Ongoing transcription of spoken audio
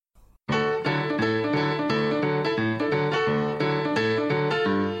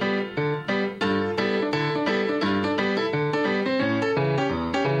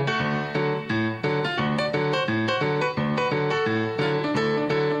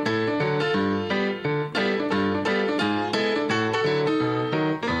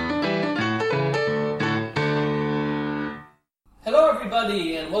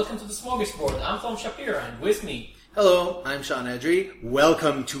everybody, and welcome to the Smorgasbord. I'm Tom Shapira, and with me... Hello, I'm Sean Edry.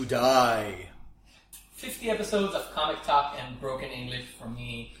 Welcome to Die. 50 episodes of comic talk and broken English from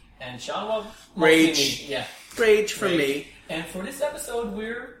me and Sean. Well, Rage. Me. Yeah. Rage from me. And for this episode,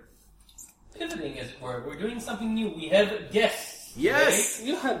 we're pivoting, as it were. We're doing something new. We have guests. Yes. Today.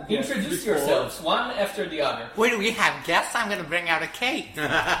 You had guests Introduce before. yourselves, one after the other. When we have guests, I'm going to bring out a cake.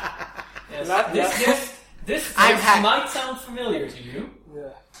 Yes. This host might sound familiar to you. Yeah.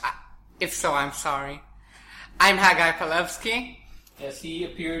 If so, I'm sorry. I'm Haggai Palevsky. Yes, he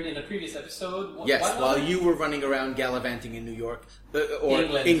appeared in a previous episode. Yes, while you were running around gallivanting in New York, or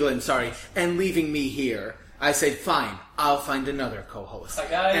England, and leaving me here, I said, fine, I'll find another co-host.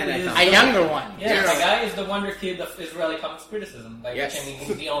 A younger one. Yes, Haggai is the wonder kid of Israeli comics criticism, by which I mean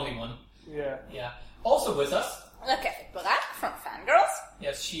he's the only one. Yeah. Also with us, Okay, Barak from Fangirls.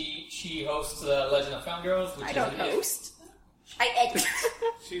 yes, she hosts Legend of Fangirls, which I is don't host. I edit.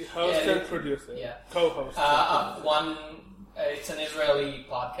 She hosts and produces. Yeah. Co-host. It's an Israeli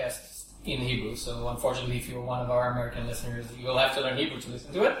podcast in Hebrew, so unfortunately, if you're one of our American listeners, you will have to learn Hebrew to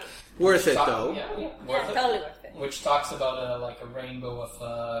listen to it. Worth it, though. Yeah, Totally worth it. Which talks about a rainbow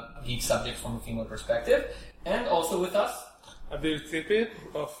of geek subjects from a female perspective. And also with us, Aviv Tzipit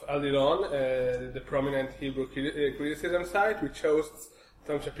of Aliron, the prominent Hebrew criticism site, which hosts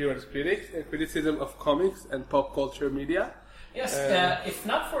Tom Shapira's criticism of comics and pop culture media. yes, if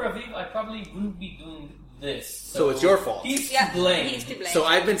not for Aviv, I probably wouldn't be doing this. So it's your fault. He's to blame. He's to blame. So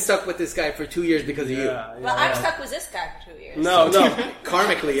I've been stuck with this guy for 2 years because of you. Well, I'm stuck with this guy for 2 years. No.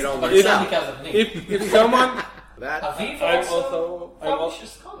 Karmically, it all But works it's not out. because of me. If someone... Aviv I'm also also-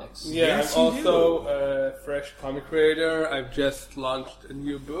 publishes comics. Yes, I'm you also a fresh comic creator. I've just launched a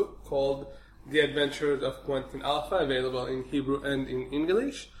new book called The Adventures of Quentin Alpha, available in Hebrew and in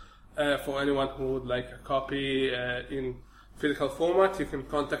English. For anyone who would like a copy in physical format, you can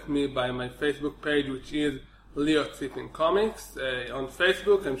contact me by my Facebook page, which is Leo Tzipin Comics. On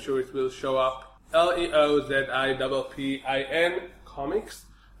Facebook, I'm sure it will show up LeoZippin Comics.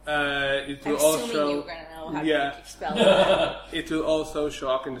 It will I'm also... assuming you're going to know how Yeah. to spell it. It will also show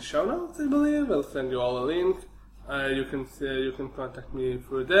up in the show notes, I believe. I'll send you all a link. You can contact me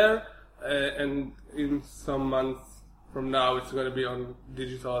through there, and in some months from now, it's going to be on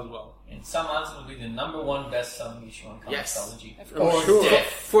digital as well. In some months, it will be the #1 best-selling issue on Comixology. Yes. Or Sure. death.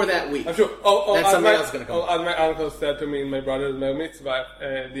 For that week. I'm sure. That's as something my, else going to come. as my uncle said to me in my brother's bar mitzvah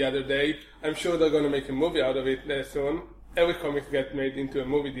the other day, I'm sure they're going to make a movie out of it soon. Every comic gets made into a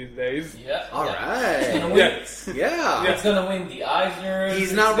movie these days. Yeah. All yeah. right. Yes. Yeah. It's gonna win the Eisner.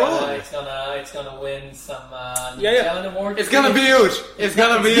 He's not wrong. It's gonna win some Yeah. Talent Awards. It's gonna be huge. It's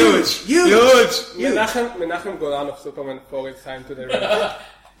gonna be huge. Huge. Menachem Golan of Superman 4 is signed to the Red.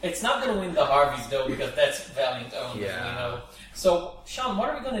 It's not gonna win the Harveys though because that's Valiant owned. Yeah. You know. So Sean,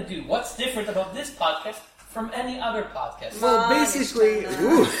 what are we gonna do? What's different about this podcast from any other podcast? Well,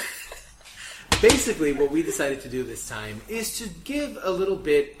 basically, what we decided to do this time is to give a little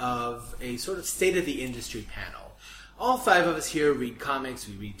bit of a sort of state of the industry panel. All 5 of us here read comics,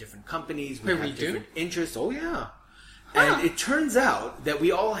 we read different companies, we have different interests. Oh, yeah. And it turns out that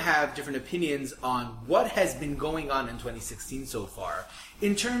we all have different opinions on what has been going on in 2016 so far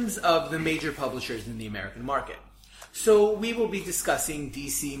in terms of the major publishers in the American market. So we will be discussing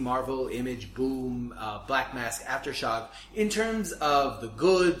DC, Marvel, Image, Boom, Black Mask, Aftershock in terms of the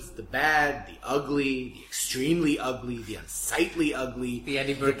goods, the bad, the ugly, the extremely ugly, the unsightly ugly. The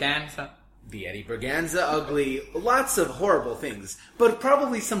Eddie Berganza. The Eddie Berganza ugly. Lots of horrible things. But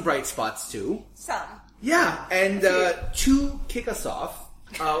probably some bright spots too. Some. Yeah, and to kick us off,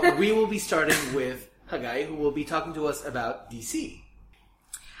 we will be starting with Haggai, who will be talking to us about DC.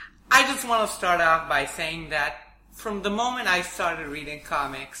 I just want to start off by saying that from the moment I started reading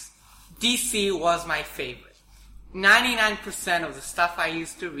comics, DC was my favorite. 99% of the stuff I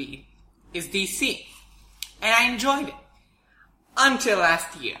used to read is DC. And I enjoyed it. Until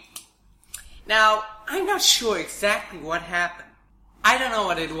last year. Now, I'm not sure exactly what happened. I don't know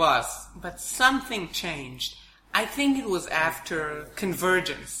what it was, but something changed. I think it was after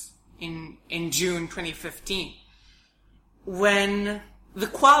Convergence in June 2015. When the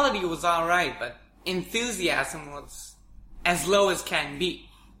quality was alright, but enthusiasm was as low as can be.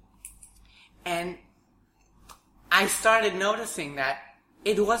 And I started noticing that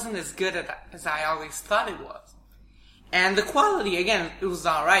it wasn't as good as I always thought it was. And the quality, again, it was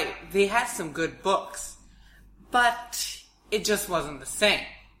alright. They had some good books. But it just wasn't the same.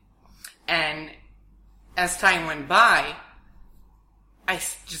 And as time went by,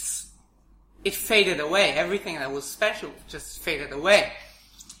 it faded away. Everything that was special just faded away.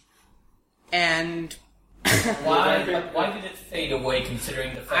 And Why did it fade away?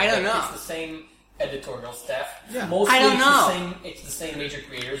 Considering the fact I don't that know. it's the same editorial staff. Yeah. Mostly I don't know. It's the same major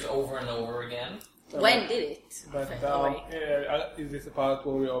creators over and over again. When did it? But fade away? is this a part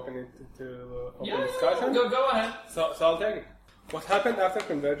when we open it to open Yeah, discussion? go ahead. So I'll take it. What happened after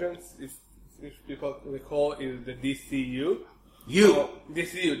Convergence, if people recall, is the DCU.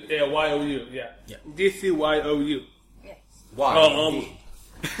 DCU, YOU, yeah. DCYOU. Yes. Why?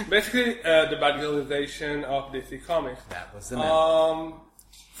 Basically, the Batgirlization of DC Comics. That was the name.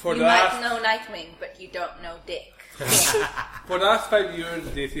 For You the last might know Nightwing, but you don't know Dick. For the last 5 years,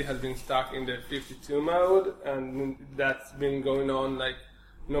 DC has been stuck in the 52 mode, and that's been going on. Like,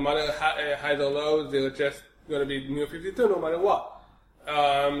 no matter highs or lows, they're just going to be New 52 no matter what.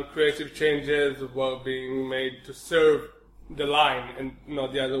 Creative changes were being made to serve the line and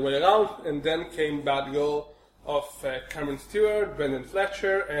not the other way around. And then came Batgirl of Cameron Stewart, Brendan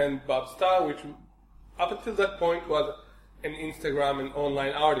Fletcher, and Bob Starr, which up until that point was an Instagram and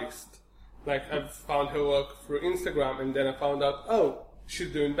online artist. Like, I found her work through Instagram, and then I found out, oh,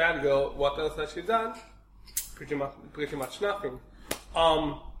 she's doing Batgirl. What else has she done? Pretty much nothing.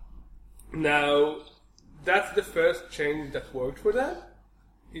 Now, that's the first change that worked for them.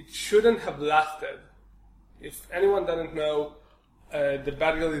 It shouldn't have lasted. If anyone doesn't know, the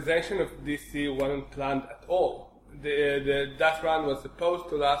Batgirlization of DC wasn't planned at all. That run was supposed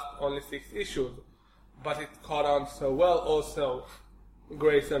to last only 6 issues, but it caught on so well. Also,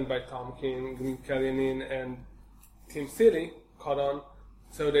 Grayson by Tom King, Kelly Nin, and Tim Seeley caught on,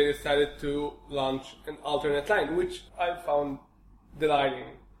 so they decided to launch an alternate line, which I found delighting.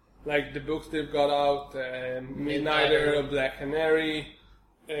 Like, the books they've got out, Midnighter, Black Canary,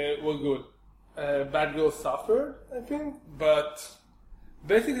 were good. Batgirl suffered, I think, but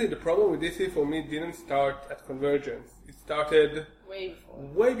basically the problem with DC for me didn't start at Convergence. It started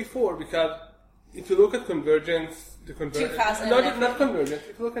way before, because if you look at Convergence, not Convergence,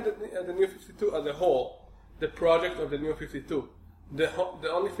 if you look at the New 52 as a whole, the project of the New 52, the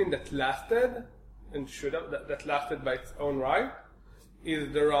only thing that lasted, and should have, that lasted by its own right,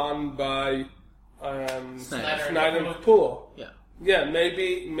 is the run by Snyder and Capullo. Yeah,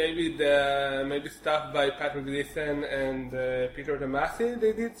 maybe stuff by Patrick Gleason and Peter Tomasi.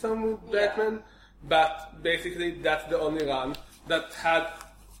 They did some with Batman, but basically that's the only run that had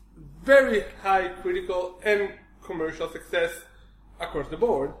very high critical and commercial success across the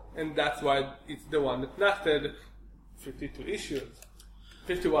board, and that's why it's the one that lasted 52 issues,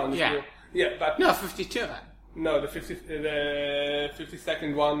 51. But No, 52. no, the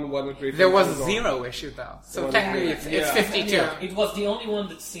 52nd one wasn't really. There was 0 issue though, so technically it's 52. Yeah, it was the only one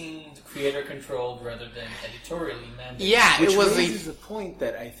that seemed creator controlled rather than editorially mandated. Yeah, Which it was raises a point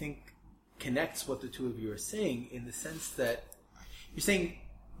that I think connects what the two of you are saying, in the sense that you're saying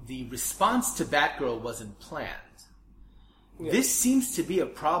the response to Batgirl wasn't planned. Yeah. This seems to be a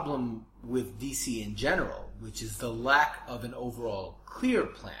problem with DC in general, which is the lack of an overall clear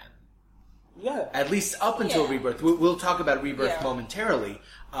plan. Yeah. At least up until Rebirth. We'll talk about Rebirth momentarily,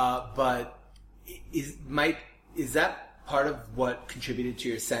 but is that part of what contributed to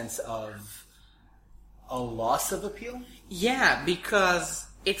your sense of a loss of appeal? Yeah, because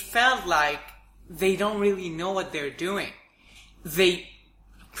it felt like they don't really know what they're doing. They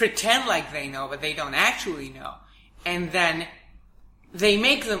pretend like they know, but they don't actually know. And then they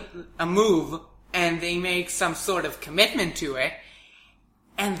make a move, and they make some sort of commitment to it,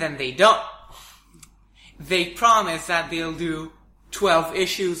 and then they don't. They promise that they'll do 12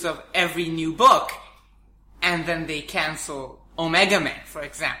 issues of every new book, and then they cancel Omega Man, for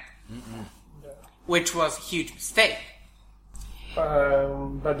example, which was a huge mistake.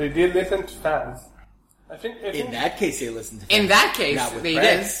 But they did listen to fans. I think in that case, they listened to fans. In that case, they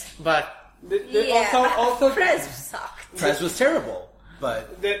Prez. did. But also Prez sucked. Prez was terrible,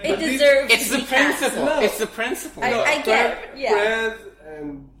 but It deserves it's to the be principle. canceled. It's the principle. I get it, yeah. Prez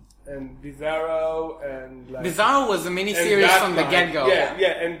and Bizarro and like Bizarro was a miniseries from the get-go.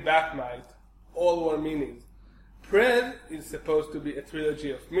 And Batmite, all were minis. Prez is supposed to be a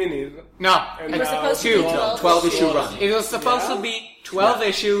trilogy of minis. No, And It was now- supposed to be 12 issue run. it was supposed to be 12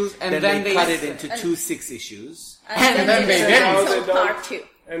 issues, and then they cut it s- into 2 6 issues. And then they didn't. canceled Now they part 2.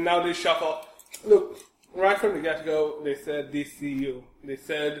 And now they shuffle. Look, right from the get-go, they said DCU. They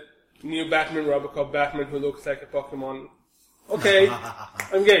said new Batman, Robocop Batman who looks like a Pokemon. Okay,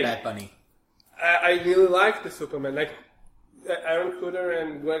 I'm game. Bad Bunny. I really like the Superman. Like, Aaron Kuder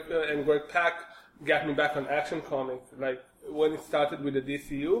and Greg Pak got me back on Action Comics. Like, when it started with the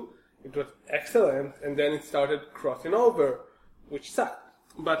DCU, it was excellent, and then it started crossing over, which sucked.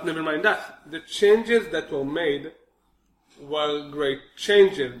 But never mind that. The changes that were made were great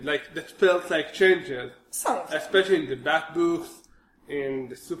changes. Like, that felt like changes. Some of them. especially in the Bat books, in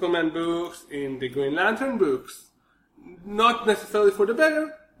the Superman books, in the Green Lantern books. Not necessarily for the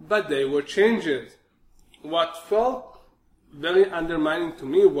better, but they were changes. What felt very undermining to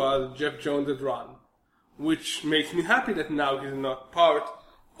me was Jeff Jones' run, which makes me happy that now he's not part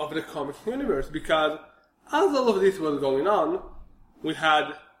of the comic universe, because as all of this was going on, we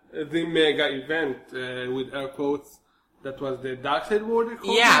had the mega event, with air quotes, that was the Darkseid War. they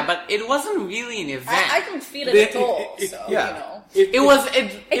called Yeah, it. but it wasn't really an event. I didn't feel it The- at all. it- So, yeah. you know. It was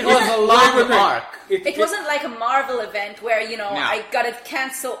a wasn't- long arc. It wasn't like a Marvel event where, you know, No. I gotta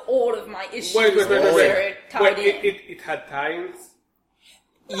cancel all of my issues Wait. because they're tied Wait, in. it had tie-ins.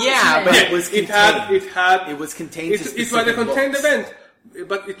 Yeah, But but it was It contained. had. It was contained to It was a specific contained books. event,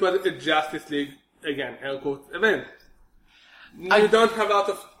 but it was a Justice League, again, air quotes, event. You don't have a lot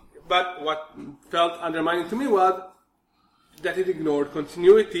of. But what felt undermining to me was that it ignored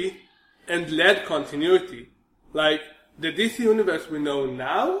continuity and led continuity. Like, the DC universe we know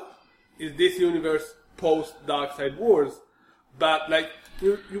now is DC universe post Darkseid Wars. But, like,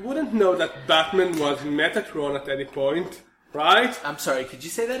 you wouldn't know that Batman was Metatron at any point, right? I'm sorry, could you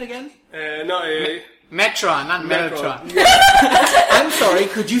say that again? No, Metron, not Metatron. I'm sorry,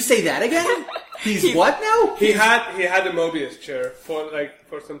 could you say that again? He's what now? He had a Mobius chair for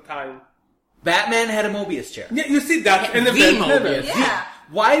some time. Batman had a Mobius chair. Yeah, you see that in the The event level. Mobius. Yeah.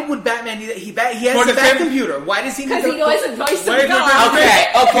 Why would Batman need that? He has For a the Bat same- computer. Why does he need Because he knows advice to Wait, God.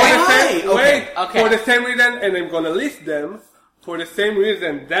 Okay, For the Why? same, Okay, wait, okay. for the same reason, and I'm gonna list them, for the same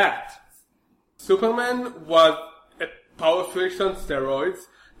reason that Superman was a power freak on steroids,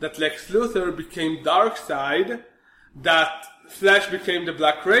 that Lex Luthor became Darkseid, that Flash became the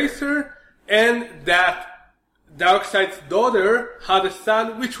Black Racer, and that Darkseid's daughter had a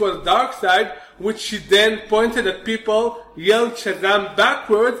son which was Darkseid, which she then pointed at people, yelled Shazam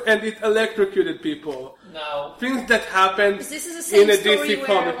backwards, and it electrocuted people. Now, Things that happened This is the same in a story DC where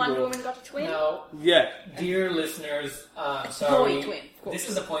comic Wonder book. Woman got a twin? now, Yeah. dear listeners, sorry. Boy twin, of course. This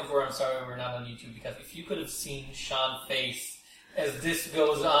is the point where I'm sorry we're not on YouTube, because if you could have seen Sean's face as this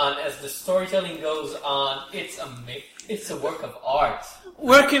goes on, as the storytelling goes on, it's a work of art.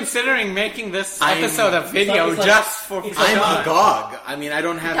 We're considering making this episode a video it's like- just for it's I'm Sean. agog. I mean, I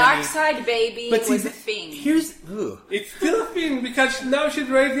don't have any... Darkseid Baby But see, was a thing. Here's... Ugh. It's still a thing because now she's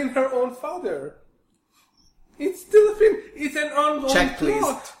raising her own father. It's still a thing. It's an ongoing Check, please.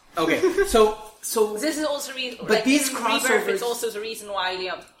 plot. Okay, so... This is also reason, But like these in Rebirth, crossovers- it's also the reason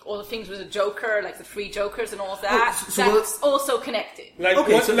why all the things with the Joker, like the 3 Jokers and all of that, so that's also connected. Like,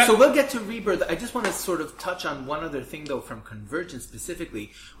 Okay, what- so we'll get to Rebirth. I just want to sort of touch on one other thing, though, from Convergence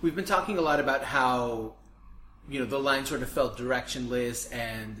specifically. We've been talking a lot about how, you know, the line sort of felt directionless,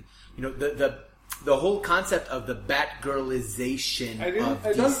 and, you know, the whole concept of the Batgirlization of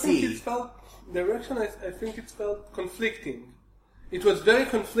I don't think DC. it felt direction. I think it felt conflicting. It was very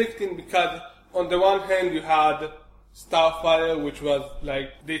conflicting because on the one hand you had Starfire, which was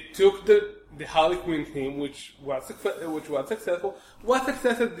like they took the Harley Quinn theme, which was successful. What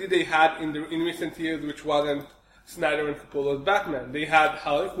successes did they had in recent years, which wasn't Snyder and Capullo's Batman? They had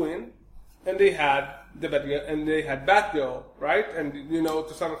Harley Quinn, and they had Batgirl, right? And you know,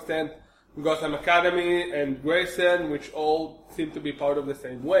 to some extent, Gotham Academy and Grayson, which all seem to be part of the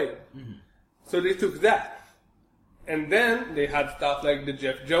same wave. Mm-hmm. So they took that. And then they had stuff like the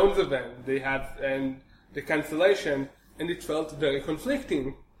Jeff Jones event, and the cancellation, and it felt very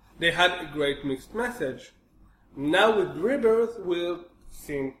conflicting. They had a great mixed message. Now with Rebirth, we'll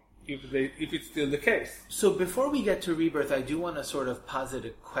see if it's still the case. So before we get to Rebirth, I do want to sort of posit a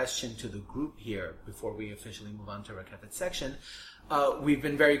question to the group here before we officially move on to our Kefet section. We've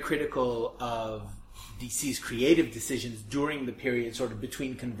been very critical of DC's creative decisions during the period sort of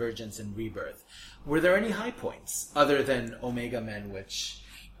between Convergence and Rebirth. Were there any high points other than Omega Men, which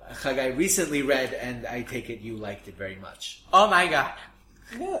Chagai recently read, and I take it you liked it very much? Oh my god.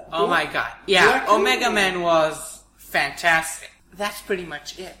 Yeah, Oh my god. Yeah, Omega Man was fantastic. That's pretty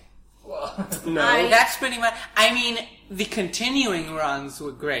much it. Well, No. That's pretty much... I mean, the continuing runs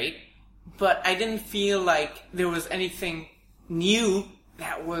were great, but I didn't feel like there was anything new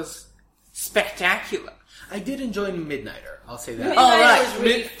that was spectacular. I did enjoy Midnighter, I'll say that. Midnighter right. was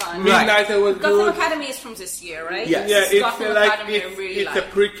really fun. Midnighter was Gotham good. Academy is from this year, right? Yes. Yeah, it's Gotham like Academy I really it's a like.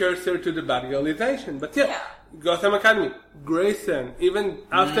 precursor to the Batgirlization. But yeah, Yeah. Gotham Academy, Grayson. Even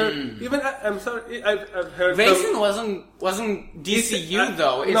after, I'm sorry, I've heard Grayson some, wasn't DCU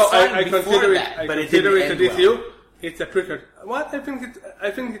though. It no, started I before consider that. it. I But it consider it didn't a end DCU. It's a precursor. What I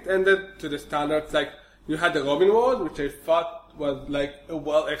think it ended to the standards. Like you had the Robin Wars, which I thought was like a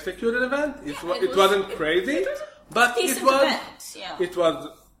well executed event. It wasn't crazy, but decent it was event, yeah. it was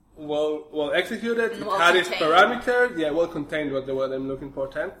well executed. It Well had its contained. parameters. Yeah, well contained was the word I'm looking for.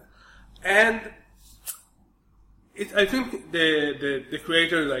 And I think the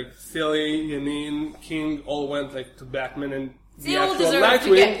creators like Silly, Yanin, King all went like to Batman and They the all actual deserve to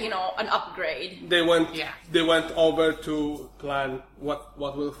Nightwing. get, an upgrade. They went Yeah. they went over to plan what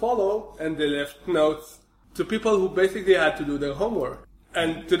will follow, and they left notes to people who basically had to do their homework.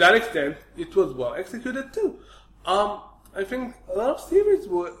 And to that extent, it was well executed too. I think a lot of series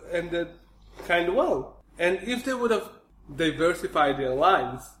ended kind of well. And if they would have diversified their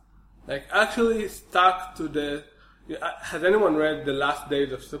lines, like actually stuck to the... Has anyone read The Last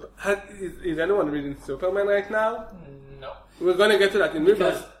Days of Superman? Is anyone reading Superman right now? No. We're going to get to that in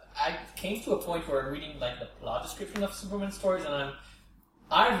Because reviews. I came to a point where I'm reading like the plot description of Superman stories, and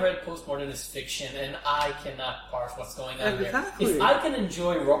I've read postmodernist fiction, and I cannot parse what's going on Exactly. there. If I can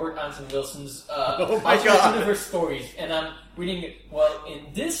enjoy Robert Anton Wilson's my alternate God. universe stories, and I'm reading it, well,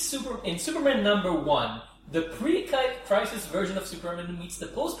 in Superman #1, the pre-crisis version of Superman meets the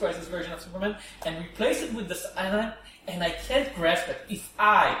post-crisis version of Superman, and replace it with this, and I can't grasp it. If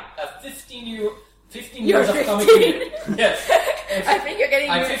I, a 15 years of comic 15? reading, yes. I think you're getting...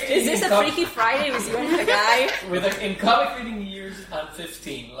 I'm 15 Is this in a Freaky Friday with you and the guy? in comic reading years, I'm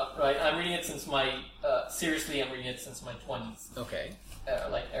 15, right? I'm reading it since seriously, I'm reading it since my 20s, Okay.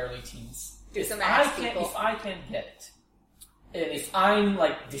 like early teens. Do some If math, people. I can get it, and if I'm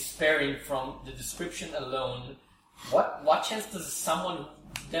like despairing from the description alone, what chance does someone who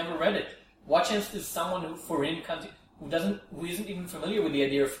never read it? What chance does someone who isn't even familiar with the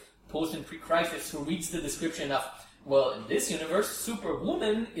idea of post and pre-crisis, who reads the description of, well, in this universe,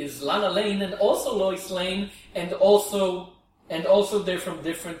 Superwoman is Lana Lane and also Lois Lane and also they're from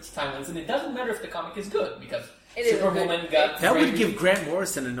different timelines, and it doesn't matter if the comic is good because It is Superwoman good. got That great would give reviews. Grant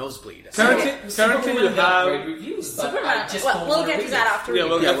Morrison a nosebleed. Currently, Superwoman you got have... great reviews, but Superman. I just Well, don't we'll want get to to read that it. after Yeah, we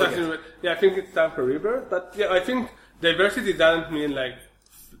well, Yeah, that's we'll actually, I think it's time for Rebirth, but yeah, I think diversity doesn't mean like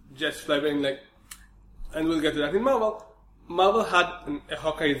just flavoring like, and we'll get to that in Marvel. Marvel had a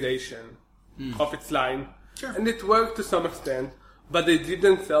Hawkeyeization of its line, and it worked to some extent, but they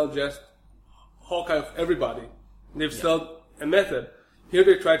didn't sell just Hawkeye of everybody. They've sold a method. Here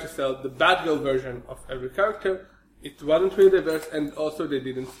they try to sell the Batgirl version of every character. It wasn't really diverse, and also they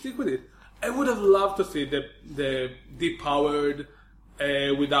didn't stick with it. I would have loved to see the depowered,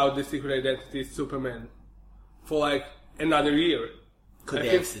 without the secret identity Superman for like another year. Could I they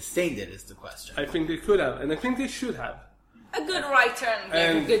think- have sustained it is the question. I think they could have, and I think they should have. A good writer and a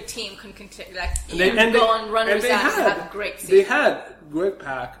And- good team can continue, like, And go on runners they out and had- have a great They season. had Greg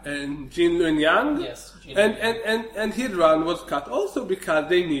Pak and Jean Luen Yang. Yes, Jean and, Luen and his run was cut also because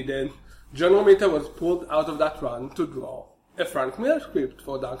they needed... John Romita was pulled out of that run to draw a Frank Miller script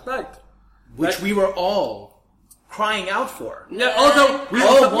for Dark Knight. Which That- we were all crying out for. Yeah, also... We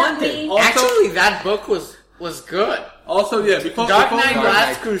also, all wanted. Also, Actually, that book was good. also, yeah, before... Dark before- Knight Dark Last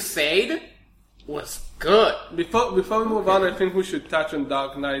Knight. Crusade was good. Before we move on, I think we should touch on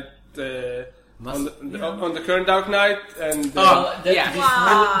Dark Knight, on the current Dark Knight, and... Well,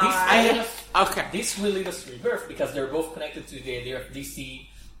 yeah. This will lead us to Rebirth because they're both connected to the idea of DC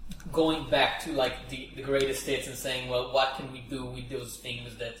going back to like the greatest hits and saying, well, what can we do with those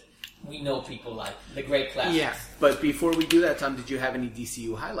things that we know people like, the great classics. Yeah. But before we do that, Tom, did you have any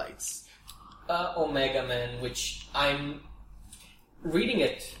DCU highlights? Omega Man, which I'm reading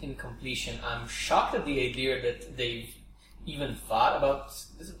it in completion. I'm shocked at the idea that they've even thought about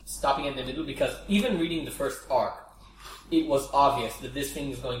stopping in the middle, because even reading the first arc, it was obvious that this thing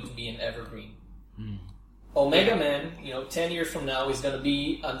is going to be an evergreen. Omega Man, 10 years from now is going to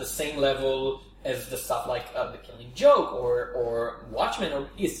be on the same level as the stuff like The Killing Joke or Watchmen, or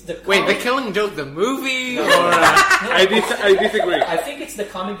is the Wait, comic- The Killing Joke, the movie? No. Or, I disagree. I think it's the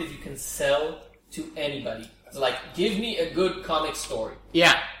comic that you can sell to anybody. It's like, give me a good comic story.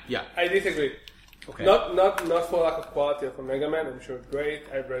 yeah. Yeah. I disagree. Okay. Not for lack of quality of Omega Man. I'm sure it's great.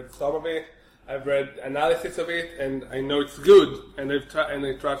 I've read some of it. I've read analysis of it, and I know it's good. And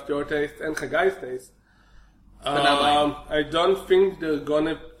I trust your taste and Hagai's taste. But not mine. I don't think they're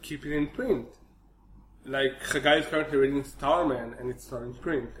gonna keep it in print. Like Hagai is currently reading Starman, and it's not in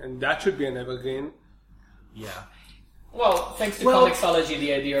print, and that should be an evergreen. Yeah. Well, thanks to Well- Comixology,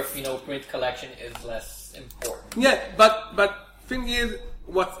 the idea of print collection is less important. Yeah, but thing is,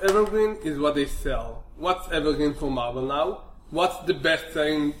 what's evergreen is what they sell. What's evergreen for Marvel now? What's the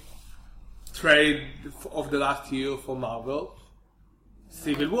best-selling trade of the last year for Marvel?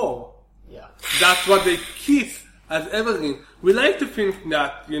 Civil War. Yeah. That's what they keep as evergreen. We like to think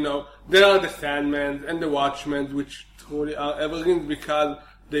that, there are the Sandmans and the Watchmen, which truly are evergreens because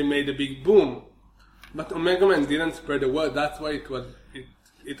they made a big boom. But Omega Man didn't spread the word. That's why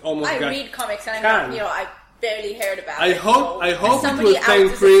it almost I got read comics and canned. I barely heard about I it. hope- so I hope if it somebody will stay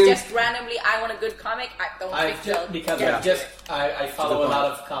else free. just randomly, I want a good comic. I don't think they'll because get I into it. I follow a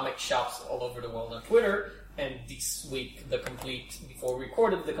lot of comic shops all over the world on Twitter, and this week before we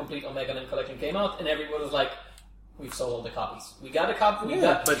recorded, the complete Omega Men collection came out, and everyone was like, "We've sold all the copies. We got a copy. We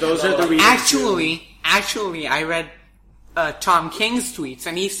got." but those are the readers. Actually, I read Tom King's tweets,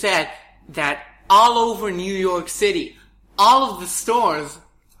 and he said that all over New York City, all of the stores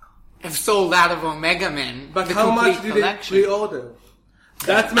have sold out of Omega Men. But the how complete much did collection. they pre-order?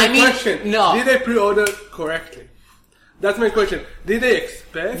 That's my question. no. Did they pre-order correctly? That's my question. Did they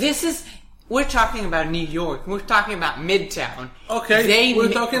expect? We're talking about New York. We're talking about Midtown. Okay,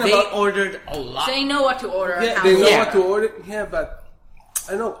 we're talking they about- ordered a lot. They know what to order. and Yeah, how they know to- what to order. Yeah, but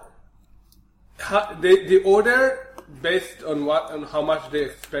I know. They order based on how much they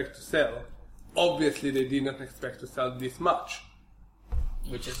expect to sell. Obviously, they did not expect to sell this much.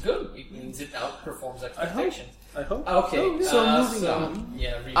 Which is good. It means it outperforms expectations. I hope. Okay, So moving on.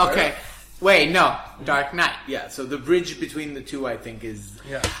 Yeah. Rebirth. Okay. Wait, no. Dark Knight. Yeah, so the bridge between the two, I think, is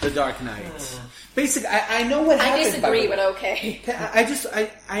Yeah. the Dark Knight. Basically, I know what I happened. disagree, by but the way.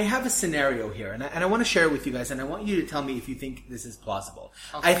 okay. I have a scenario here, and I want to share it with you guys, and I want you to tell me if you think this is plausible.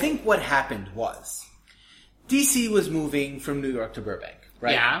 I think what happened was DC was moving from New York to Burbank,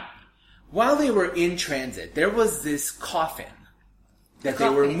 right? Yeah. While they were in transit, there was this coffin that they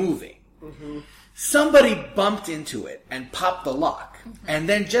were moving. Somebody bumped into it and popped the lock. And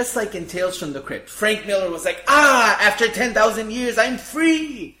then, just like in Tales from the Crypt, Frank Miller was like, after 10,000 years, I'm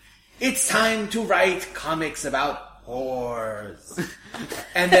free! It's time to write comics about whores.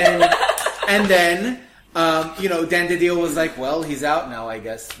 and then, Dan DiDio was like, well, he's out now, I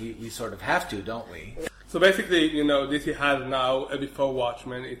guess we sort of have to, don't we? So basically, DC has now a before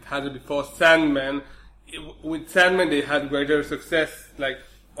Watchmen. It has a before Sandman. With Sandman, they had greater success, like,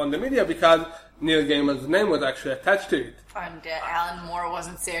 on the media because Neil Gaiman's name was actually attached to it. And Alan Moore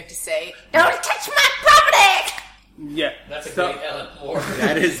wasn't there to say, "Don't touch my property!" Yeah. That's a So- great Ellen Moore.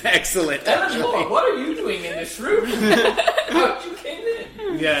 That is excellent. Ellen Moore, what are you doing in this room? How'd you came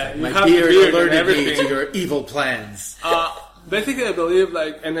in? Yeah, you My have beard the beard and alerted me everything. to your evil plans. Basically, I believe,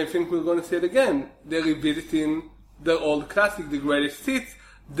 and I think we're going to see it again, they're revisiting the old classic, the greatest hits,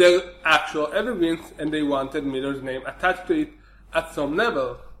 their actual evergreens, and they wanted Miller's name attached to it at some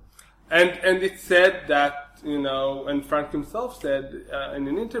level. And it said that, and Frank himself said in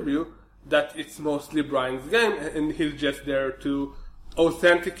an interview that it's mostly Brian's game, and he's just there to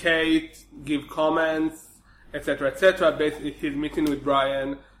authenticate, give comments, etc., etc. Basically, he's meeting with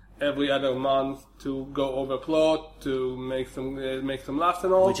Brian every other month to go over plot, to make some laughs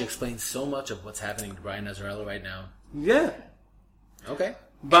and all. Which explains so much of what's happening to Brian Azzarello right now. Yeah. Okay.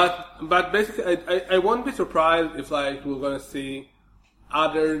 But basically, I won't be surprised if we're gonna see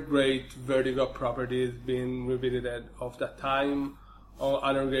other great Vertigo properties being revisited of that time, or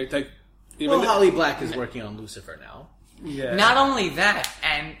other great Holly Black is working on Lucifer now. Yeah. Not only that,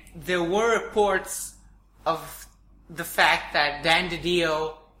 and there were reports of the fact that Dan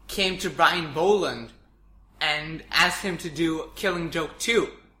DiDio came to Brian Boland and asked him to do Killing Joke 2,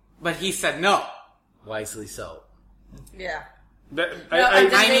 but he said no. Wisely so. Yeah.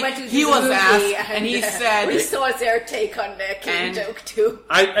 And They went to he the was movie asked, and he said- we saw their take on the Killing And- Joke too.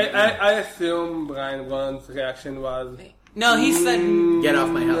 I assume Brian Boland's reaction was, No, he said Get off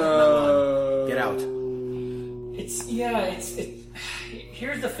my lawn. Get out.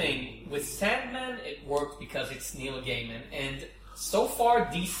 Here's the thing. With Sandman, it worked because it's Neil Gaiman. And so far,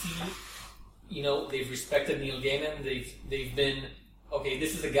 DC, they've respected Neil Gaiman. They've been, okay,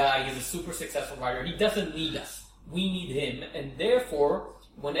 this is a guy, he's a super successful writer. He doesn't need us. We need him. And therefore,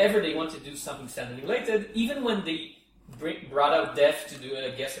 whenever they want to do something Sandman related, even when they brought out Def to do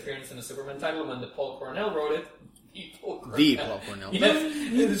a guest appearance in the Superman title, when the Paul Cornell wrote it, Paul Cornell.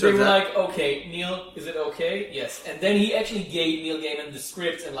 Yes. They were like, okay, Neil, is it okay? Yes. And then he actually gave Neil Gaiman the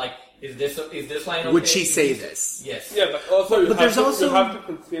script and is this line okay? Would she say this? Yes. yeah, but also you there's also- have to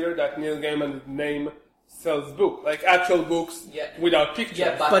consider that Neil Gaiman's name sells books, like actual books without pictures.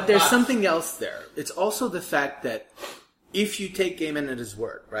 Yeah, But there's something else there. It's also the fact that if you take Gaiman at his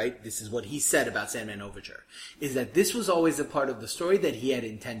word, right? This is what he said about Sandman Overture, is that this was always a part of the story that he had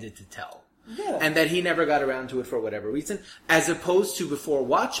intended to tell. Yeah. And that he never got around to it for whatever reason, as opposed to before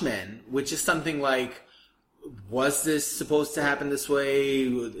Watchmen, which is something like, was this supposed to happen this way?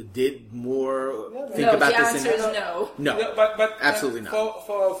 Did Moore think No, about the this? answer is no. No. Yeah, but Absolutely not.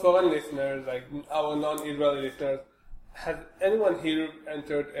 For foreign listeners, like our non-Israeli listeners, has anyone here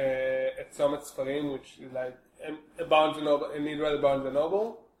entered at Summit Sfarim, which is like a Barnes and Noble, an Israeli Barnes and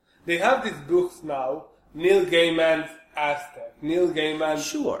Noble? They have these books now Neil Gaiman's Aztec. Neil Gaiman.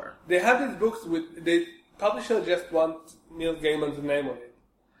 Sure. They have these books with the publisher just wants Neil Gaiman's name on it.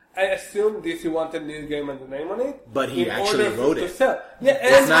 I assume DC wanted Neil Gaiman's name on it, But he in actually order wrote to it. sell. Yeah,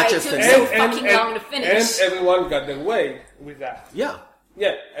 It's and not why just it took a so name. fucking long to finish. And everyone got their way with that. Yeah.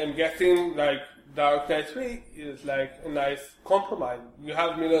 Yeah, I'm guessing like Dark Knight 3 is like a nice compromise. You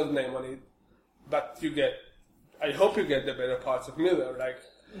have Miller's name on it, but I hope you get the better parts of Miller, like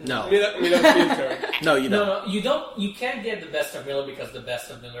No. Miller's future. No, you don't. No, you don't. You can't get the best of Miller because the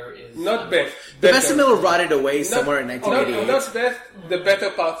best of Miller is Not best. The better. best of Miller rotted away somewhere in Not 1988 best, the better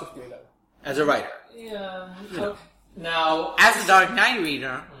parts of Miller. as a writer. Yeah. Okay. Now, As a Dark Knight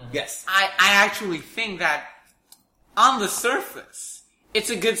reader, Yes. I actually think that on the surface, it's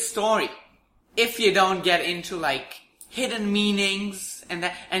a good story. If you don't get into like hidden meanings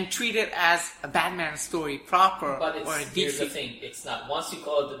and treat it as a Batman story proper but or a here's the DC. thing: it's not. Once you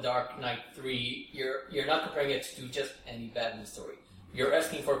call it the Dark Knight 3, you're not comparing it to just any Batman story. You're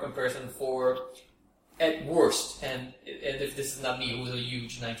asking for comparison for, at worst, and if this is not me, who's a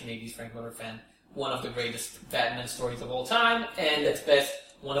huge 1980s Frank Miller fan, one of the greatest Batman stories of all time, and at best,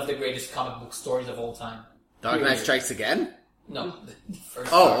 one of the greatest comic book stories of all time. Dark Knight Strikes Again? No, the first.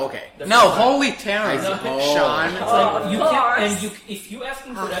 Oh, part. okay. The No, first part. Holy Terror, Oh. Sean. It's like, you of can't, course. and if you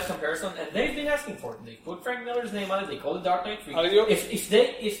asking for that comparison, and they've been asking for it, they put Frank Miller's name on it, they call it Dark Knight 3. Are you-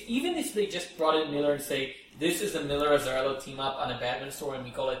 Even if they just brought in Miller and say, this is a Miller-Azzarello team up on a Batman story, and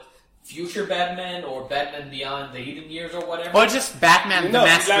we call it Future Batman, or Batman Beyond the Hidden Years, or whatever. Or just Batman the No,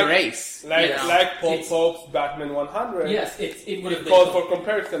 Master like- Race. Like Paul It's- Pope's Batman 100. Yes, it would have been... Called for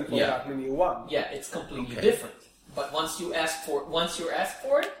comparison for Yeah. Batman Year 1. Yeah, it's completely Okay. different. But once you're asked for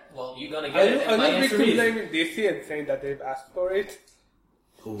it, well, you're gonna Are get you, it. are And my you answer victim is... blaming DC and saying that they've asked for it?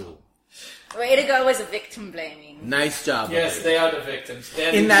 Ooh. Way to go as a victim blaming. Nice job. Yes, buddy. they are the victims.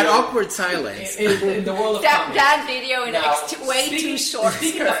 In that awkward silence. In the world of That, comics. that video in Now, way too short.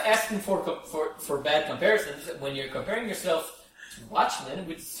 Speaking of asking for bad comparisons, when you're comparing yourself to Watchmen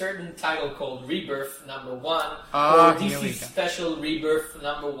with a certain title called Rebirth #1, or here we DC go. Special Rebirth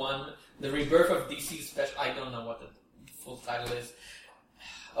 #1, the Rebirth of DC Special. I don't know what the full title is.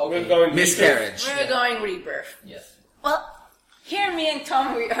 Okay. We're going Miscarriage. We're going rebirth. Yes. Well, here me and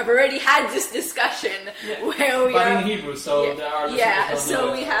Tom, we have already had this discussion where we But are... in Hebrew, so there are Yeah, listeners who don't so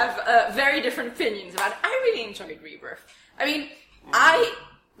know we it. have very different opinions about it. I really enjoyed Rebirth. I mean, my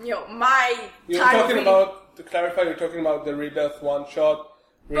You're time of talking reading... about, to clarify, you're talking about the Rebirth one-shot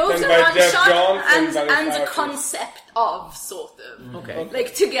both written the by one Jeff shot Johns and Barry the Farragut. concept of, sort of. Okay.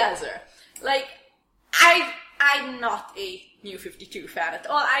 Like, together. Like, I'm not a New 52 fan at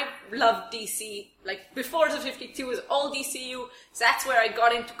all. I love DC. Like, before the 52 was all DCU, so that's where I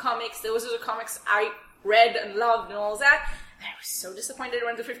got into comics. Those are the comics I read and loved and all that. And I was so disappointed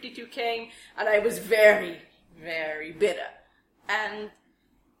when the 52 came, and I was very, very bitter. And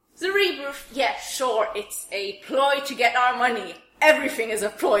the Rebirth, yeah, sure, it's a ploy to get our money. Everything is a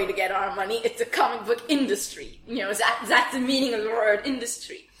ploy to get our money. It's a comic book industry. That's the meaning of the word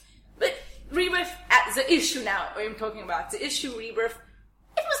industry. But Rebirth, the issue now, I'm talking about, the issue Rebirth,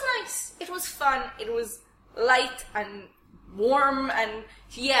 it was nice. It was fun. It was light and warm, and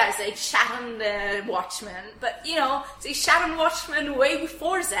yes, they shat on the Watchmen, but they shat on Watchmen way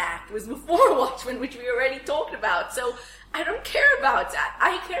before that. It was before Watchmen, which we already talked about, so I don't care about that.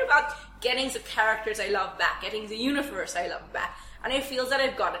 I care about getting the characters I love back, getting the universe I love back, and I feel that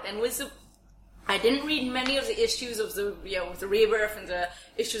I've got it. And I didn't read many of the issues of the Rebirth and the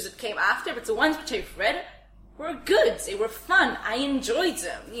issues that came after, but the ones which I've read were good. They were fun. I enjoyed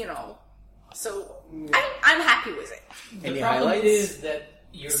them, So I'm happy with it. The Any problem highlights? is that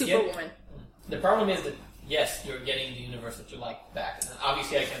you're Superwoman. The problem is that yes, you're getting the universe that you like back, and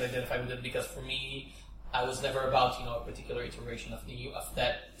obviously I can't identify with it because for me, I was never about a particular iteration of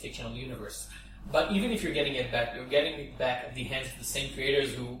that fictional universe. But even if you're getting it back, you're getting it back at the hands of the same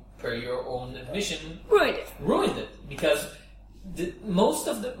creators who, per your own admission, ruined it because most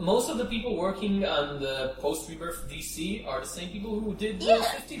of the people working on the post-Rebirth DC are the same people who did the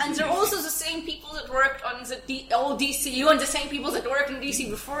 52 and they're DC. also the same people that worked on the old DCU and the same people that worked in DC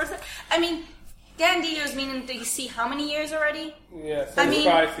before that. I mean, Dan Dio's been in DC how many years already? Yeah, I mean,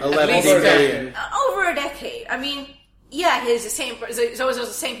 11 billion. Over a decade. I mean, yeah, he's the same. Those are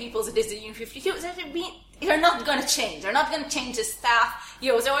the same people that did the New 52. They're not going to change. They're not going to change the staff.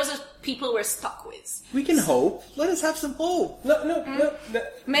 Those are the people we're stuck with. We can hope. Let us have some hope. No.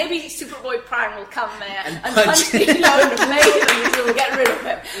 Maybe Superboy Prime will come and punch punch me in the face and we'll get rid of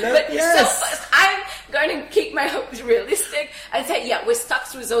him. But yes. so I'm going to keep my hopes realistic and say, yeah, we're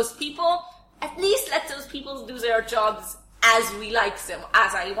stuck with those people. At least let those people do their jobs as we like them,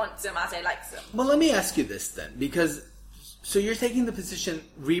 as I want them, as I like them. Well, let me ask you this then, because so you're taking the position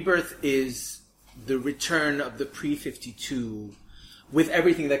Rebirth is the return of the pre-52 with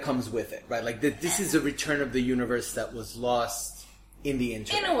everything that comes with it, right? Like this is a return of the universe that was lost in the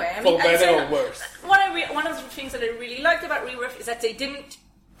internet. In a way, I For mean, I'd better say or worse. one of the things that I really liked about Rebirth is that they didn't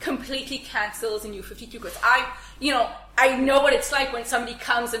completely cancel the New 52, because I know what it's like when somebody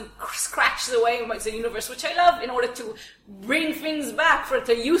comes and scratches away the universe, which I love, in order to bring things back that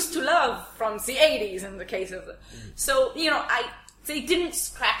they used to love from the 80s in the case of So, they didn't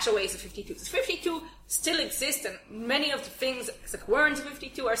scratch away the 52. The 52 still exists, and many of the things that were in the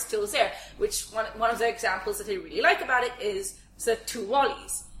 52 are still there, which one of the examples that I really like about it is the two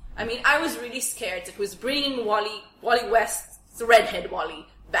Wallies. I mean, I was really scared that it was bringing Wally West, the redhead Wally,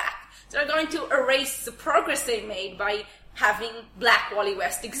 back. They're going to erase the progress they made by having Black Wally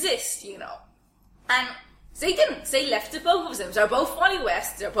West exist, And they didn't. They left the both of them. They're both Wally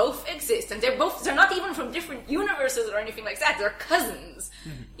West. They both exist, and they're not even from different universes or anything like that. They're cousins,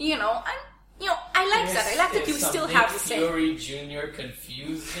 And I like that. I like that you still have the same. Fury Jr.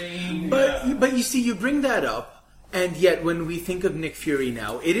 confusing. But you see, you bring that up, and yet when we think of Nick Fury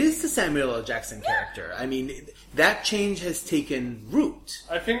now, it is the Samuel L. Jackson character. I mean, that change has taken root.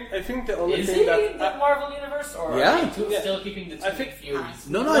 I think the only Is thing he that in the Marvel Universe, or Yeah. are they still keeping the two Nick Furies?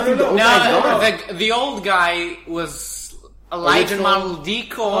 No, I think the old guy's gone. The old guy was a light Original- model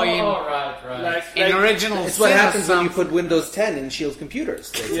decoy Right. in original It's what sin or happens when you something. put Windows 10 in Shield's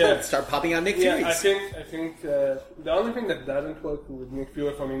computers. They start popping out Nick Furies. I think the only thing that doesn't work with Nick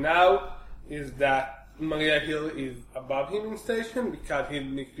Fury for me now is that Maria Hill is above him in station because he's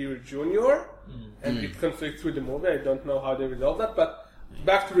Nick Fury Jr. and it conflicts with the movie. I don't know how they resolve that, but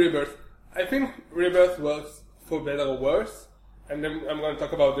back to Rebirth. I think Rebirth works for better or worse, and then I'm going to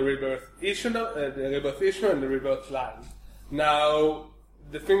talk about the Rebirth issue, and the Rebirth line. Now,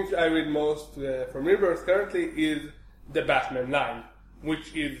 the things I read most from Rebirth currently is the Batman line,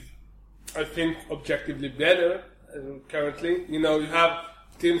 which is, I think, objectively better currently. You have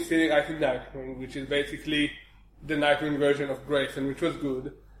Tim Seeley writing Nightwing, which is basically the Nightwing version of Grayson, which was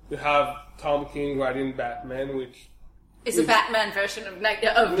good. You have Tom King writing Batman, which It's a Batman version of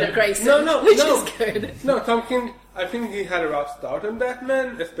the Grayson, No, which is good. No, Tom King, I think he had a rough start on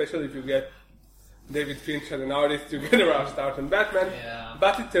Batman, especially if you get David Finch as an artist, you get a rough start on Batman. Yeah.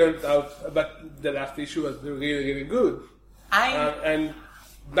 But it turns out, the last issue was really, really good. And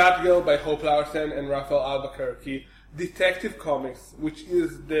Batgirl by Hope Larson and Raphael Albuquerque, Detective Comics, which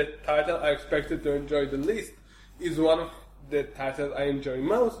is the title I expected to enjoy the least, is one of the titles I enjoy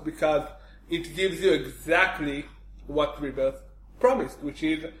most because it gives you exactly what Rebirth promised, which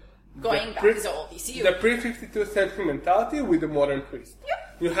is Going back to the old DCU. the pre-52 sentimentality with a modern twist.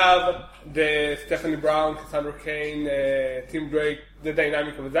 Yep. You have the Stephanie Brown, Cassandra Cain, Tim Drake, the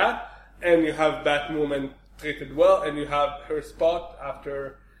dynamic of that, and you have Batwoman treated well, and you have her spot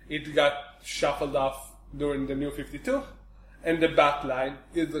after it got shuffled off during the New 52, and the Bat line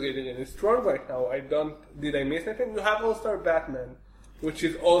is really, really strong right now. Did I miss anything? You have All-Star Batman, which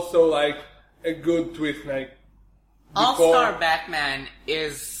is also like a good twist. Like All-Star Batman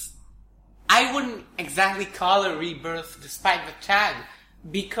is... I wouldn't exactly call it Rebirth despite the tag,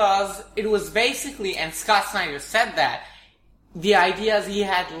 because it was basically, and Scott Snyder said that, the ideas he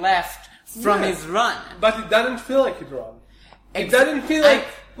had left from his run. But it doesn't feel like it run. It doesn't feel like...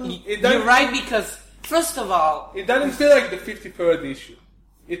 You're right, because, first of all... It doesn't feel like the 53rd issue.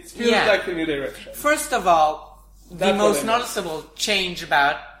 It feels Yeah. like a new direction. First of all, the That's most what I mean. noticeable change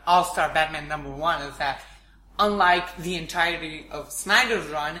about All-Star Batman #1 is that, unlike the entirety of Snyder's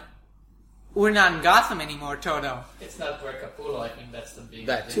run, we're not in Gotham anymore, Toto. It's not Greg Capullo. I think that's the big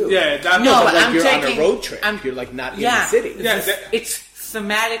That thing. too. Yeah, that's No, But but like I'm you're taking... on a road trip. I'm- You're like not yeah, in the city. It's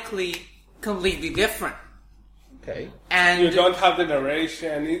thematically completely different. Okay. And You don't have the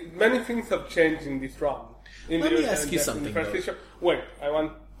narration. Many things have changed in this run. Let me ask you something, In the first though. issue. Wait, I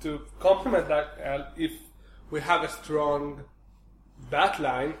want to compliment that. If we have a strong Bat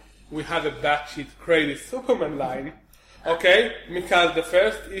line, we have a batshit crazy Superman line. Okay? Because the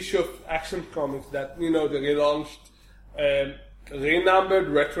first issue of Action Comics that, they relaunched, renumbered,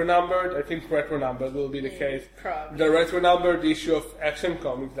 retro-numbered, I think retro-numbered will be the case. probably. The retro-numbered issue of Action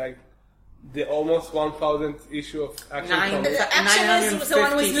Comics, like the almost 1000th issue of Action Comics. The action was the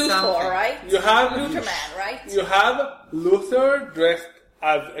one with 950 Luthor, something. right? You have Luthor Man, right? You have Luthor dressed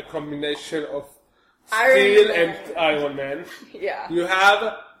as a combination of Iron Steel Man. and Iron Man. Yeah. You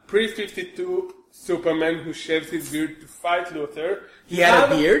have pre-52 Superman who shaves his beard to fight Luthor. He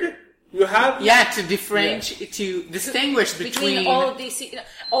had a beard? You have to differentiate, to distinguish between all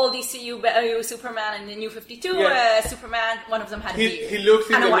DCU Superman and the New 52 Superman. One of them had a beard. He looks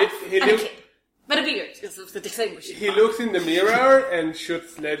in and the a wife, he and a looks, kid. But a beard is the distinguishing. He looks in the mirror and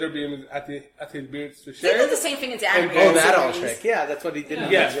shoots laser beams at his beard to They shave. did the same thing in the anime. Oh, that all trick. Yeah, that's what he did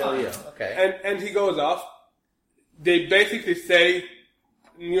in Yeah. Brazil. Okay. And he goes off. They basically say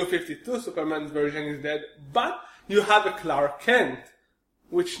New 52 Superman's version is dead, but you have a Clark Kent,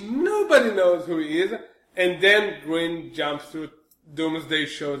 which nobody knows who he is, and then Green Jumpsuit Doomsday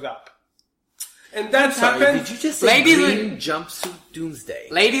shows up. And that happened. Did you just say Green Jumpsuit Doomsday?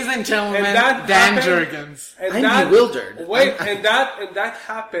 Ladies and gentlemen, And that Dan happened- Jurgens. and I'm bewildered. Wait, and that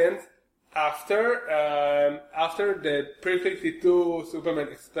happened after the pre-52 Superman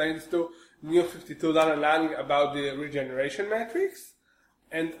explains to New 52 Lana Lang about the regeneration matrix,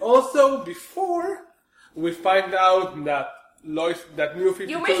 and also before we find out that New 52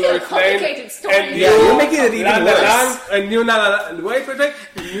 You make it a Lois complicated Lane story. and Yeah, you're making it even Lana worse. Lang and New Lana Lang, wait,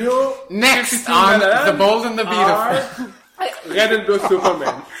 New Next 52 on Lana Lang The Bold and the Beautiful. are Red and Blue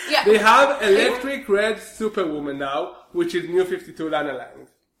Superman. Yeah. They have Electric Red Superwoman now, which is New 52 Lana Lang.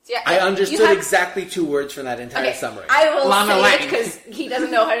 Yeah, I you understood have- exactly 2 words from that entire Okay, summary. I will Lana say it Lang. because he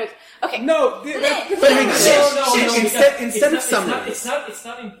doesn't know how to. Okay. No, But I mean, because instead of it's summary. it's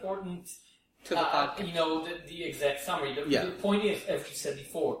not important To the podcast. you know, the exact summary. Yeah. The point is, as you said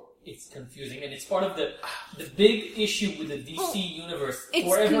before, it's confusing, and it's part of the big issue with the DC universe It's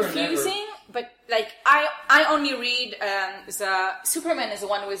forever and ever. confusing, but like I only read Superman is the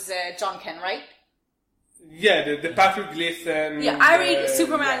one with John Kent, right? Yeah, the Patrick Gleason. Yeah, I read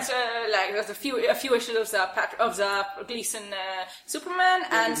Superman's like there's a few issues of the Gleason Superman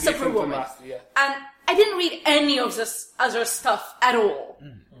and Gleason Superwoman, Tomasi, yeah. and I didn't read any of this other stuff at all,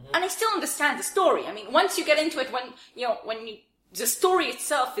 and I still understand the story. I mean, once you get into it, the story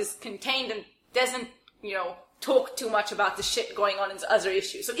itself is contained and doesn't talk too much about the shit going on in the other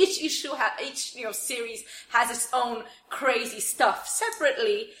issues. So each issue each series has its own crazy stuff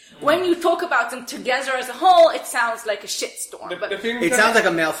separately. When you talk about them together as a whole, it sounds like a shitstorm. But The thing It that- sounds like a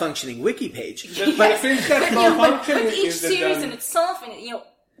malfunctioning wiki page. But the thing that's malfunctioning but each is that, series in itself, and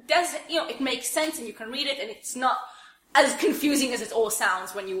does it makes sense, and you can read it, and it's not as confusing as it all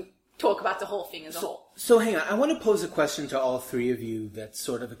sounds when you talk about the whole thing as a whole. So hang on, I want to pose a question to all 3 of you that's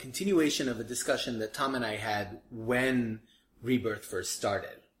sort of a continuation of a discussion that Tom and I had when Rebirth first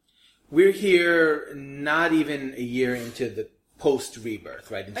started. We're here not even a year into the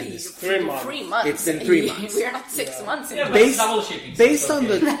post-Rebirth, right? Into this 3 months. 3 months. It's been 3 months. We are not 6 months. Yeah, into but it. it's double shipping. based so on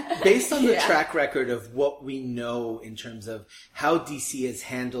it's okay. the Yeah. track record of what we know in terms of how DC has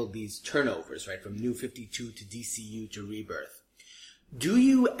handled these turnovers, right, from New 52 to DCU to Rebirth. Do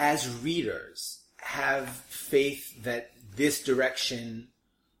you, as readers, have faith that this direction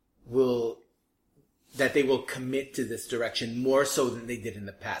that they will commit to this direction more so than they did in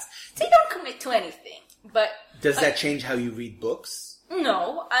the past? They don't commit to anything, but Does that change how you read books?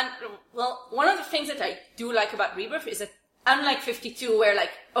 no. And well, one of the things that I do like about Rebirth is that unlike 52, where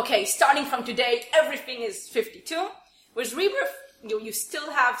okay, starting from today, everything is 52. With Rebirth, you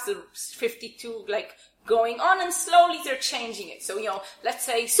still have the 52 going on, and slowly they're changing it. So, let's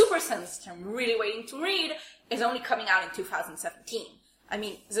say Super Sons, which I'm really waiting to read, is only coming out in 2017. I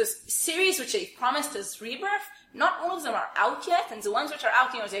mean, the series which they promised as Rebirth, not all of them are out yet, and the ones which are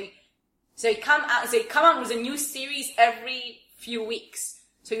out, they come out with a new series every few weeks.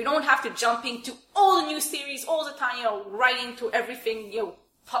 So you don't have to jump into all the new series all the time, right into everything,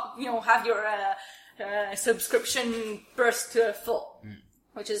 have your subscription burst to full,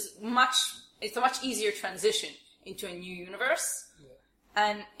 which is it's a much easier transition into a new universe,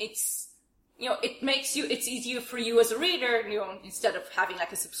 and it's it's easier for you as a reader, instead of having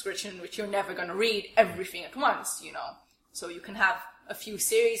a subscription which you're never going to read everything at once, so you can have a few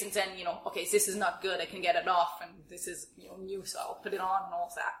series and then okay, this is not good, I can get it off, and this is new, so I'll put it on and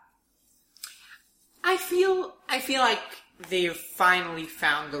all that. I feel like they've finally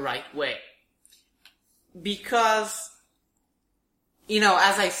found the right way. Because,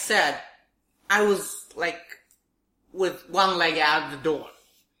 as I said, I was with one leg out the door.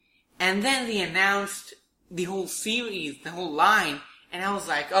 And then they announced the whole series, the whole line, and I was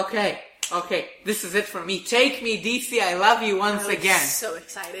like, okay, this is it for me. Take me, DC, I love you once again. So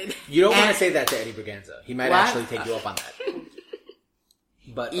excited. You don't want And- to say that to Eddie Berganza. He might What? actually take you up on that.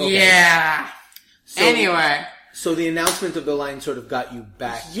 But, okay. Yeah. So- Anyway. So the announcement of the line sort of got you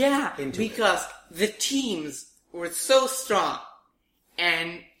back into it. Because the teams were so strong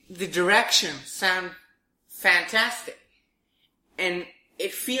and the direction sounded fantastic and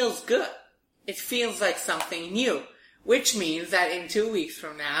it feels good. It feels like something new. which means that in 2 weeks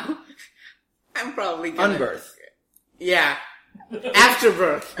from now, I'm probably gonna... Unbirth. Yeah. After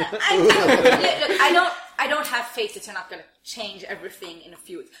birth. Look, I don't have faith that you're not going to change everything in a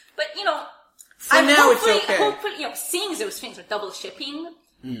few weeks. But, For now, it's okay. Hopefully, seeing as those things are double shipping,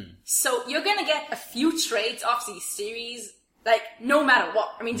 so you're going to get a few trades off these series, like, no matter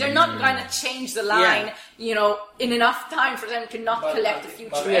what. I mean, they're not going to change the line, in enough time for them to not collect a few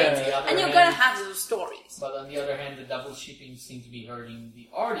trades. And you're going to have those stories. But on the other hand, the double shipping seems to be hurting the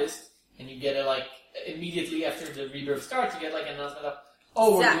artist, and you get it, like, immediately after the Rebirth starts, you get, like, an announcement of,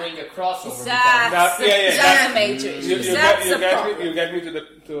 we're doing a crossover. That's a major issue. You get me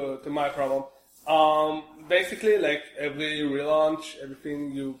to my problem. Basically, like every relaunch,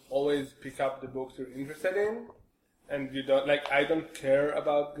 everything, you always pick up the books you're interested in, and you don't I don't care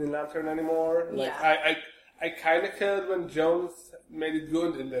about Green Lantern anymore. Like I kind of cared when Jones made it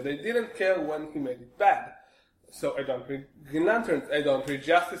good, and then I didn't care when he made it bad. So I don't read Green Lanterns. I don't read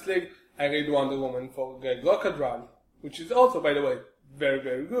Justice League. I read Wonder Woman for Greg Rucka run, which is also, by the way, very,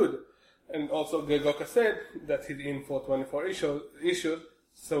 very good. And also Greg Rucka said that he's in for 24 issues,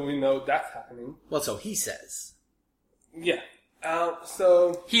 so we know that's happening. Well, so he says. Yeah.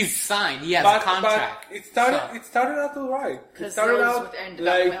 So he's signed. He has a contract. But it started out alright. Because those would end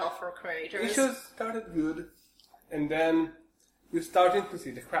up well for creators. Issues started good, and then you're starting to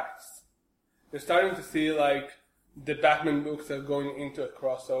see the cracks. You're starting to see, like, the Batman books are going into a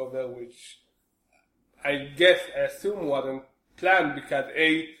crossover, which I assume wasn't planned because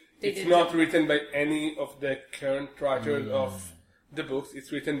it's not written by any of the current writers of the books.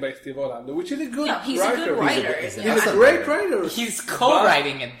 It's written by Steve Orlando, which is a good writer. He's a good writer. He's a great writer. He's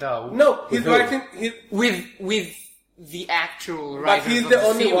co-writing it though. No, he's writing with the actual writers. But he's the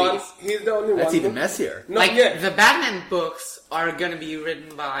only one. He's the only one. That's even messier. The Batman books are going to be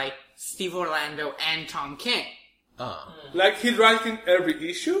written by Steve Orlando and Tom King. Like he's writing every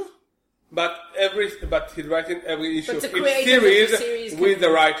issue, but he's writing every issue of each series with the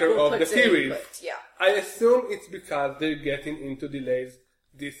writer of the series. I assume it's because they're getting into delays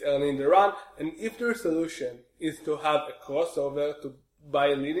this early in the run, and if their solution is to have a crossover to buy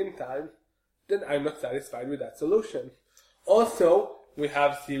a lead in time, then I'm not satisfied with that solution. Also, we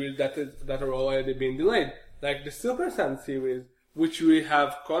have series that are already being delayed, like the Super Sun series, which we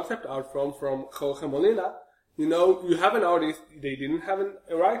have concept art from Jorge Molina. You have an artist, they didn't have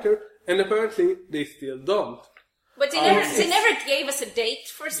a writer, and apparently they still don't. But they never gave us a date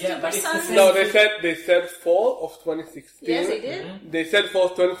for Super Sun. No, they said fall of 2016. Yes, they did. They said fall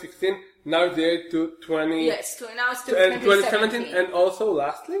of 2016. Now they're to 20. Yes, now it's to 2017. And also,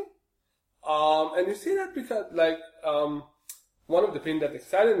 lastly, and you see that because one of the things that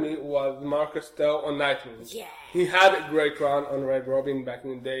excited me was Marcus Stowe on Nightwing. Yeah. He had a great run on Red Robin back in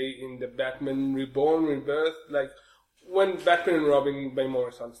the day in the Batman Reborn, Rebirth, like when Batman and Robin by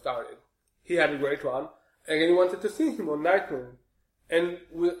Morrison started. He had a great run, and I wanted to see him on Nightwing. And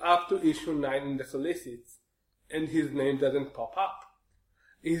we're up to issue 9 in the solicits, and his name doesn't pop up.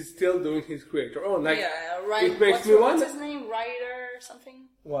 He's still doing his creator own. Right. It makes me wonder. What's his name? Ryder or something?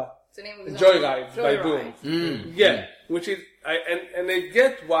 What? The name of his Joyride by Joyride. Boom. Yeah, which is and I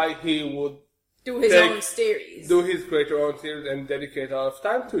get why he would do his own series, do his creator own series, and dedicate a lot of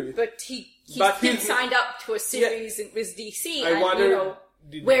time to it. But he's signed up to a series with DC. I wonder,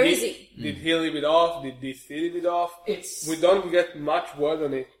 where is he? Did he leave it off? Did DC leave it off? We don't get much word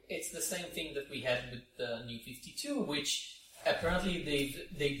on it. It's the same thing that we had with the New 52, which apparently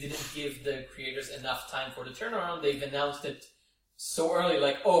they didn't give the creators enough time for the turnaround. They've announced it so early,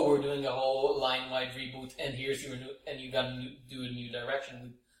 like, we're doing a whole line-wide reboot, and here's your new, and you got to do a new direction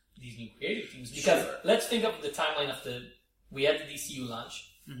with these new creative teams. Because let's think of the timeline of we had the DCU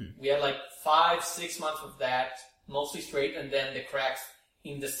launch. Mm-hmm. We had like 5-6 months of that, mostly straight, and then the cracks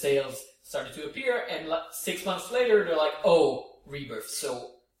in the sales started to appear, and 6 months later, they're like, Rebirth.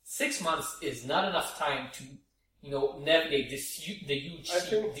 So 6 months is not enough time to navigate the huge.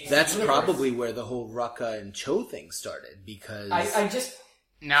 That's probably where the whole Rucka and Cho thing started, because that's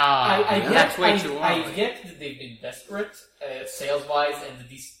way too long. I get that they've been desperate sales-wise,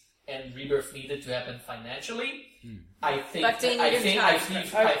 and Rebirth needed to happen financially. I think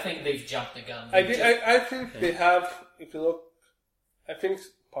they've jumped the gun. I think they have. If you look, I think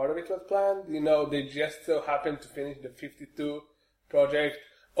part of it was planned. They just so happened to finish the 52 project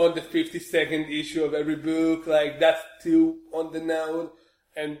on the 52nd issue of every book, like that's too on the nose.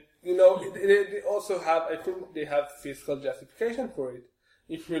 And, they also have, I think they have fiscal justification for it.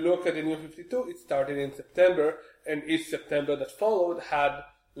 If you look at the New 52, it started in September, and each September that followed had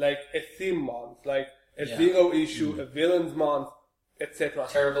like a theme month, like a zero issue, a villains month, etc.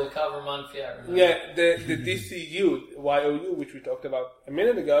 Terrible cover month, yeah. I remember. Yeah, the DCU, YOU, which we talked about a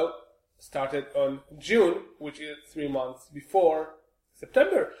minute ago, started on June, which is 3 months before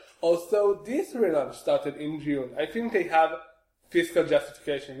September. Also, this relaunch started in June. I think they have fiscal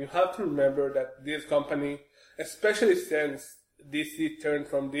justification. You have to remember that this company, especially since DC turned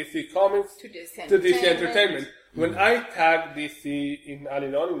from DC Comics To DC DC Entertainment. Entertainment. When I tag DC in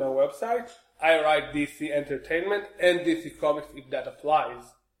Alinon in our website, I write DC Entertainment and DC Comics if that applies.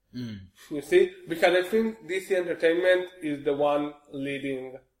 You see? Because I think DC Entertainment is the one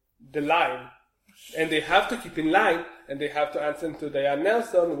leading the line. And they have to keep in line, and they have to answer to Diane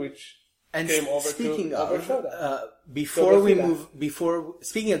Nelson, which And came over speaking to of, overshadow that.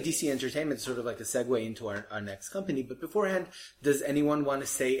 speaking of DC Entertainment, sort of like a segue into our next company, but beforehand, does anyone want to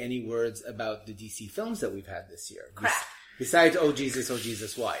say any words about the DC films that we've had this year? Crap. Besides, oh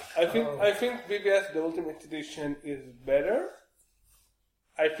Jesus, why? I think BVS, the Ultimate Edition, is better.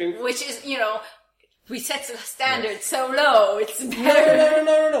 I think... Which is, we set the standard so low, it's better.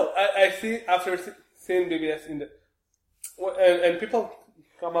 No. I see, after seeing BBS in the... And people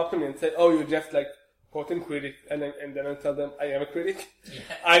come up to me and say, oh, you're just like quoting critic, and then I tell them I am a critic. Yeah.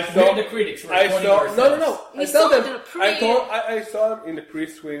 I saw We're the critics. We're I saw quoting no. ourselves. I We tell saw them the pre- I saw him in the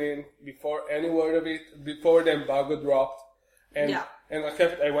pre-screening before any word of it, before the embargo dropped, and Yeah. and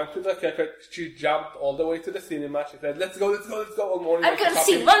I went to the cafe. She jumped all the way to the cinema. She said, "Let's go all morning." I'm gonna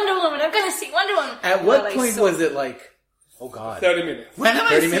see Wonder Woman, At what point was it like, oh God, 30 minutes. When am I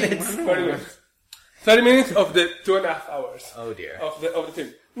 30 seeing minutes? Wonder 30 Woman? minutes. 30 minutes of the 2.5 hours. Oh dear. Of the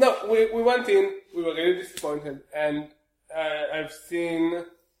film. No, we went in, we were really disappointed, and I've seen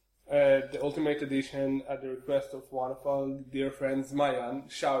the Ultimate Edition at the request of one of our dear friends, Mayan,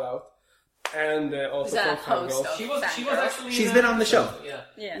 shout out, and also Is that from a host Fangirls. She was actually... She's been on the show. Yeah.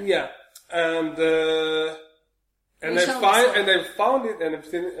 Yeah. Yeah, and We shall listen. I've found it, and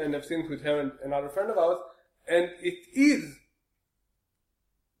I've seen it with her and another friend of ours, and it is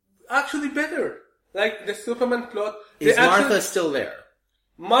actually better. Like the Superman plot. Is they actually- Martha still there?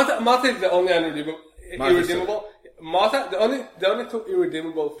 Martha is the only Martha's irredeemable. Martha, the only two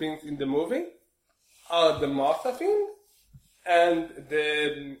irredeemable things in the movie are the Martha thing and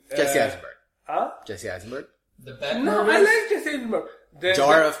the Jesse Eisenberg. Huh? Jesse Eisenberg. The Batman. No, I like Jesse Eisenberg.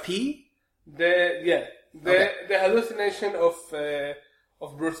 Jar of Pee? The Okay. hallucination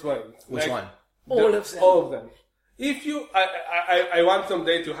of Bruce Wayne. Which one? All of them. All of them. If you, I want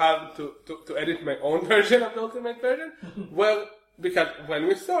someday to have to edit my own version of the Ultimate version. Well, because when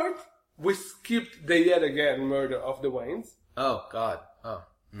we saw it, we skipped the yet again murder of the Waynes. Oh God. Oh.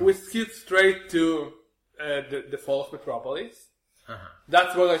 We skipped straight to the fall of Metropolis. Uh-huh.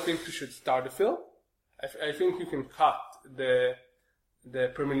 That's what I think you should start the film. I think you can cut the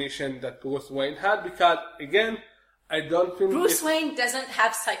premonition that Bruce Wayne had, because again, I don't think Bruce Wayne doesn't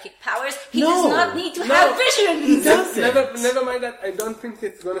have psychic powers. He No. does not need to have visions. He doesn't. Never mind that. I don't think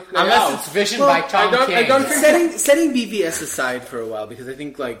it's gonna play Unless out. it's Vision Well, by Tom I King. don't think Setting BVS aside for a while, because I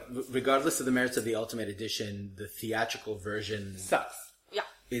think, like, regardless of the merits of the Ultimate Edition, the theatrical version sucks. Yeah.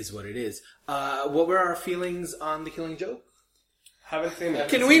 is what it is. What were our feelings on The Killing Joke? Haven't seen it.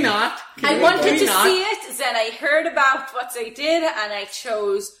 Can we not? I we wanted to not? see it, then I heard about what they did, and I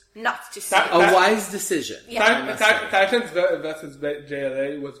chose not to see That- it. A wise decision. Yeah. Titans versus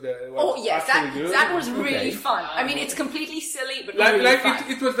JLA was very Oh yes, actually good. that was really Okay. fun. I mean, it's completely silly, but like really fun.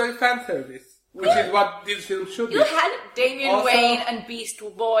 it was very fan service, which is what this film should be. You had Damian Also- Wayne and Beast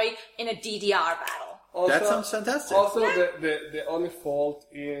Boy in a DDR battle. Also, That sounds fantastic. Also, the only fault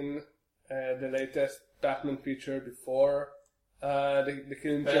in the latest Batman feature before the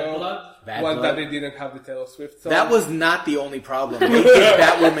Killing Bad Joke Blood? Bad was Blood. that they didn't have the Taylor Swift song. That was not the only problem. They did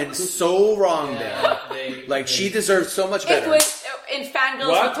Batwoman so wrong there. Like, she deserved so much It better. was in Fangirls.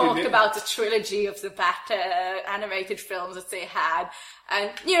 What? We You talked did? about the trilogy of the Bat animated films that they had,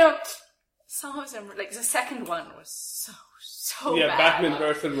 and some of them, like the second one, was so yeah, bad. Batman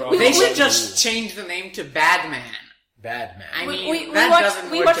versus Robin. They should just change the name to Badman. Batman. I We, mean, we that watched,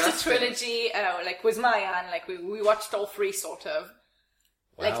 doesn't we do watched the justice. trilogy, like with Maya, and like we watched all three sort of,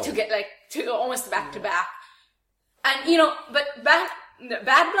 like Wow. to get like to go almost back to back, and but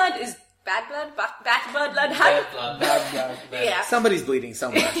Bad Blood is Bad Blood, Bad Blood. How Bad Blood. Bad. yeah, Somebody's bleeding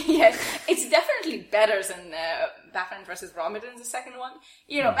somewhere. yes, it's definitely better than Batman vs. Robin, the second one.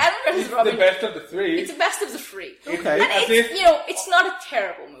 Batman vs. It's Robin. the best of the three. It's the best of the three. Okay. And As it's, if- it's not a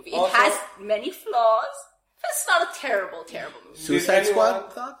terrible movie. It Also- has many flaws, but it's not a terrible movie. Suicide anyone-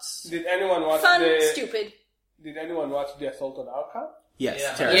 Squad thoughts? Did anyone watch Fun, the? stupid. Did anyone watch the Assault on Arkham? Yes,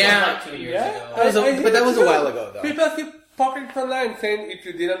 Yeah, terrible. that Yeah. was like 2 years ago. That was but that was a while ago, though. People keep popping it online saying if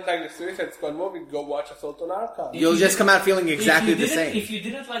you didn't like the Suicide Squad movie, go watch Assault on Arkham. You'll just come out feeling exactly the same. If you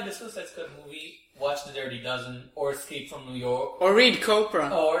didn't like the Suicide Squad movie, watch The Dirty Dozen or Escape from New York. Or read Copra.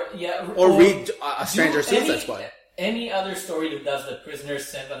 Or read A Stranger Suicide Squad. Any other story that does the prisoners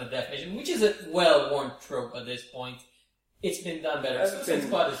sent on a death mission, which is a well-worn trope at this point. It's been done better. Suicide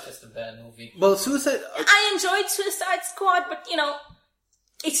Squad is just a bad movie. Well, Suicide... I enjoyed Suicide Squad, but,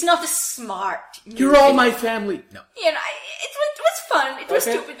 it's not a smart movie. You're all my family. No. It was fun. It was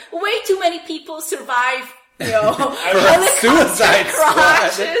stupid. Way too many people survive, helicopter Suicide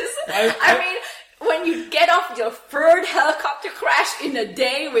crashes. I mean, when you get off your third helicopter crash in a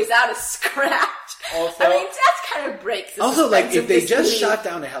day without a scratch, Also, that kind of breaks the Also, suspense if of they this just movie. shot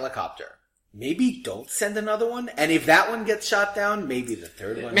down a helicopter, maybe don't send another one. And if that one gets shot down, maybe the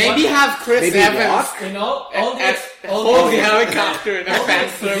third one. Maybe have Chris Maybe Evans walk. hold the helicopter in a fan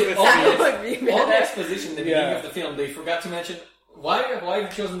service. That would be all the better. exposition in the beginning of the film, they forgot to mention why have you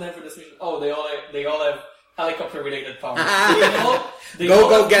chosen them for this mission? Oh, they all have helicopter-related powers.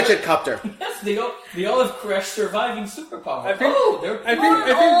 Go gadget copter. Yes, they all have crash-surviving superpowers. I think they're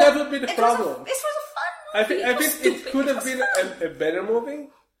that would be the problem. This was a fun I movie. think it could have been a better movie.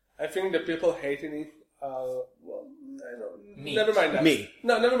 I think the people hating it. Never mind that. Me.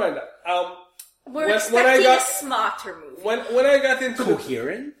 No, never mind that. We're when expecting I got- a smarter movie. When I got into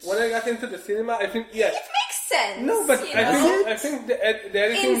Coherent? when I got into the cinema, I think yes. It makes sense. No, but you know? I think the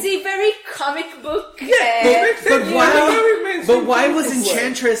editing. in the very comic book. it makes sense. But why? Very mainstream But why was comic book.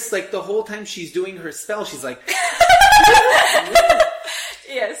 Enchantress like the whole time she's doing her spell? She's like,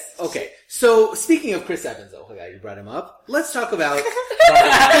 Yes. okay. So speaking of Chris Evans, you brought him up. Let's talk about.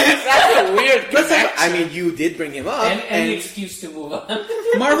 That's a weird Let's talk, connection. I mean, you did bring him up, any and excuse to move on.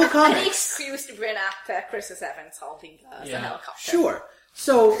 Marvel Any Comics. excuse to bring up Chris Evans holding the helicopter. Sure.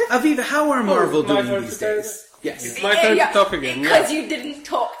 So, Aviva, how are Marvel my doing turn these to say days? Yes. It's my turn to talk again. Because you didn't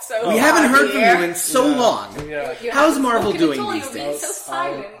talk so We haven't heard from you in so long. Yeah. How's Marvel doing You're these being days? so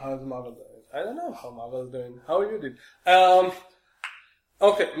silent. How's Marvel doing? I don't know how Marvel's doing. How are you doing?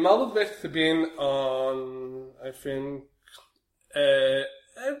 Okay, Marvel's basically been on, I think, a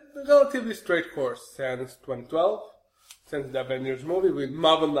relatively straight course since 2012, since the Avengers movie with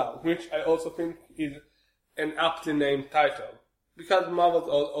Marvel Now, which I also think is an aptly named title. Because Marvel's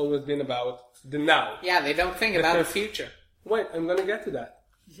always been about the now. Yeah, they don't think about the future. Wait, I'm gonna get to that.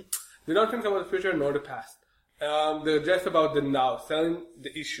 They don't think about the future nor the past. They're just about the now, selling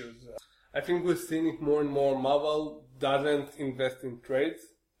the issues. I think we've seen it more and more. Marvel doesn't invest in trades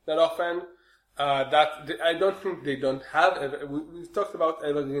that often. I don't think they don't have. We've talked about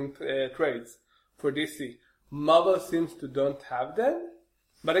evergreen trades for DC. Marvel seems to don't have them.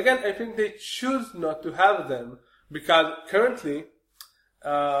 But again, I think they choose not to have them because currently,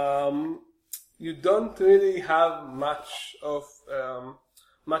 you don't really have much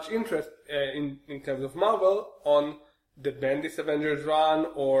interest in terms of Marvel on the Bendis Avengers run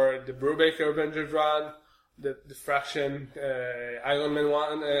or the Brubaker Avengers run, the Fraction Iron Man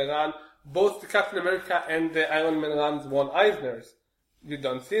run. Both the Captain America and the Iron Man runs won Eisners. You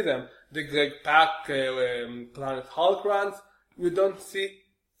don't see them. The Greg Pak Planet Hulk runs, you don't see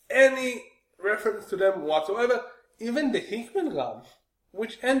any reference to them whatsoever. Even the Hickman run,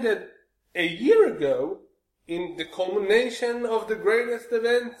 which ended a year ago in the culmination of the greatest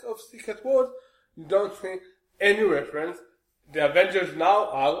events of Secret Wars, you don't see any reference. The Avengers now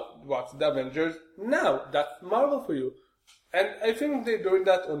are what's the Avengers now. That's Marvel for you. And I think they're doing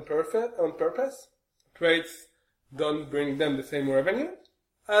that on purpose. Trades don't bring them the same revenue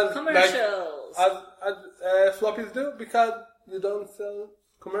as Commercials. as floppies do because you don't sell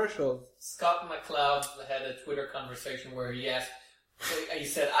commercials. Scott McCloud had a Twitter conversation where he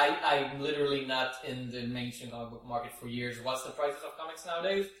said, I'm literally not in the mainstream comic book market for years. What's the prices of comics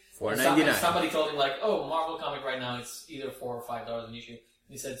nowadays? $4.99. Somebody told him Marvel comic right now, it's either $4 or $5 an issue.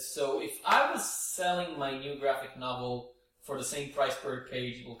 He said, so if I was selling my new graphic novel for the same price per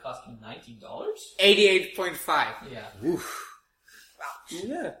page, it will cost me $19? 88.5. Yeah. Oof.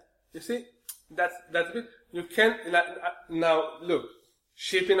 Yeah, you see, that's good. You can now look.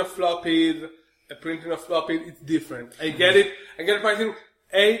 Shipping of floppies, printing of floppies, it's different. I get it. Pricing.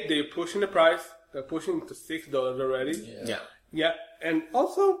 They're pushing the price. They're pushing it to $6 already. Yeah, and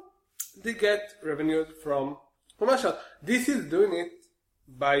also they get revenues from commercial. This is doing it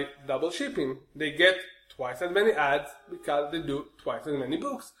by double shipping. They get twice as many ads because they do twice as many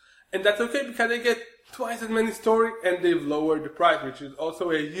books. And that's okay because they get twice as many stories and they've lowered the price, which is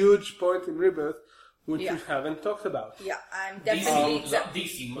also a huge point in Rebirth, which we haven't talked about. Yeah, I'm definitely...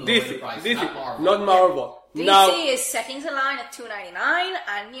 DC lowered the price, not Marvel. Not Marvel. DC Now, is setting the line at $2.99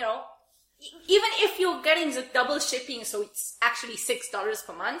 and, even if you're getting the double shipping, so it's actually $6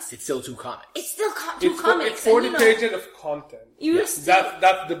 per month. It's still 2 comics. It's still two comics. It's 40 and, pages of content.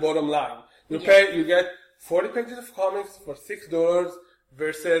 That's the bottom line. You get 40 pages of comics for $6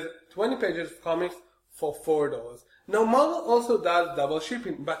 versus 20 pages of comics for $4. Now, Marvel also does double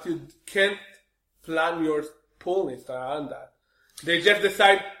shipping, but you can't plan your pull list around that. They just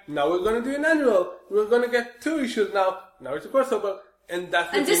decide, now we're going to do an annual. We're going to get 2 issues now. Now it's a crossover. And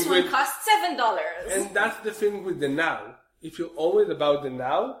this one costs $7. And that's the thing with the now. If you're always about the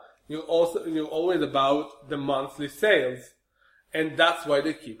now, you're always about the monthly sales. And that's why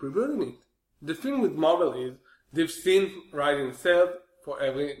they keep rebooting it. The thing with Marvel is, they've seen rising sales for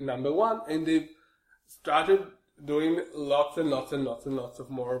every number 1, and they've started doing lots and lots and lots and lots of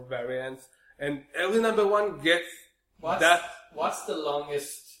more variants. And every number 1 gets What's the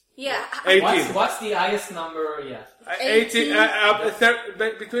longest? Yeah. 18. What's the highest number? Yeah. 18.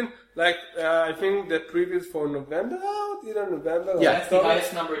 Between, I think the previous for November out, either November or That's the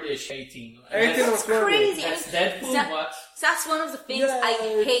highest number is 18. 18 That's crazy. That's Deadpool, what? That's one of the things I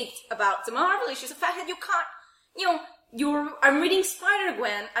hate about the Marvel issues. The fact that you can't, I'm reading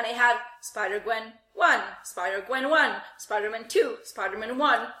Spider-Gwen, and I have Spider-Gwen 1, Spider-Gwen 1, Spider-Man 2, Spider-Man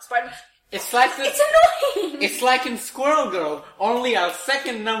 1, Spider-Man... It's like it's annoying. It's like in Squirrel Girl, only our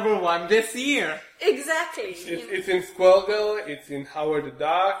second number 1 this year. Exactly. It's in Squirrel Girl, it's in Howard the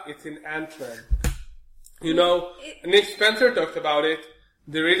Duck, it's in Ant-Man. Nick Spencer talked about it.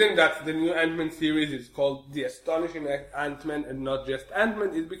 The reason that the new Ant-Man series is called The Astonishing Ant-Man and not just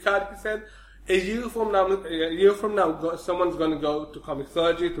Ant-Man is because he said a year from now, someone's going to go to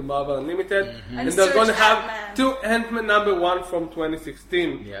Comixology, to Marvel Unlimited, and they're going to have 2 Ant-Man number 1 from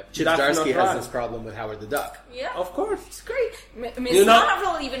 2016. Yeah, Chip Zdarsky has this problem with Howard the Duck. Yeah, of course, it's great. Ms.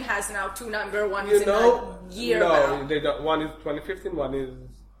 Marvel even has now 2 number 1s in a year. No, they don't. One is 2015, one is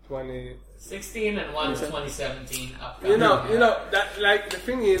 2016, and one is 2017. Upcoming. The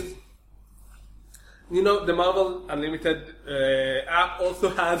thing is. The Marvel Unlimited app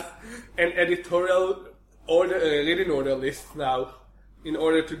also has an editorial reading order list now in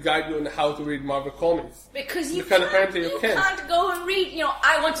order to guide you on how to read Marvel comics. Because you can't go and read,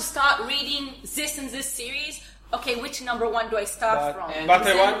 I want to start reading this and this series. Okay, which number 1 do I start from?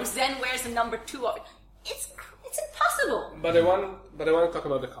 Then where's the number 2 of it? It's impossible. But I want to talk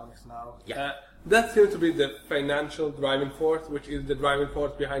about the comics now. Yeah. That seems to be the financial driving force, which is the driving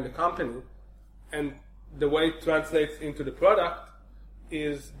force behind the company. And the way it translates into the product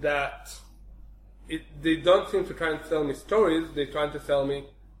is that they don't seem to try and sell me stories. They try to sell me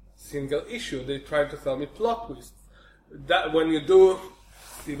single issue. They try to sell me plot twists. That when you do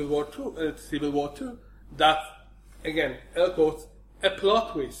Civil War 2, that's, again, air quotes, a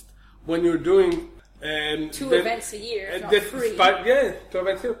plot twist. When you're doing 2 events a year, not 3. 2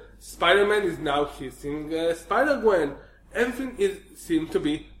 events a year. Spider-Man is now kissing Spider-Gwen. Everything seems to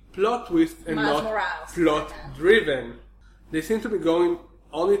be plot twist and not plot driven. They seem to be going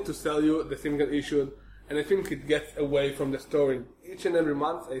only to sell you the single issue, and I think it gets away from the story. Each and every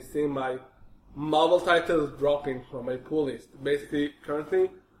month I see my Marvel titles dropping from my pull list. Basically, currently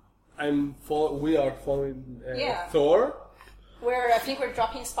we are following Thor. I think we're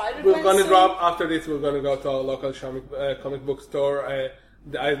dropping Spider-Man. We're going to drop, after this we're going to go to our local comic book store,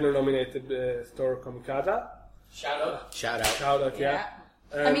 the Eisner nominated store Comikaza. Shout out, yeah.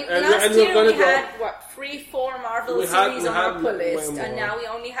 Last year we had 3-4 Marvel series on our pull list, and now we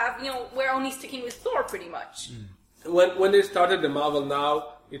only have, we're only sticking with Thor pretty much. When they started the Marvel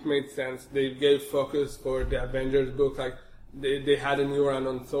Now, it made sense. They gave focus for the Avengers book. Like they had a new run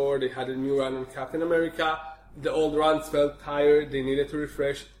on Thor, they had a new run on Captain America. The old runs felt tired. They needed to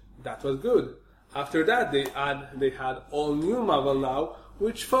refresh. That was good. After that, they had all new Marvel Now,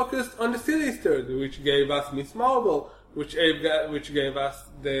 which focused on the C-listers, which gave us Miss Marvel, which gave us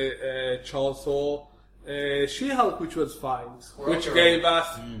the Charles Soule She-Hulk, which was fine. Gave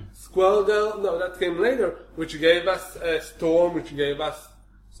us Squirrel Girl. No, that came later. Which gave us Storm. Which gave us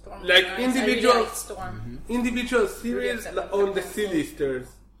individual series on the C-listers.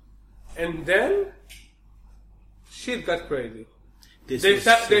 And then shit got crazy. They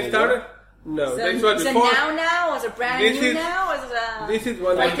started. No, this was before. Now, was it brand new now? This is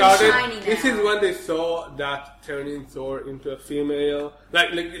when they started. This is when they saw that turning Thor into a female,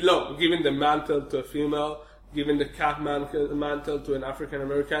 giving the mantle to a female, giving the Cap mantle to an African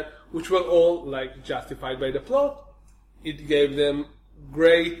American, which were all justified by the plot. It gave them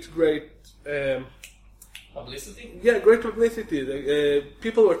great publicity. Yeah, great publicity.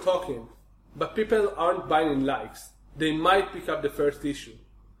 People were talking, but people aren't buying likes. They might pick up the first issue.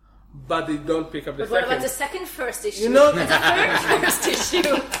 but they don't pick up the But what second. about the second first issue? You know- the third first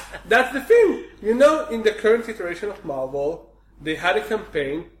issue. That's the thing. You know, in the current iteration of Marvel, they had a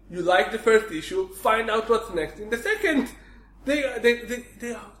campaign. You like the first issue, find out what's next in the second. They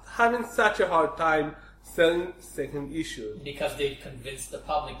are having such a hard time selling second issues. Because they convinced the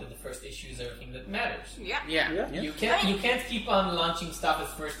public that the first issue is everything that matters. Yeah. Yeah. You can't keep on launching stuff as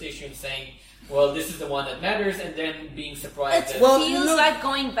first issue and saying, well, this is the one that matters, and then being surprised It that... Well, feels look- like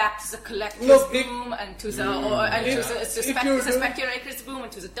going back to the collector's Look, if- boom and to the if you're doing- speculator's boom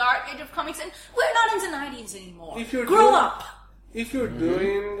and to the dark age of comics, and we're not in the 90s anymore. If you're Grow doing- up. If you're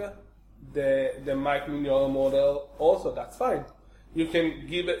doing the Mike Mignola model, also that's fine. You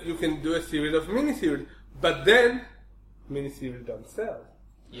can do a series of miniseries, but then miniseries don't sell.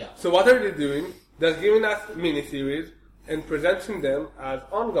 Yeah. So what are they doing? They're giving us miniseries and presenting them as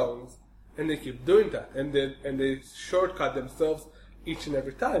ongoings, and they keep doing that, and they shortcut themselves each and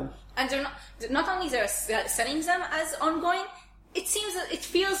every time. And they're not only they're selling them as ongoing, it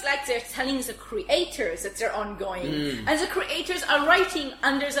feels like they're telling the creators that they're ongoing. And the creators are writing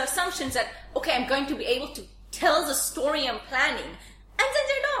under the assumptions that, okay, I'm going to be able to tell the story I'm planning. And then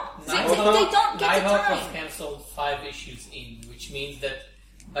they're not. They don't get the Nighthawk was time. cancelled 5 issues in, which means that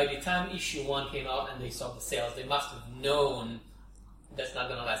by the time issue 1 came out and they saw the sales, they must have known that's not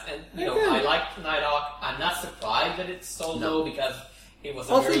going to last. And, you know, I like Nighthawk. I'm not surprised that it's so low because it was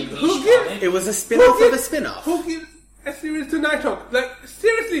a Also, very who niche gives- comic. It was a spin-off of a spin-off. Who gives a series to Nighthawk? Like,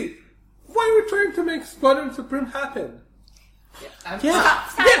 seriously, why are we trying to make Squadron Supreme happen? I'm- Stop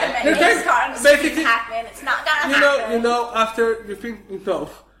Yeah, they're it's trying- not basically- happening. It's not gonna happen. You know, after you think,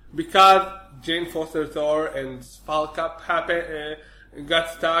 because Jane Foster Thor and Skullcap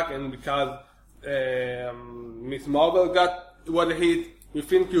got stuck, and because Miss Marvel got what hit, you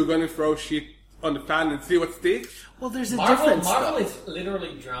think you're gonna throw shit on the fan and see what sticks? Well, there's a Marvel difference, though. is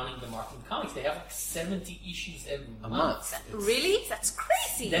literally drowning the market in comics. They have like 70 issues every month. Really? That's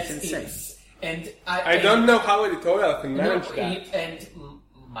crazy. That's insane. And I don't know how editorial can manage that. And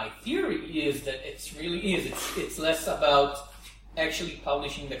my theory is that it's less about actually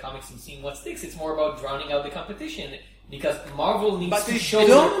publishing the comics and seeing what sticks. It's more about drowning out the competition because Marvel needs But to they show.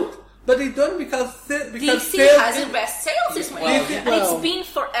 don't. But they don't because DC sales has is- the best sales this month. Well, And well- it's been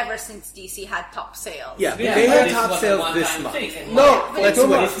forever since DC had top sales. Yeah, Yeah, they but had this top was a sales one-time this month. thing, and No, like, for let's 2 wait.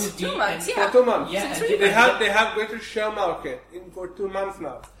 months. this would be- 2 months, and- yeah. For 2 months. Yeah, Since and we- They have greater share market for 2 months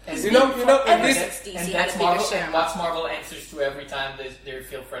now. And You know, and forever this since DC and had that's a bigger Marvel. share. And what's Marvel answers to every time they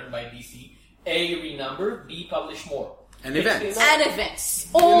feel threatened by DC? A, renumber. B, publish more. And events. And events.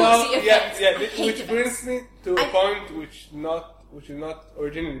 All the events. I hate which events. brings me to a point which is not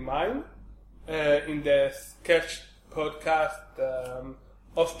originally mine. In the sketch podcast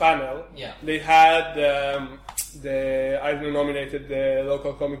off panel, Yeah. they had the Eisner nominated the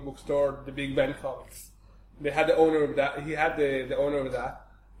local comic book store, the Big Ben Comics. They had the owner of that. He had the owner of that,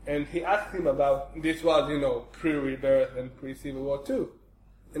 and he asked him about this was pre-Rebirth and pre-Civil War II,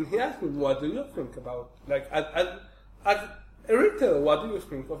 and he asked me, what do you think about as a retailer, what do you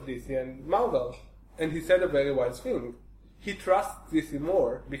think of DC and Marvel? And he said a very wise thing. He trusts DC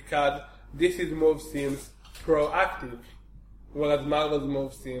more because DC's move seems proactive, whereas Marvel's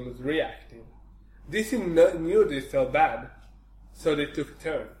move seems reactive. DC knew they sell bad, so they took a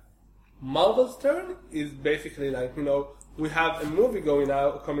turn. Marvel's turn is basically like, we have a movie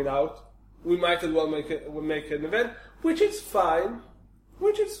coming out, we might as well make an event, which is fine.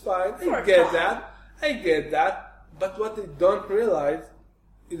 I get that. But what they don't realize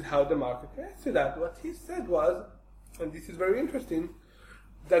is how the market reacts to that. What he said was, and this is very interesting,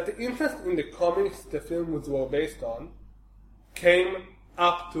 that the interest in the comics the films were based on came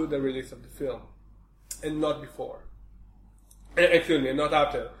up to the release of the film, and not before. Excuse me, not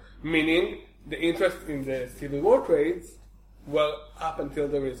after. Meaning, the interest in the Civil War trades were up until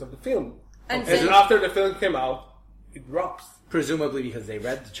the release of the film. And And then- then after the film came out, it drops. Presumably because they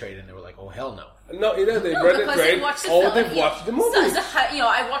read the trade and they were like, oh, hell no. No, either they No, read the because trade they watched the or film. they watched the movie.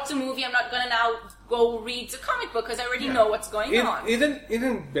 I watched the movie. I'm not going to now go read the comic book because I already know what's going on.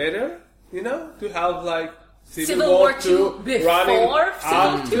 Isn't better, to have like Civil War II running before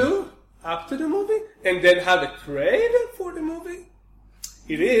Civil up to the movie, and then have a trade for the movie?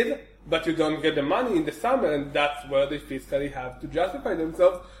 It is, but you don't get the money in the summer, and that's where they fiscally have to justify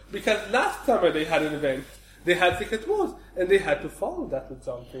themselves, because last summer they had an event, they had Secret Wars, and they had to follow that with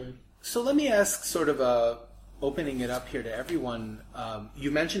something. So let me ask, sort of opening it up here to everyone.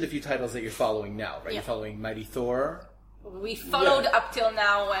 You mentioned a few titles that you're following now, right? Yeah. You're following Mighty Thor. We followed up till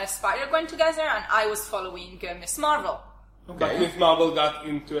now Spider-Gwen together, and I was following Miss Marvel. But Miss Marvel got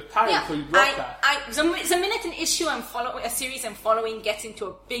into a time, so you dropped that. the minute an issue a series I'm following gets into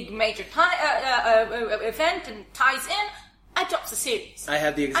a big major event and ties in, I drop the series. I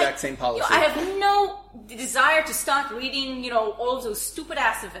have the exact same policy. I have no desire to start reading, all of those stupid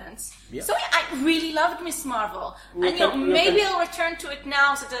ass events. Yep. So I really loved Miss Marvel, and maybe I'll return to it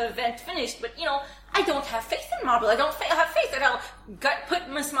now that the event finished. But I don't have faith in Marvel. I don't have faith that I'll put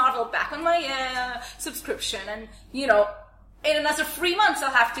Miss Marvel back on my subscription, and in another 3 months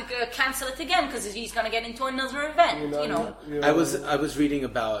I'll have to cancel it again because he's going to get into another event. I was reading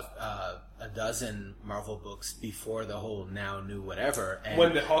about a dozen Marvel books before the whole now new whatever, and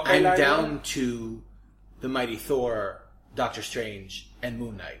when the Hawkeye I'm line down to the Mighty Thor, Doctor Strange, and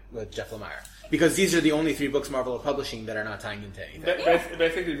Moon Knight with Jeff Lemire, because these are the only 3 books Marvel are publishing that are not tying into anything.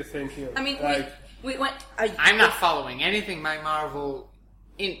 Basically the same here. I mean, we went. I'm not following anything by Marvel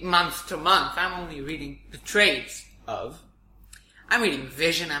in month to month. I'm only reading the trades. I'm reading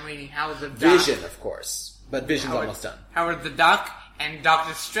Vision. I'm reading Howard the Duck. Vision, of course, but Vision's almost done. Howard the Duck and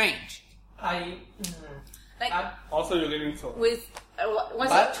Doctor Strange. Also, you're getting so. With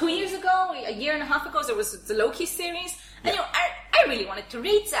it 2 years ago, a year and a half ago? There was the Loki series, and I really wanted to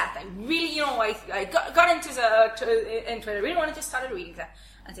read that. I really, I got into it. I really wanted to start reading that.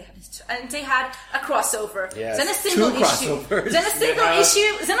 And they had a crossover. Yes. Then a single 2 issue. crossovers. Then a single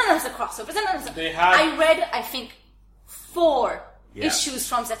issue. Then another crossover. Then another. I read, I think, 4 issues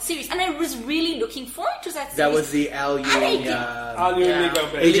from that series, and I was really looking forward to that series. That was the Al Ewing,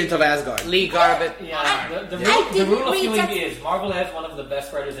 Agent of Asgard. Lee Garbett. Yeah, the rule of Ewing is Marvel has one of the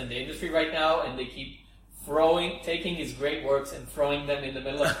best writers in the industry right now, and they keep taking his great works and throwing them in the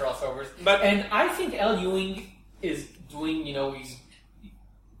middle of crossovers. And I think Al Ewing is doing,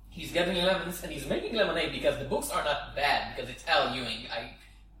 he's getting lemons and he's making lemonade because the books are not bad because it's Al Ewing. I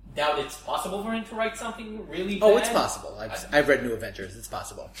doubt it's possible for him to write something really bad. Oh, it's possible. I've read New Avengers. It's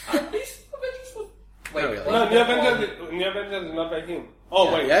possible. Wait, really. No, New Avengers is not by him.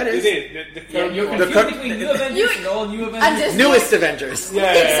 Oh, wait. Yeah, it is. It is. You're confusing between New Avengers and all New Avengers. Newest Avengers.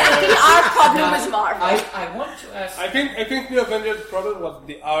 Exactly our problem with Marvel. I want to ask... I think New Avengers' problem was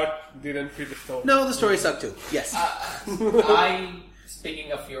the art didn't fit the story. No, the story sucked too. Yes.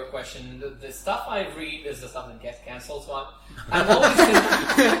 Speaking of your question, the stuff I read is the stuff that gets cancelled, so I'm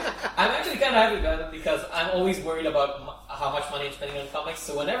actually kind of happy about it because I'm always worried about how much money I'm spending on comics,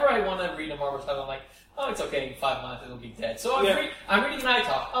 so whenever I want to read a Marvel title, I'm like, oh, it's okay, in 5 months it'll be dead. So I'm reading Night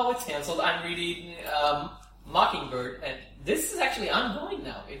Hawk, oh, it's cancelled. I'm reading Mockingbird, and this is actually ongoing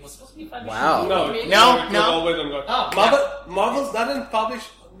now. It was supposed to be 5 issues. Wow. No. Always ongoing. Oh, Marvel doesn't publish...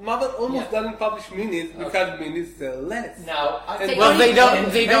 Marvel almost doesn't publish minis because minis sell less. Now, they don't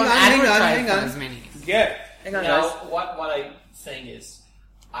hang on. as minis. Yeah. Hang on, now, guys. what I'm saying is,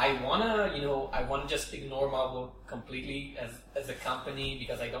 I wanna just ignore Marvel completely as a company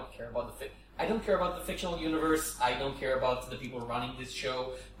because I don't care about the fictional universe. I don't care about the people running this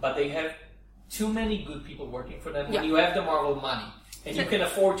show. But they have too many good people working for them. When you have the Marvel money. And you can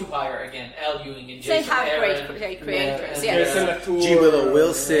afford to hire, again, Al Ewing and Jason They have Aaron, great creators, G. Willow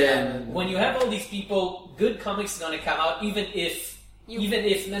Wilson. When you have all these people, good comics are going to come out, even if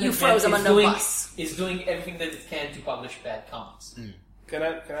you froze them on the bus. Is doing everything that it can to publish bad comics. Can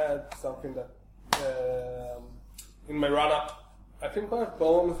I add something that in my run-up, I think one of the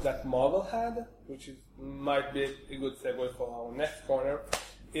problems that Marvel had, which might be a good segue for our next corner,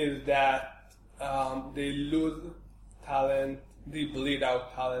 is that they lose talent. They bleed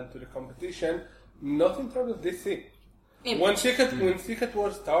out talent to the competition, not in terms of DC. When Secret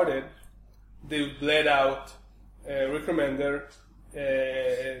Wars started, they bled out Rick Remender,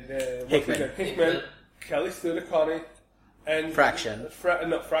 Hickman, Kelly Sue DeConnick, and Fraction.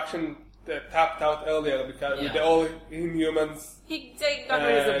 Fraction tapped out earlier because with the all Inhumans. They got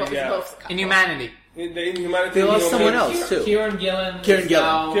rid of both. Inhumanity. The Inhumanity. They lost someone else too. Kieran Gillen.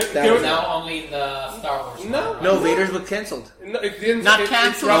 Now only in the Star Wars. No, Vader was cancelled. No, it didn't. Not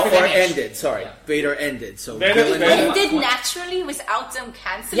cancelled. Or ended. Sorry, Vader ended. So Gillen ended naturally without them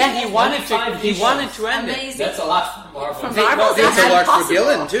cancelling. Yeah, he wanted to end it. Amazing. That's a lot for Marvel. It's a lot for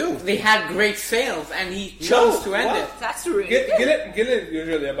Gillen too. They had great sales, and he chose to end it. That's really good. Gillen is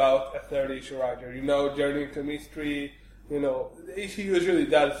usually about a 30-issue writer. Journey into Mystery. The issue usually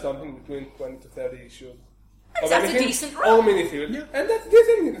does something between 20 to 30 issues. That's a decent run. All miniseries. Yeah. And that's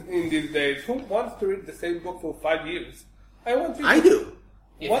decent in these days. Who wants to read the same book for 5 years? I do.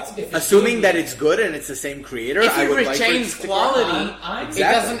 Assuming that it's good and it's the same creator, if I it would retains like quality,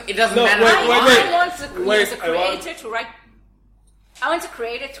 exactly. it doesn't No, matter. I want the creator to write I want a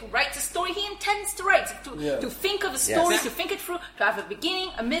creator to write the story he intends to write, to think of a story, to think it through, to have a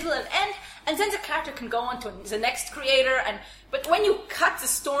beginning, a middle, and end, and then the character can go on to the next creator. But when you cut the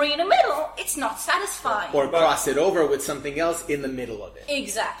story in the middle, it's not satisfying. Or cross it over with something else in the middle of it.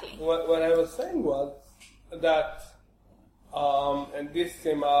 Exactly. What I was saying was that, and this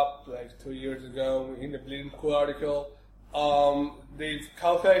came up like 2 years ago in the Bleeding Cool article. They've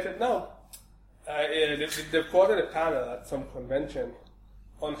calculated now. They've quoted a panel at some convention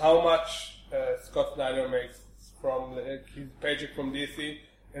on how much Scott Snyder makes from his paycheck from DC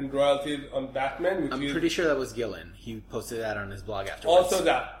and royalties on Batman. Which I'm pretty sure that was Gillen. He posted that on his blog afterwards.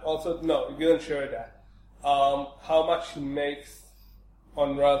 No, Gillen shared that. How much he makes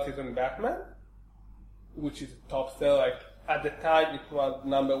on royalties on Batman, which is a top seller. Like at the time, it was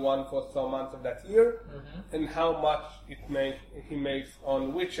number one for some months of that year, and how much he makes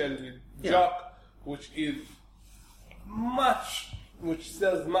on Witches with Jock. Which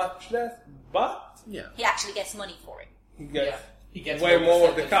sells much less, but he actually gets money for it. He gets way more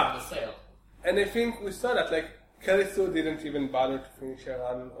of the cut. And I think we saw that, like, Kelly Sue didn't even bother to finish her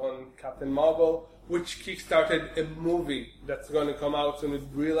run on Captain Marvel, which kickstarted a movie that's going to come out soon with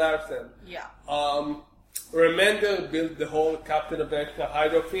Brie Larson. Yeah. Remender built the whole Captain America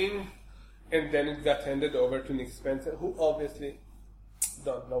Hydra thing, and then it got handed over to Nick Spencer, who obviously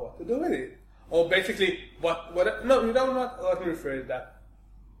don't know what to do with it. Or basically, let me rephrase that.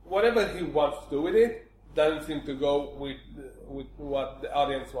 Whatever he wants to do with it doesn't seem to go with what the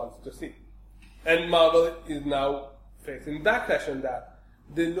audience wants to see. And Marvel is now facing backlash on that.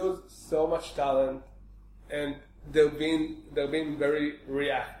 They lose so much talent, and they're being very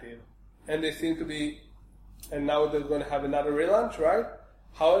reactive. And they seem to be, and now they're going to have another relaunch, right?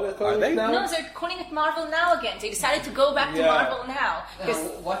 How are they calling it now? No, they're calling it Marvel Now again. They decided to go back to Marvel Now.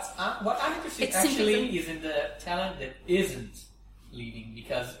 What I'm interested actually is in the talent that isn't leaving,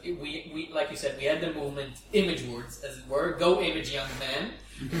 because we like you said, we had the movement Imagewards, as it were, go Image Young Man.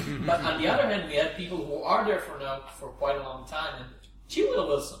 But on the other hand, we had people who are there for quite a long time, and G. Willow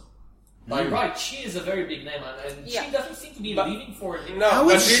Wilson. By right, she is a very big name, and she doesn't seem to be leaving for it. No, how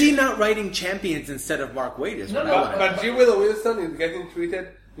is she not writing Champions instead of Mark Waid? But G. Willow Wilson is getting treated.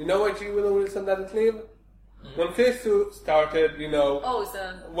 You know why G. Willow Wilson doesn't leave? When Phase 2 started, in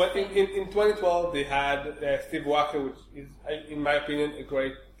 2012 they had Steve Walker, which is, in my opinion, a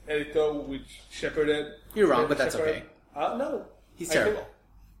great editor, which shepherded. You're wrong, but that's okay. No, he's terrible.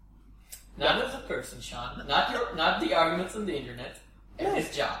 Not as a person, Sean. Not the arguments on the internet. And his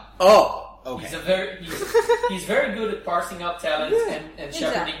job. Oh, okay. He's very good at parsing out talent and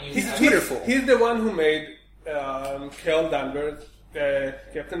shepherding news. He's wonderful. He's the one who made Carol Danvers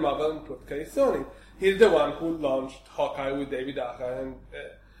Captain Marvel and put Kelly Sony. He's the one who launched Hawkeye with David Aja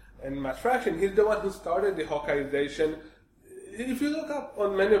and Matt Fraction. He's the one who started the Hawkeyeization. If you look up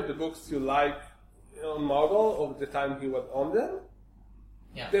on many of the books you like on Marvel over the time he was on them,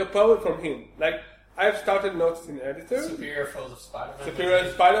 they're probably from him. Like, I've started noticing editors. Superior Foes of Spider-Man.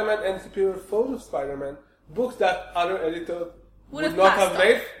 Superior Spider-Man and Superior Foes of Spider-Man. Books that other editors would not have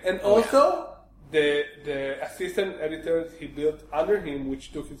made. And also, the assistant editors he built under him,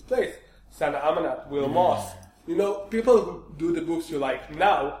 which took his place. Sana Amanat, Will Moss. People who do the books you like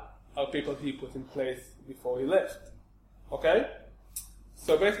now are people he put in place before he left. Okay?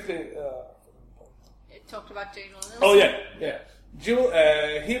 So basically... It talked about J. Jonah Jameson. Oh, yeah.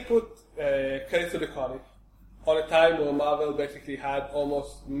 He put Kelly Sue DeConnick on a time where Marvel basically had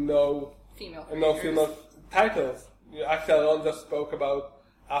almost no female titles. Axel Alonso spoke about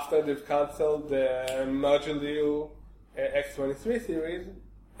after they've cancelled the Marjorie Liu X-23 series,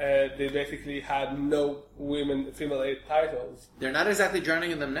 they basically had no female lead titles. They're not exactly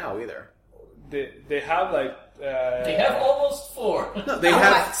drowning in them now either. They have like... they have almost 4. No, they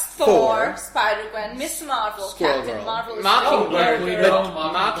have 4. Spider-Gwen, Miss Marvel, Squirrel Captain Girl. Marvel,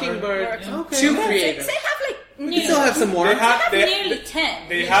 Mockingbird, okay. 2 creators. They have like You still have some more. They have nearly 10.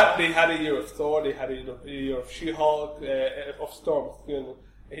 They had a year of Thor. They had a year of She-Hulk, of Storm.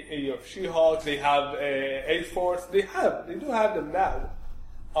 A year of She-Hulk. They have A-Force. They do have them now.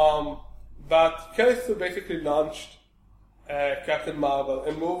 But Kelly Sue basically launched Captain Marvel,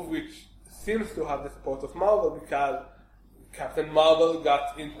 a move which seems to have the support of Marvel because Captain Marvel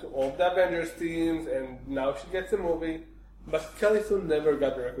got into all the Avengers teams and now she gets a movie. But Kelly Sue never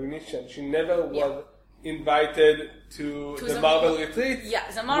got the recognition. She never was invited to the Marvel retreat. Yeah,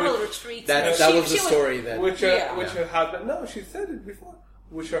 the Marvel retreat. That was the story that... Which her husband... No, she said it before.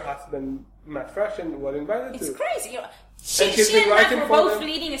 Which her husband, Matt Fraction, was invited to. It's crazy. She and Matt were both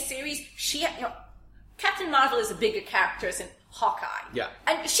leading a series. Captain Marvel is a bigger character than Hawkeye. Yeah.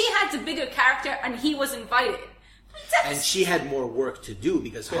 And she had the bigger character and he was invited. And she had more work to do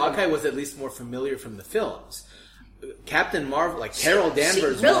because Hawkeye was at least more familiar from the films. Captain Marvel, like Carol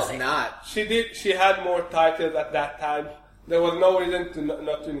Danvers, was not. She had more titles at that time. There was no reason to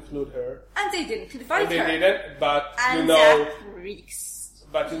not to include her. And they didn't invite her. They didn't, but and that reeks.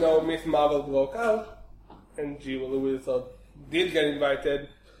 But Miss Marvel broke out, and Julie Wilson did get invited,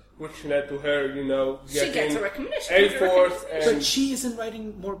 which led to her, getting she gets a recognition. A-Force. But she isn't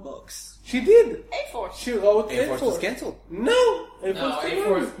writing more books. She did. A-Force. She wrote A-Force was cancelled. No,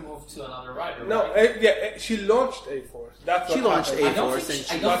 A-Force moved to another writer. No, right? she launched A-Force. That's what she launched happened. A-Force,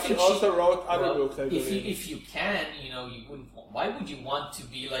 but she also wrote other books. I believe. If you can, you wouldn't. Why would you want to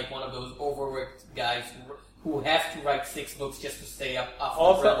be like one of those overworked guys who have to write 6 books just to stay up?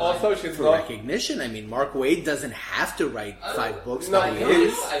 Also, she's for recognition. I mean, Mark Waid doesn't have to write 5 books. No,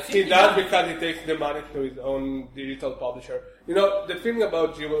 he does because he takes the money to his own digital publisher. The thing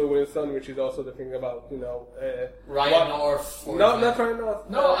about Julie Wilson, which is also the thing about Ryan North. Not Ryan North.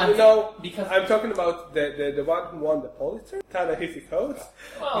 No, because I'm talking about the one who won the Pulitzer, Ta-Nehisi Coates.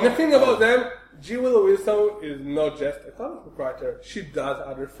 Well, the thing about them, Julie Wilson is not just a comic book writer; she does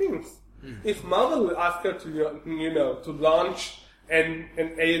other things. If Marvel will ask her to launch an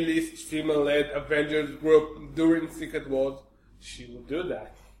A-list female-led Avengers group during Secret Wars, she will do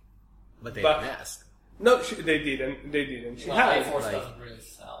that. But they didn't ask. No, they didn't. She has. A-Force doesn't really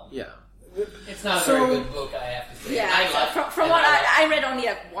sell. Yeah. It's not a very good book, I have to say. Yeah, from what I read, only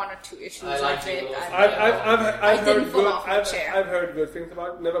like 1 or 2 issues of it. I've heard good things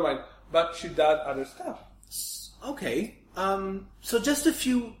about it. Never mind. But she does other stuff. Okay. So just a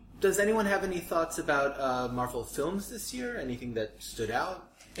few. Does anyone have any thoughts about Marvel films this year? Anything that stood out?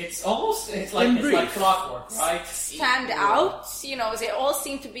 It's like clockwork, right? Stand out. They all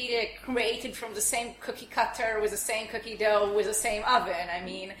seem to be created from the same cookie cutter with the same cookie dough with the same oven. I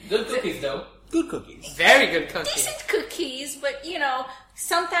mean, good cookies though. Good cookies. Very good cookies. Decent cookies, but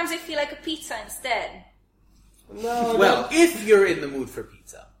sometimes they feel like a pizza instead. No. Well, if you're in the mood for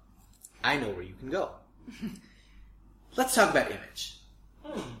pizza, I know where you can go. Let's talk about Image.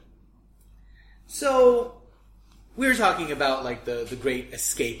 So, we were talking about like the great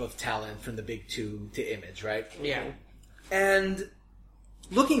escape of talent from the big 2 to Image, right? Yeah. And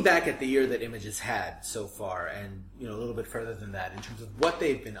looking back at the year that Image has had so far, and a little bit further than that in terms of what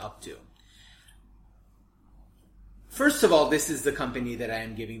they've been up to. First of all, this is the company that I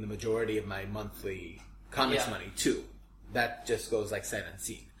am giving the majority of my monthly comics money to. That just goes like sight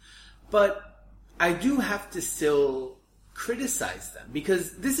unseen. But I do have to still criticize them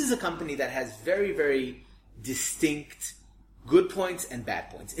because this is a company that has very, very distinct good points and bad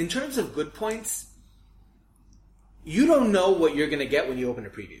points. In terms of good points, you don't know what you're going to get when you open the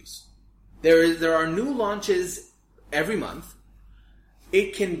previews. There are new launches every month.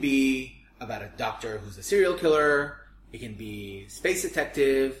 It can be about a doctor who's a serial killer. It can be space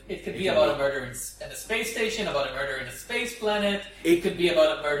detective. It could be about a murder in a space station, about a murder in a space planet. It could be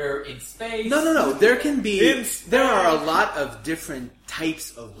about a murder in space. No. There are a lot of different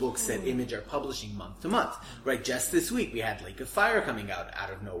types of books that Image are publishing month to month. Right? Just this week we had Lake of Fire coming out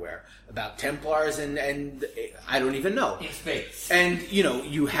of nowhere about Templars and I don't even know. In space. And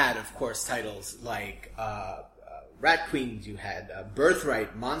you had of course titles like Rat Queens, you had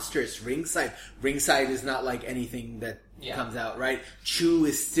Birthright, Monstrous, Ringside. Ringside is not like anything that comes out, right? Chew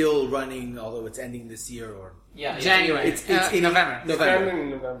is still running, although it's ending this year or... January. It's in November. It's ending in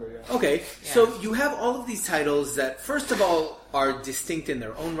November, yeah. Okay, so you have all of these titles that, first of all, are distinct in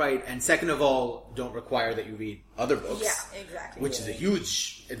their own right, and second of all, don't require that you read other books. Yeah, exactly. Which is a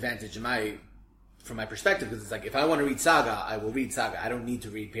huge advantage from my perspective, because it's like, if I want to read Saga, I will read Saga. I don't need to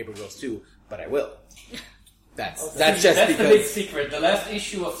read Paper Girls 2, but I will. That's just because... That's the big secret. The last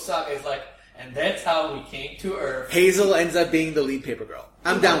issue of Saga is like, and that's how we came to Earth. Hazel ends up being the lead paper girl.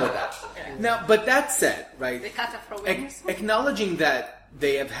 I'm down with that. Now, but that said, right, acknowledging that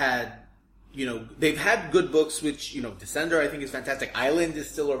they have had, they've had good books, which, Descender I think is fantastic. Island is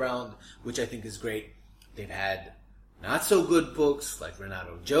still around, which I think is great. They've had not so good books like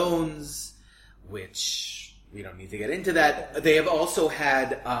Renato Jones, which we don't need to get into that. They have also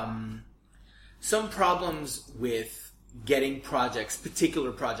had some problems with getting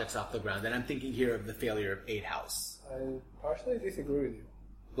particular projects off the ground, and I'm thinking here of the failure of 8 House. I partially disagree with you.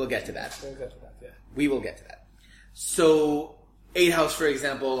 We'll get to that. Yeah. We will get to that. So, 8 House, for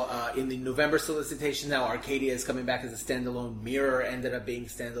example, in the November solicitation now, Arcadia is coming back as a standalone. Mirror ended up being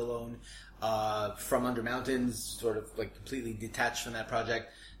standalone. From Under Mountains, sort of like completely detached from that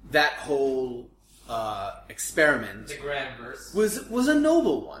project. That whole experiment, the Gramverse, was a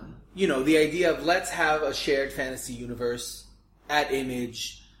noble one. The idea of let's have a shared fantasy universe at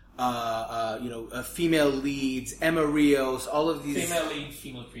Image. female leads, Emma Rios, all of these Female lead,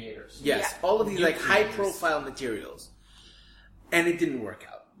 female creators. Yes, Yeah. all of these New like high creators. profile materials. And it didn't work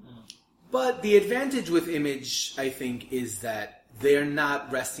out. But the advantage with Image, I think, is that they're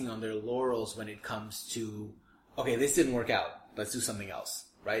not resting on their laurels when it comes to, okay, this didn't work out, let's do something else,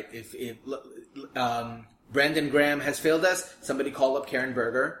 right? If Brandon Graham has failed us, somebody call up Karen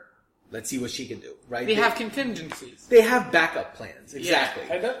Berger, let's see what she can do, right? They have contingencies. They have backup plans, exactly.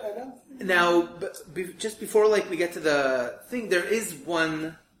 I don't. Now, just before we get to the thing, there is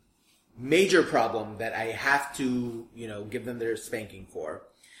one major problem that I have to, give them their spanking for.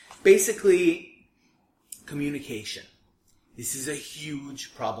 Basically, communication. This is a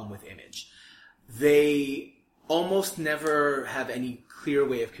huge problem with Image. They almost never have any clear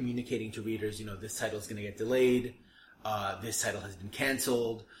way of communicating to readers, this title is going to get delayed, this title has been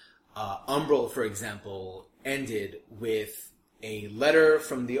canceled. Umbral, for example, ended with a letter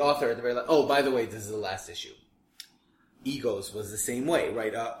from the author at the very oh, by the way, this is the last issue. Egos was the same way,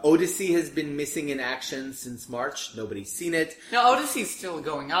 right? Odyssey has been missing in action since March. Nobody's seen it. No, Odyssey's still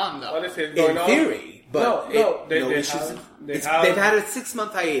going on, though. Odyssey is going In on. theory, but They've had a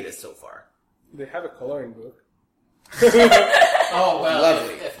 6-month hiatus so far. They have a coloring book. Oh well,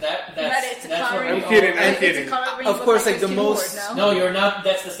 Lovely. if But it's a that's what coloring we book. I'm kidding, I'm It's a kidding. coloring Of book course, by like, the Christian most- Ward, no? No, you're not.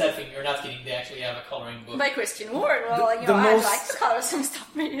 That's the sad thing. You're not kidding. They actually have a coloring book. By Christian Ward. Well, The I'd most- like to color some stuff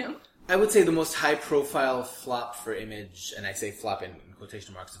by him. I would say the most high-profile flop for Image, and I say flop in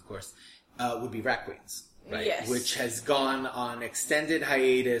quotation marks, of course, would be Rat Queens, right? Yes. Which has gone on extended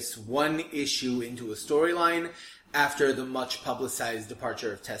hiatus, one issue into a storyline after the much-publicized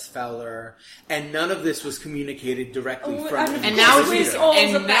departure of Tess Fowler, and none of this was communicated directly from And And now with it's- all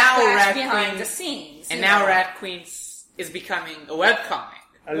and the now backlash Rat behind Queen- the scenes. And you now know. Rat Queens is becoming a webcomic.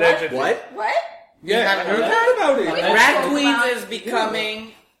 Allegedly. What? What? Yeah, haven't I heard heard about it. that? Rat spoke Queens about- is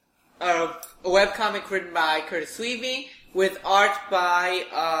becoming a webcomic written by Curtis Sweeby with art by,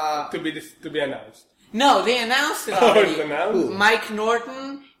 To be announced. no, they announced it Oh, already. it's announced? Mike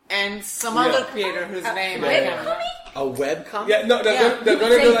Norton and some other creator whose name I can't remember. A webcomic? Yeah, no, they're Yeah. gonna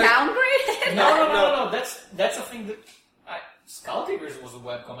They do like... downgraded? No. That's a thing that Skull Tigers was a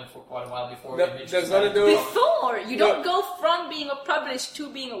webcomic for quite a while before. Image They're decided gonna do... Before. You don't go from being a published to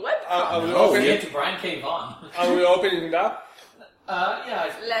being a webcomic. Are we Oh, opening Yeah, it? to Brian K. Vaughan. Are we opening it up? Yeah.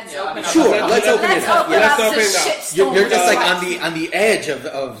 Let's yeah, open I mean, up. Sure, I'm- let's open Let's it up. open Yeah. up Let's the open it up. shitstorm. You're just website. on the edge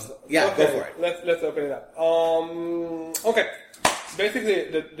of yeah, go for it. Let's open it up. Okay. Basically,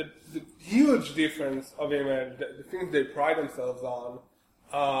 the huge difference of Image, the things they pride themselves on,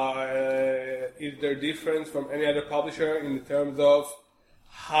 is their difference from any other publisher in terms of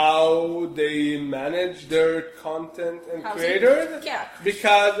how they manage their content and How's it- creators. yeah.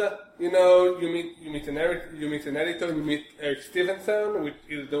 Because you meet an editor, you meet Eric Stevenson, which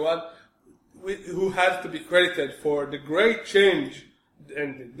is the one who has to be credited for the great change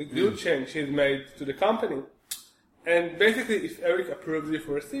and the good change he's made to the company. And basically, if Eric approves you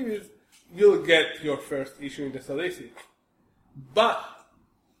for a series, you'll get your first issue in the solicit. But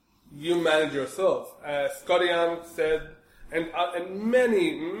you manage yourself. Scotty Young said, and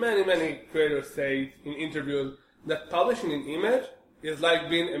many creators say in interviews, that publishing in Image is like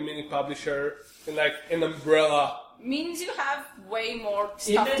being a mini publisher in like an umbrella. Means you have way more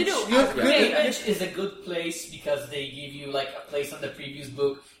stuff to do. Image is a good place because they give you like a place on the previous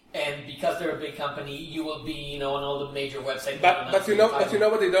book, and because they're a big company, you will be on all the major websites. But you know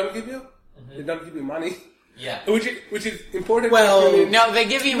what they don't give you? They don't give you money. Yeah. Which is important. Well, actually. No, they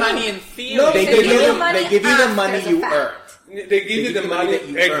give you money in theory. No, They They give give you you money they give you the after money the you fact. earned. They give you the money that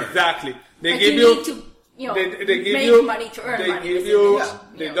you earn. exactly. They But give you you. need to, They give make you money to earn they money. Give within you, it,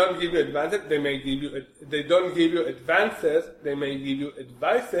 they know. don't give you advances. They may give you. They don't give you advances. They may give you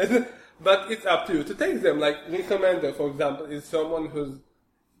advices, but it's up to you to take them. Like Nick Commander, for example, is someone who's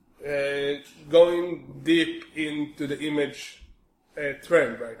going deep into the Image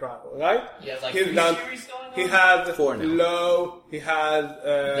trend right now. Right? He has like He's 3 done- series going on. He has 4 now. Low. He has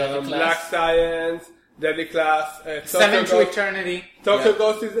Deadly Class. Black Science, Deadly Class, Seven Tokyo to Ghost. Eternity. Tokyo Yeah.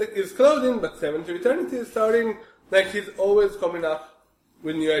 Ghost is closing, but Seven to Eternity is starting. Like, he's always coming up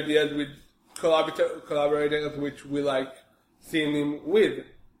with new ideas, with collaborators which we like seeing him with.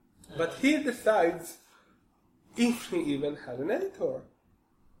 But he decides if he even has an editor.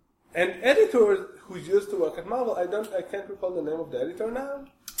 And editors who used to work at Marvel, I can't recall the name of the editor now.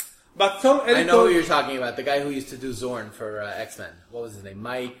 But some editors... I know who you're talking about. The guy who used to do Zorn for X-Men. What was his name?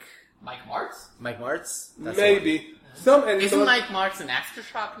 Mike Martz? Martz? That's the Maybe. Some editors... Isn't Mike Marks an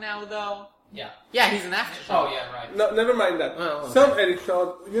Aftershock now, though? Yeah. Yeah, he's an Aftershock. Oh yeah, right. No, never mind that. Oh, okay. Some editors,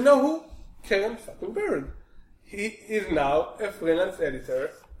 you know who? Karen fucking Byrne. He is now a freelance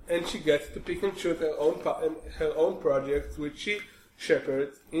editor, and she gets to pick and choose her own projects, which she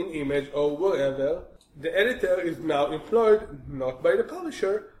shepherds in Image or wherever. The editor is now employed not by the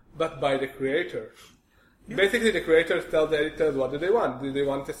publisher, but by the creator. Basically, the creators tell the editors what do they want. Do they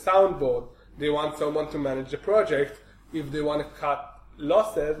want a soundboard? They want someone to manage the project. If they want to cut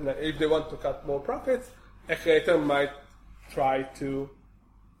losses, if they want to cut more profits, a creator might try to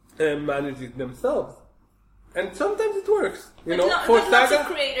manage it themselves. And sometimes it works. But lots of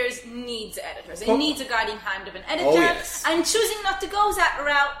creators needs editors. It needs a guiding hand of an editor. Oh, yes. And choosing not to go that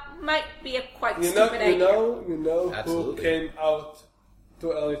route might be a quite stupid idea. You know Absolutely. who came out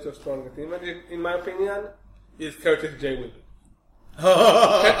too early to a strong Image, in my opinion, is Curtis J. Weeby.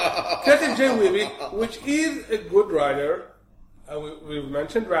 Curtis J. Weeby, which is a good writer. We've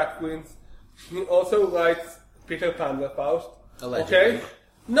mentioned Rat Queens. He also writes Peter Pan the Faust. Allegedly. Okay?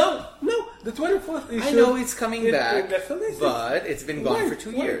 No, the 24th issue. I know it's coming back, that's but it's been gone for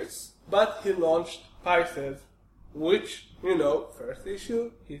 2 years. But he launched Pisces, which, first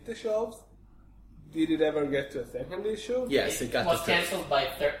issue hit the shelves. Did it ever get to a second issue? Yes, it got was to cancelled by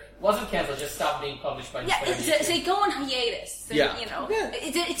wasn't cancelled, just stopped being published by the third issue. They go on hiatus.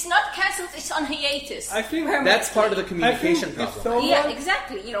 It's not cancelled, it's on hiatus. I think That's part of the communication problem. Yeah,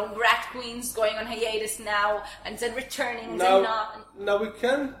 exactly. Rat Queen's going on hiatus now, and then returning, then not. Now we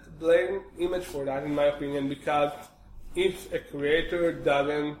can't blame Image for that, in my opinion, because if a creator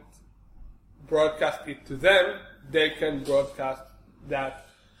doesn't broadcast it to them, they can broadcast that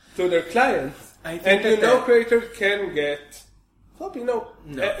to their clients. I think and creators can get No,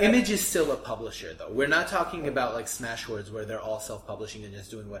 Image is still a publisher, though. We're not talking about like Smashwords where they're all self-publishing and just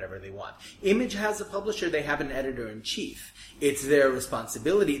doing whatever they want. Image has a publisher. They have an editor-in-chief. It's their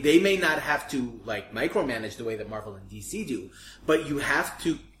responsibility. They may not have to like micromanage the way that Marvel and DC do, but you have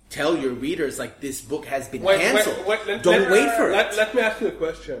to tell your readers like this book has been canceled. Don't wait for it. Let me ask you a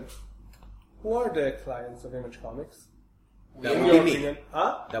question. Who are the clients of Image Comics? That In would your be me. opinion?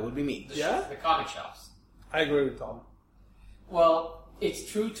 Huh? That would be me. Yeah? The comic shops. I agree with Tom. Well, it's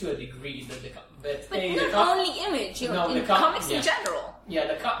true to a degree that But not only Image, in comics in general. Yeah,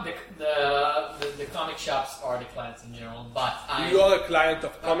 the comic shops are the clients in general, but You are a client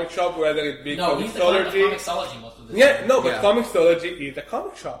of comic shop, whether it be he's the client of Comixology. Comixology most of the time. Yeah, no, but Comixology is a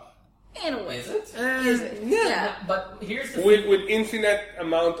comic shop. In a way. Is it? Is it? Yeah. But here's the With thing. infinite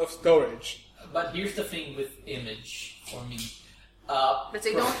amount of storage. But here's the thing with Image for me. But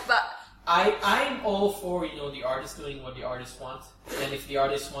they don't. But I'm all for the artist doing what the artist wants, and if the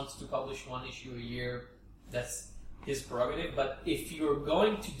artist wants to publish one issue a year, that's his prerogative. But if you're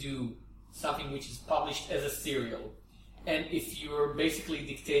going to do something which is published as a serial, and if you're basically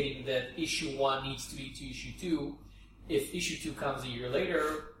dictating that issue 1 needs to be to issue 2, if issue 2 comes a year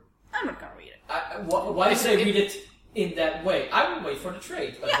later, I'm not gonna read it. why should I read it in that way? I would wait for the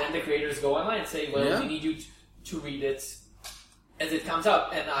trade, but then the creators go online and say, "Well, we need you to read it as it comes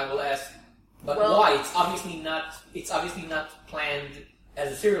out," and I will ask, "But why?" It's obviously not planned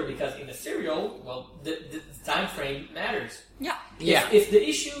as a serial, because in a serial, the time frame matters. Yeah. If the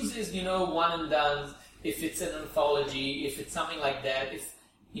issues is one and done, if it's an anthology, if it's something like that, if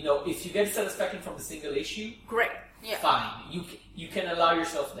you get satisfaction from the single issue, Great. Yeah. fine. You can allow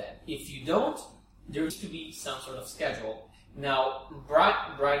yourself that. If you don't, there needs to be some sort of schedule. Now,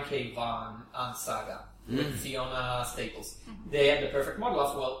 Brian K. Vaughan on Saga with Fiona Staples, they had the perfect model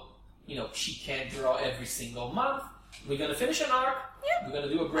of, she can't draw every single month. We're going to finish an arc. Yeah. We're going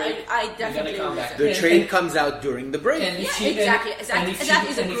to do a break. I we're definitely going to come agree back. with The trade comes out during the break. And if exactly. That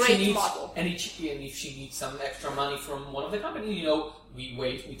is a if great she needs, model. And if she needs some extra money from one of the companies, we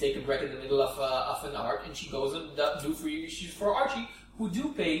wait, we take a break in the middle of an arc, and she goes and do 3 issues for Archie, who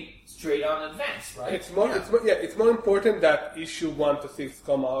do pay straight on advance, right? It's more important that issue 1 to 6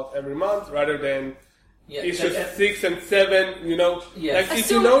 come out every month rather than issues 6 and 7. Yes.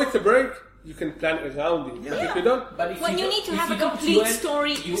 If you know it's a break, you can plan around it. But if you don't, But if When you need to have a complete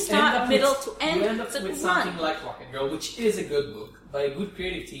story, start, middle to end, you end up it's a with good something run. like Rocket Girl, which is a good book by a good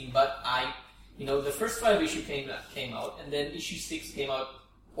creative team. But the first 5 issues came out, and then issue 6 came out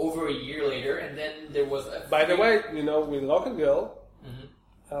over a year later, and then there was. By the way, with Rocket Girl,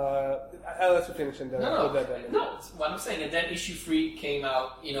 I'll let you finish and then I'll put that in. No, it's what I'm saying. And then issue 3 came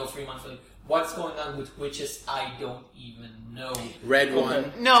out, 3 months later. What's going on with Witches? I don't even know. Red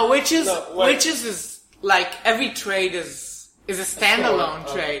one. No, Witches is like every trade is a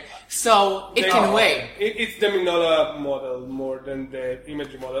standalone trade, so it can wait. It's the Mignola model more than the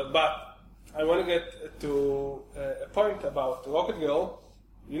Image model. But I want to get to a point about Rocket Girl.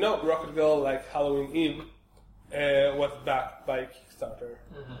 Rocket Girl, like Halloween Eve, was backed by Kickstarter.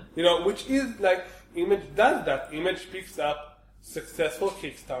 Which is like Image does that. Image picks up successful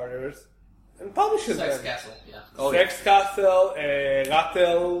Kickstarters and publishes Sex them. Castle, yeah. Oh, Sex Castle,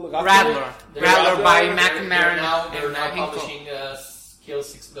 Rattler by Rattler. McNamara They're and now Hinkle. publishing Kill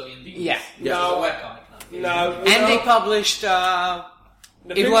 6 Billion Demons. Yeah. Which is a webcomic now. And they published, The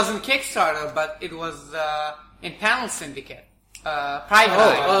it thing- wasn't Kickstarter, but it was in Panel Syndicate. Private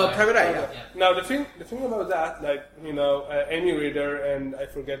Eye. Private Eye, yeah. Yeah. Now the thing about that, like Amy Reader and I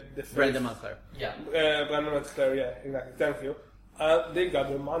forget the face. Brandon Montclair. Yeah. Brandon Montclair, yeah, exactly. Thank you. They got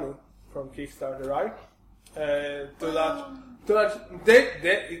their money from Kickstarter, right? To launch,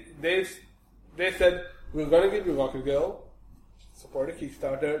 they said we're gonna give you Rocket Girl, support the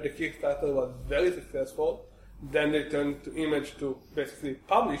Kickstarter. The Kickstarter was very successful. Then they turned to Image to basically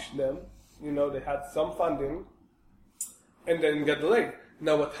publish them. They had some funding, and then get delayed.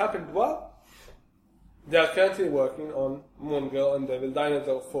 Now what happened was they are currently working on Moon Girl and Devil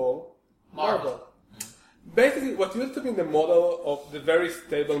Dinosaur for Marvel. Basically, what used to be the model of the very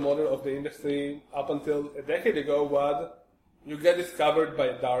stable model of the industry up until a decade ago was you get discovered by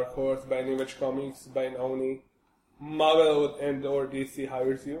a Dark Horse, by an Image Comics, by an Oni. Marvel and or DC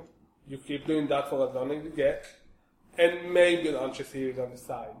hires you. You keep doing that for as long as you get, and maybe launch a series on the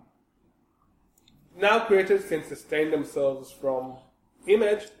side. Now creators can sustain themselves from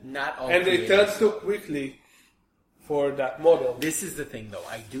Image, Not all and they creators. turn too quickly for that model. This is the thing, though.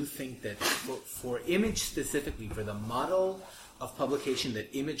 I do think that for Image specifically, for the model of publication that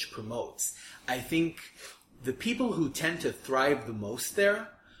Image promotes, I think the people who tend to thrive the most there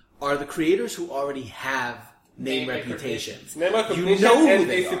are the creators who already have name reputations. Name You recognition know who and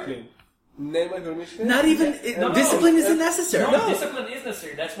they are. discipline. Name recognition. Not even No, discipline isn't No, necessary. discipline is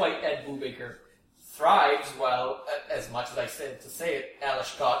necessary. That's why Ed Brubaker thrives while, as much as I said to say it, Alice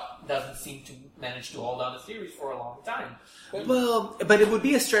Scott doesn't seem to manage to hold on a series for a long time. Well, but it would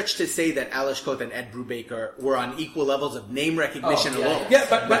be a stretch to say that Alice Cote and Ed Brubaker were on equal levels of name recognition Oh, yeah, alone. Yeah,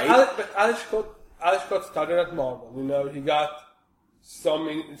 but right? Alex Scott started at Marvel. He got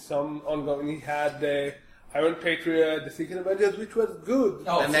some ongoing. He had the Iron Patriot, the Secret Avengers, which was good.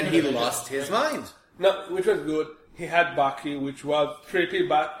 Oh, And then Secret he Avengers. lost his mind. No, which was good. He had Bucky, which was trippy,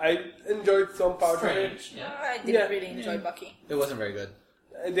 but I enjoyed some parts of it. Strange, yeah. I didn't Yeah. really enjoy Bucky. It wasn't very good.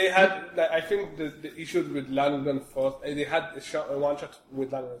 They had, I think, the issues with Langdon Frost. They had a one shot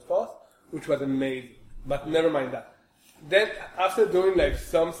with Langdon Frost, which was amazing. But never mind that. Then, after doing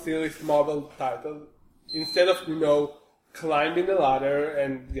some serious Marvel titles, instead of climbing the ladder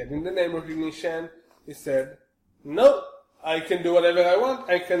and getting the name recognition, he said, "No, I can do whatever I want.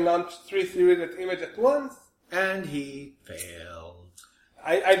 I can launch 3 series at Image at once." And he failed.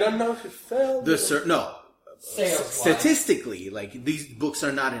 I don't know if he failed. No. Sales-wise. Statistically, these books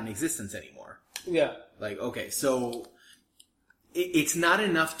are not in existence anymore. Yeah. Okay, so it's not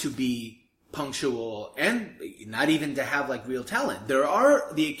enough to be punctual and not even to have real talent. There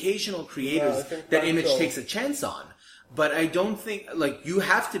are the occasional creators I think that that's Image so. takes a chance on. But I don't think, you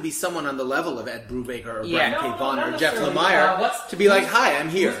have to be someone on the level of Ed Brubaker or Yeah. Brian K. No, Vaughan not or Jeff necessarily. Lemire to be hi, I'm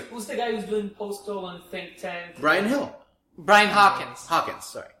here. Who's the guy who's doing Postal and Think Tank? Brian Hill. Brian Hawkins. Hawkins,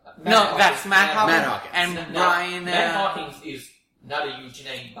 sorry. No, that's Matt Hawkins. Matt Hawkins. And Now, Brian... Matt Hawkins is not a huge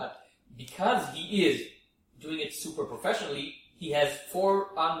name, but because he is doing it super professionally, he has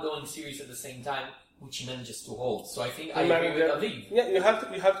 4 ongoing series at the same time, which he manages to hold. So I think I agree with Aviv. Yeah, you have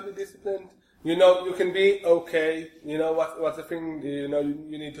to be disciplined. You can be okay. What's the thing?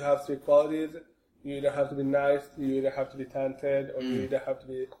 You need to have 3 qualities. You either have to be nice, you either have to be talented, or you either have to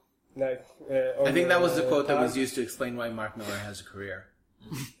be I think that was the quote that was used to explain why Mark Miller has a career.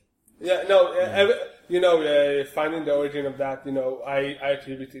 Yeah, no, finding the origin of that, I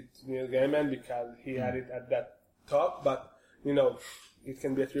attribute it to Neil Gaiman because he had it at that talk, but, it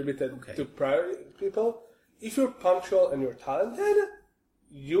can be attributed to prior people. If you're punctual and you're talented,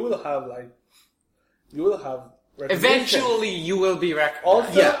 you will have recognition. Eventually, you will be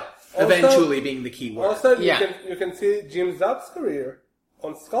recognized. Yeah, eventually being the key word. Also, Yeah. you can see Jim Zub's career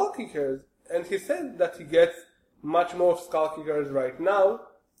on Skull Kickers, and he said that he gets much more Skull Kickers right now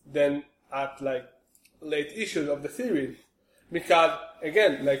than at late issues of the series, because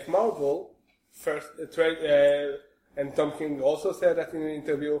again, Marvel, first trade, and Tom King also said that in an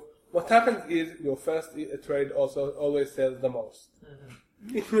interview. What happens is your first trade also always sells the most.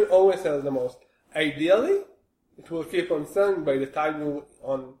 Mm-hmm. It will always sell the most. Ideally, it will keep on selling by the time you're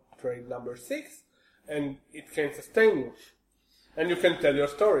on trade number 6, and it can sustain you, and you can tell your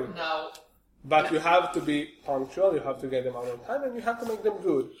story. Now, But you have to be punctual, you have to get them out on time, and you have to make them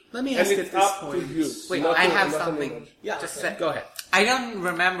good. Let me and ask it's at this up point. to you. Wait, not I to- have not an something. image. Yeah, Just okay, say- go ahead. I don't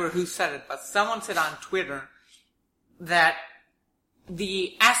remember who said it, but someone said on Twitter that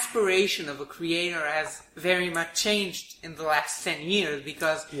the aspiration of a creator has very much changed in the last 10 years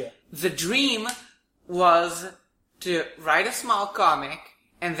because the dream was to write a small comic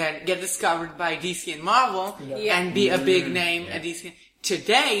and then get discovered by DC and Marvel and be a big name at DC.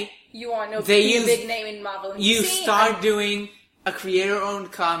 Today, you want to be a big name in Marvel and you DC, start doing a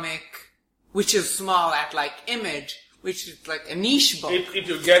creator-owned comic, which is small at like Image, which is like a niche book. If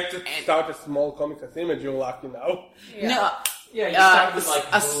you get to start a small comic as Image, you're lucky now. No. Yeah, you start with like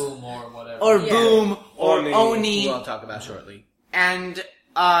Boom or whatever. Or Boom, or Oni. Who I'll talk about shortly. And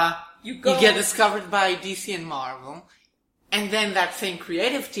you get discovered by DC and Marvel, and then that same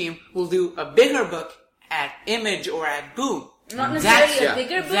creative team will do a bigger book at Image or at Boom. Not necessarily a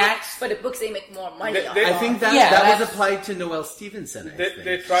bigger book, but the books they make more money on. I think that was applied to Noelle Stevenson.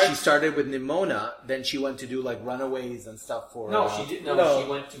 She started with Nimona, then she went to do like Runaways and stuff for. She did. She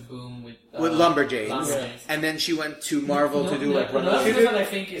went to Boom with Lumberjanes, and then she went to Marvel to do like Runaways. Stevenson, I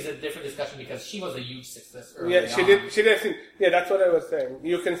think, is a different discussion because she was a huge success. She did. Yeah, that's what I was saying.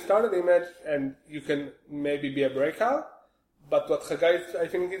 You can start an Image, and you can maybe be a breakout. But what Chagai, I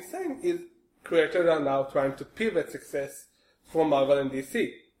think, is saying is creators are now trying to pivot success from Marvel and DC.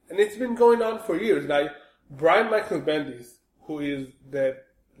 And it's been going on for years. Like, Brian Michael Bendis, who is the,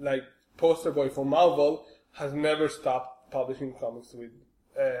 poster boy for Marvel, has never stopped publishing comics with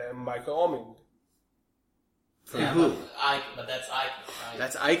Michael Oeming. From who? But that's Icon, right?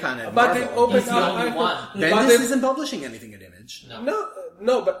 That's Icon at But Marvel. they've opened He's the up only Icon. one. Bendis isn't publishing anything at Image.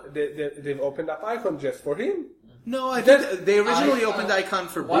 No, but they've opened up Icon just for him. No, I think they originally opened Icon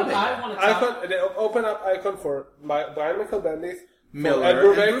for Brubaker. They opened up Icon for Brian Michael Bendis, Miller, Ed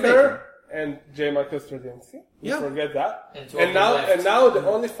Brubaker, and J. Michael Straczynski. Yeah. Forget that. And now the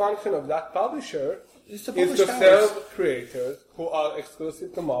only function of that publisher is to sell creators who are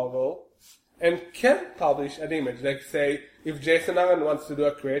exclusive to Marvel and can publish an Image. Like, say, if Jason Aaron wants to do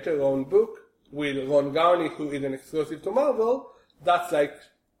a creator-owned book with Ron Garney, who is an exclusive to Marvel, that's like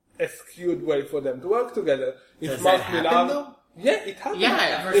a skewed way for them to work together. Does that happen, though? Yeah, it happens.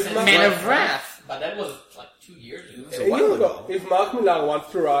 Yeah, Man of Wrath. But that was like 2 years ago. A while ago. If Mark Millar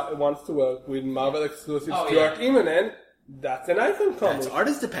wants to work with Marvel exclusive Stuart Immonen, that's an Icon comic. That's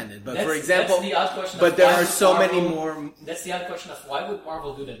artist dependent, but That's- for example, that's the odd question but of there why are would so Marvel- many more. That's the odd question of why would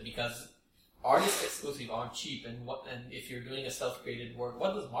Marvel do that? Because artist exclusive aren't cheap, and if you're doing a self-created work,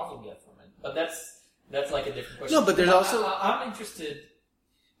 what does Marvel get from it? But that's like a different question. No, but there's also- I'm interested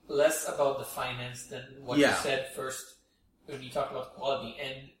less about the finance than what you said first when you talked about quality.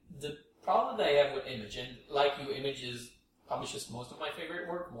 And the problem that I have with Image, and like you, Image publishes most of my favorite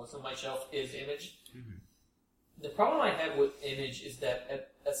work. Most of my shelf is Image. Mm-hmm. The problem I have with Image is that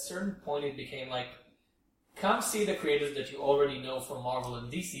at a certain point it became like, come see the creators that you already know from Marvel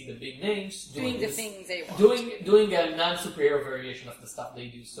and DC, the big names, doing the things they want. Doing a non-superhero variation of the stuff they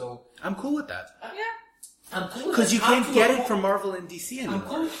do. So I'm cool with that. I'm cool Because you can't get it from Marvel and DC anymore. I'm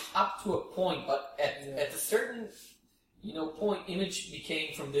cool up to a point, but at a certain point, Image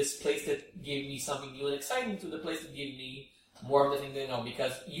became from this place that gave me something new and exciting to the place that gave me more of the thing they know.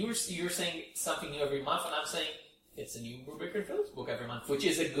 Because you're saying something new every month, and I'm saying it's a new Brubaker and Phillips book every month, which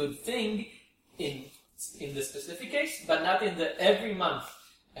is a good thing in the specific case, but not in the every month.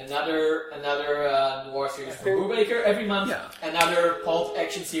 Another noir series from Brubaker every month. Yeah. Another Pulp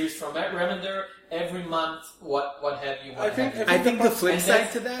action series from Remender every month. What have you? I think the flip side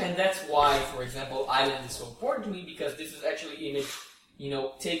to that, and that's why, for example, Island is so important to me because this is actually Image,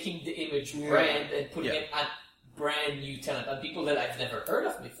 taking the Image brand and putting it on brand new talent, on people that I've never heard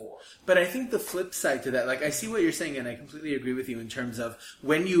of before. But I think the flip side to that, I see what you're saying, and I completely agree with you in terms of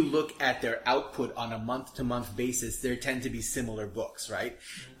when you look at their output on a month-to-month basis, there tend to be similar books, right?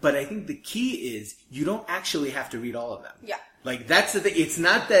 Mm-hmm. But I think the key is you don't actually have to read all of them. Yeah. That's the thing. It's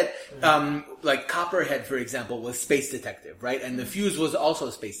not that, Copperhead, for example, was Space Detective, right? And The Fuse was also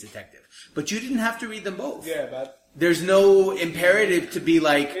Space Detective. But you didn't have to read them both. Yeah, but there's no imperative to be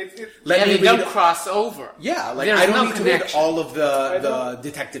like, let me they don't cross over. Yeah, There's I don't no need to read all of the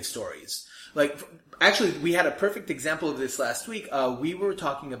detective stories. Actually, we had a perfect example of this last week. We were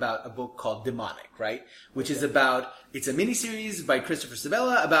talking about a book called Demonic, right? Which is it's a miniseries by Christopher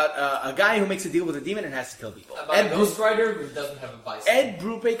Sebela about a guy who makes a deal with a demon and has to kill people. About a Ghost Rider who doesn't have a bicycle. Ed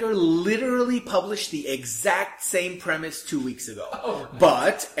Brubaker literally published the exact same premise 2 weeks ago.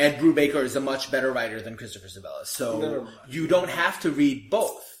 But Ed Brubaker is a much better writer than Christopher Sebela. So you don't have to read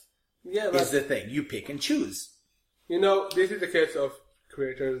both. Yeah, is the thing. You pick and choose. This is the case of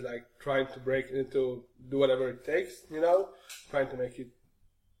creators trying to break into do whatever it takes, trying to make it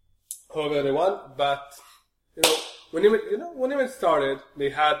however they want. But when Image started, they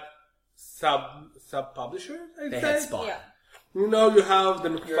had sub publishers. I'd say had Spawn. Yeah. You know, you have the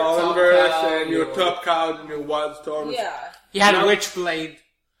McFarlane Top verse Cow, and your your- Top Cow and your Wildstorm. Yeah. You had No. Witchblade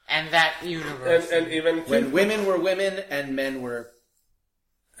and that universe. And even When women were women and men were...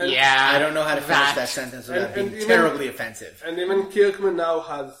 yeah. I don't know how to finish that sentence without and being even- terribly offensive. And even Kirkman now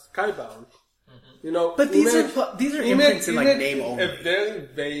has Skybound. You know, But these Image- are Image- imprints in like Image name is only. a very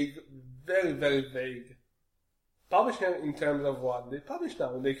vague, very, very vague publisher in terms of what they publish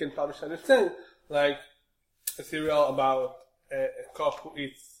now. They can publish anything, like a serial about a cop who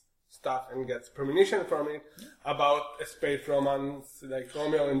eats stuff and gets premonition from it, about a space romance like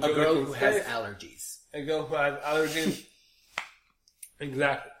Romeo and A Juliet girl in who has space, allergies. a girl who has allergies.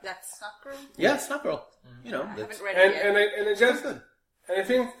 Exactly. That's not true. Yeah, it's not girl. You know, I that's, haven't read it yet. And I just, and I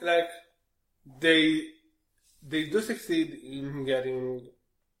think like they do succeed in getting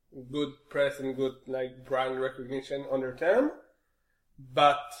good press and good like brand recognition on their term,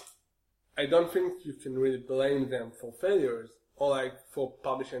 but I don't think you can really blame them for failures or like for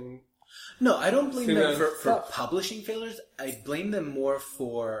publishing. no, I don't blame them Similar for stuff. publishing failures. I blame them more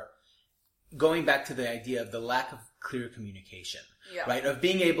for going back to the idea of the lack of clear communication. Yeah. Right? Of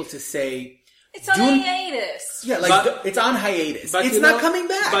being able to say, It's on Doom- hiatus. yeah, like But- it's on hiatus. But It's you not know- coming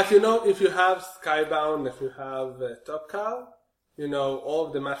back. But you know, if you have Skybound, if you have Top Cow, you know, all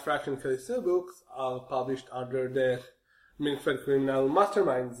of the Matt Fraction Kelly Sue books are published under the Minfred Criminal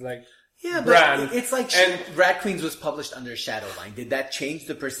Masterminds, like yeah, brand. but it's like And- Rat Queens was published under Shadowline. Did that change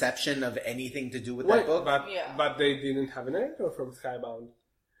the perception of anything to do with Wait, that book? Yeah. but they didn't have an editor from Skybound.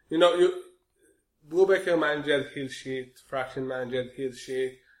 You know, Brubaker managed his sheet, Fraction managed his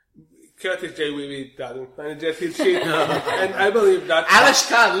sheet, Curtis J. Weeby doesn't manage his sheet, and I believe that Alice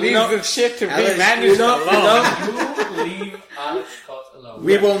Scott leaves know- the shit to be Alice- managed alone. You leave Alex Scott alone.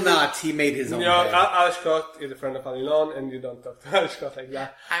 We will not. He made his own You know, bed. Al Scott is a friend of Ali Lon, and you don't talk to Al Scott like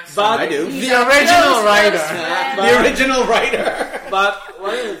that. I'm But sorry. I do. The original writer. The original writer. But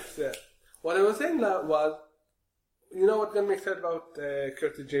what I was saying that was, you know what got me excited about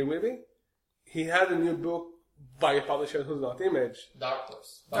Curtis J. Weeby? He had a new book by a publisher who's not Image. Dark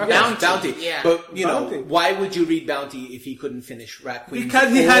Horse. Bounty. yeah. But, you Bounty. know, why would you read Bounty if he couldn't finish Rat Queens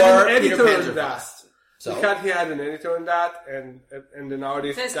Because he or had an Peter editor Pan's on that. Frost? So, Because he had an editor on that, and an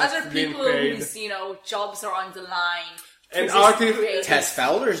artist There's that's other been people paid. whose, jobs are on the line. An Who's artist- creative. Tess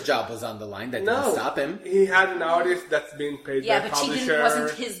Fowler's job was on the line. That didn't No, stop him. he had an artist that's been paid Yeah, by a but she publisher.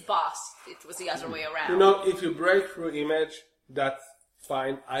 wasn't his boss. It was the other way around. You know, if you break through Image, that's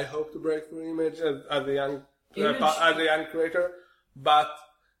fine. I hope to break through Image as a young creator, but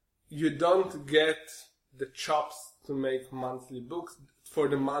you don't get the chops to make monthly books for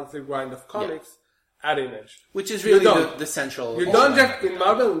the monthly grind of comics at Image. Which is You really don't. the central... You don't just in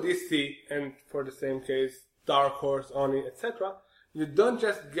Marvel and DC, and for the same case, Dark Horse, Oni, etc. You don't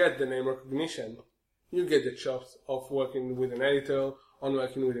just get the name recognition. You get the chops of working with an editor, on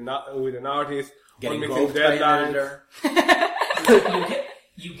working with an artist, Getting on meeting groped by an deadlines. editor.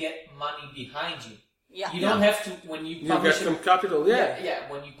 you get money behind you. Yeah. You don't have to when you You get publish some capital, yeah. yeah.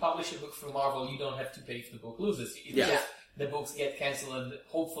 When you publish a book from Marvel, you don't have to pay if the book loses. It's Yeah. just the books get cancelled, and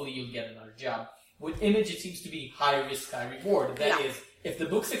hopefully you'll get another job. With Image, it seems to be high risk, high reward. That is, if the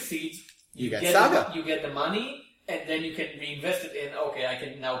book succeeds, You get Saga. you get the money, and then you can reinvest it in. Okay, I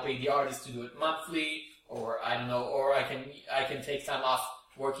can now pay the artist to do it monthly, or I don't know, or I can take time off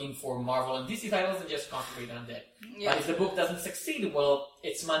working for Marvel and DC titles and just concentrate on that. Yeah. But if the book doesn't succeed, well,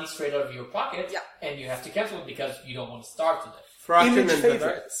 it's money straight out of your pocket, Yeah. and you have to cancel it because you don't want to start with it. Fraction Image and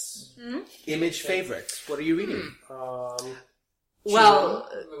favorites. Image favorites. What are you reading? Well,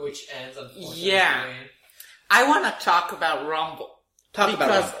 Which ends, unfortunately. yeah. I want to talk about Rumble. Talk about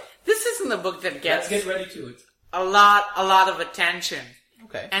because Rumble. this isn't a book that Let's gets get ready to it. a lot of attention.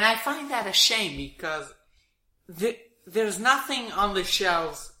 Okay. And I find that a shame because there's nothing on the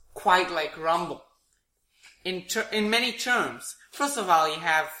shelves quite like Rumble. In many terms. First of all, you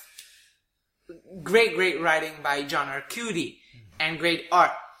have great writing by John Arcudi and great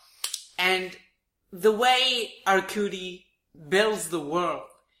art. And the way Arcudi builds the world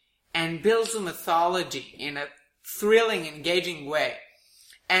and builds a mythology in a thrilling, engaging way,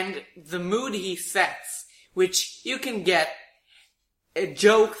 and the mood he sets, which you can get a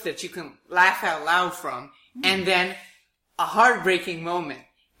joke that you can laugh out loud from, and then a heartbreaking moment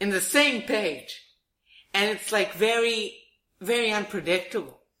in the same page. And it's like very, very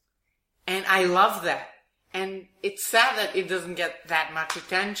unpredictable. And I love that. And it's sad that it doesn't get that much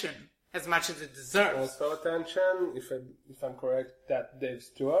attention, as much as it deserves. Also attention, if I'm correct, that Dave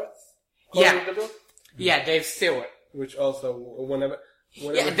Stewart's Yeah. calling the book, Yeah, Dave Stewart. which also whenever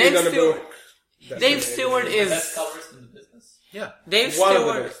Yeah, he's Dave on a Stewart. book, that's Dave amazing. Stewart The best is... colorist in the business. Francis? Yeah. Dave One of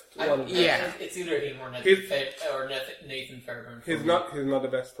the Stewart. best. One of the Yeah. best. It's either him or Nathan Fairburn. He's not the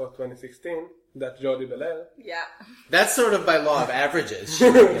best for 2016. That's Jordi Belair. Yeah. That's sort of by law of averages.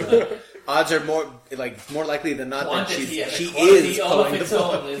 Odds are more likely than not that she is all of calling the its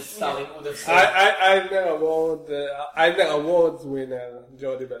ball. own is starting with a I'm an awards winner,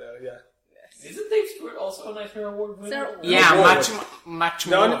 Jordi Belair. Yeah. Isn't Dave Stewart also an Eisner Award winner? Yeah, Award. much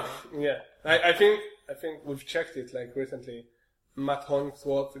No, more. yeah. I think we've checked it like recently. Matt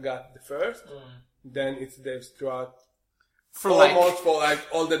Hollingsworth got the first, then it's Dave Stewart. For like, Almost for like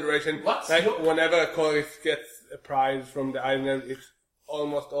all the duration. What's Like your- whenever a colorist gets a prize from the Eisner, it's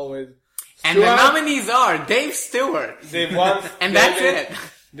almost always and the Stewart. nominees are Dave Stewart. They once And gave that's it.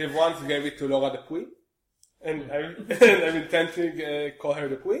 They once gave it to Laura Dupuis, and I've intentionally call her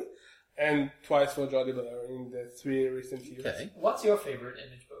Dupuis, and twice for Jordi Belair in the 3 recent years. Okay. What's your favorite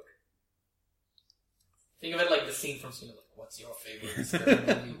Image book? Think of it like the scene from Cinema. What's your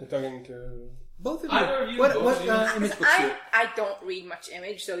favorite? We're talking to Both of Either of you. you, What both of you. image books do you? I don't read much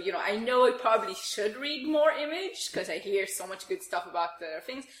Image, so I know I probably should read more Image because I hear so much good stuff about their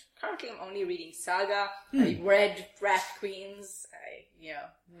things. Currently, I'm only reading Saga. I read Rat Queens.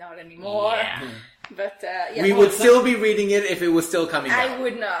 Not anymore. Yeah. But We no, would still be reading it if it was still coming I out.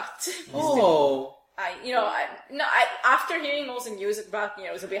 would not. Oh. After hearing all the news about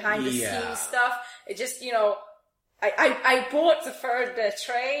the behind the Yeah. scenes stuff, it just I bought the third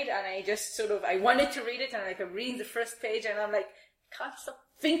trade and I just I wanted to read it and I'm reading the first page and I'm like, can't stop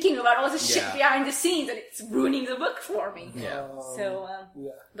thinking about all the shit Yeah. behind the scenes and it's ruining the book for me. Yeah. So, yeah.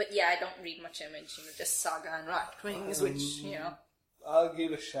 but yeah, I don't read much Image, just Saga and Rat Wings, which, I'll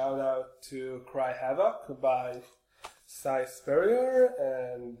give a shout out to Cry Havoc by Cy Spurrier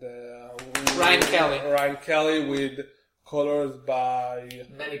and Ryan Kelly. Ryan Kelly with colors by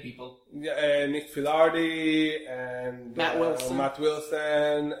Many people. Nick Filardi and Matt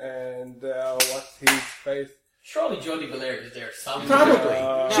Wilson and what's his face? Surely Jodie Belair is there somewhere.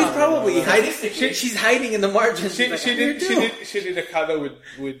 Probably. She's probably hiding. Statistically- She's hiding in the margins. She Like, did a cover with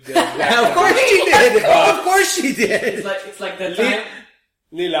Of course she did. Of course she did. It's like the time.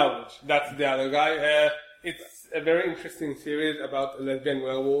 Lee Loudridge, that's the other guy. It's a very interesting series about a lesbian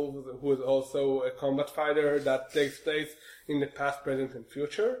werewolf who is also a combat fighter that takes place in the past, present, and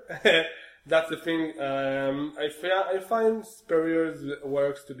future. That's the thing. I find Spurrier's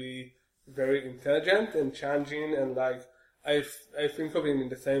works to be very intelligent and challenging, and I think of him in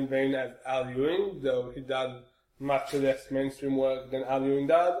the same vein as Al Ewing, though he does much less mainstream work than Al Ewing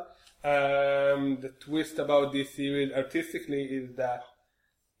does. The twist about this series artistically is that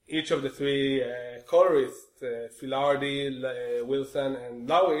each of the 3 colorists, Filardi, Wilson, and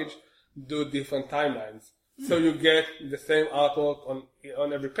Loudridge, do different timelines. So you get the same artwork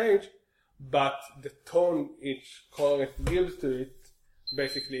on every page, but the tone each colorist gives to it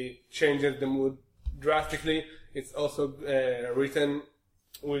basically changes the mood drastically. It's also written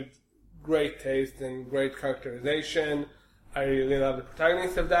with great taste and great characterization. I really love the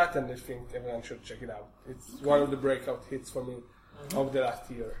protagonist of that, and I think everyone should check it out. It's one of the breakout hits for me of the last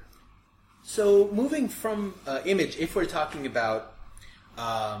year. So moving from Image, if we're talking about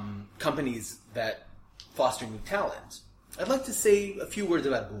companies that foster new talent, I'd like to say a few words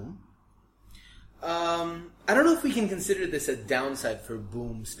about Boom. I don't know if we can consider this a downside for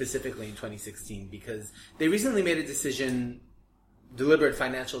Boom specifically in 2016 because they recently made a deliberate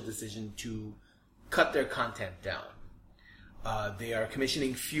financial decision to cut their content down. They are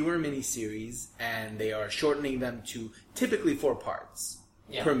commissioning fewer miniseries and they are shortening them to typically 4 parts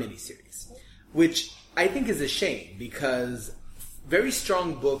per miniseries, which I think is a shame because very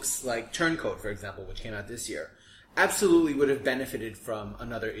strong books like Turncoat, for example, which came out this year, absolutely would have benefited from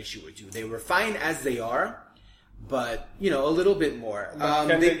another issue or 2. They were fine as they are, but, a little bit more.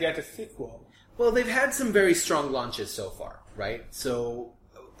 Can they get a sequel? Well, they've had some very strong launches so far, right? So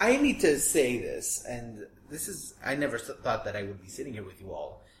I need to say this, and I never thought that I would be sitting here with you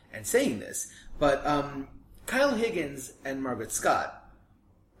all and saying this, but Kyle Higgins and Margaret Scott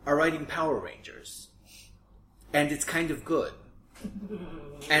are writing Power Rangers, and it's kind of good.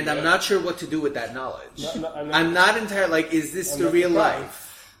 And I'm not sure what to do with that knowledge. I'm not entirely is this the real life?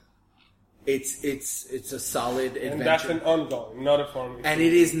 It's a solid adventure. And that's an ongoing, not a formula. And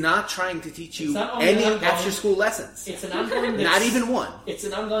it is not trying to teach you any after-school lessons. It's an ongoing. Not even one. It's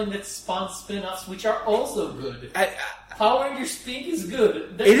an ongoing that spawns spin-offs, which are also good. Power Rangers Pink is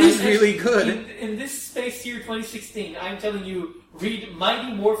good. It is really good. In this space year 2016, I'm telling you, read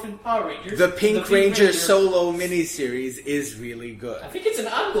Mighty Morphin Power Rangers. The Pink Ranger solo miniseries is really good. I think it's an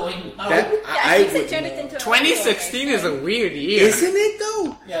ongoing. I think they turned it into 2016 is a weird year. Isn't it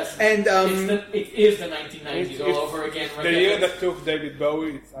though? Yes. And it is the 1990s all over again. The year that took David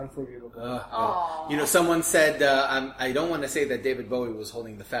Bowie, it's unforgivable. Someone said, I don't want to say that David Bowie was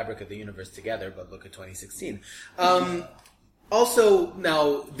holding the fabric of the universe together, but look at 2016. Also,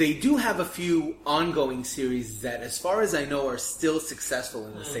 now, they do have a few ongoing series that, as far as I know, are still successful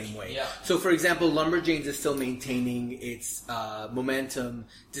in the same way. Yeah. So, for example, Lumberjanes is still maintaining its momentum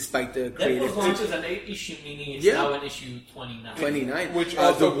despite the creative... That was launched as an 8-issue mini. It's now an issue 29. 29. Which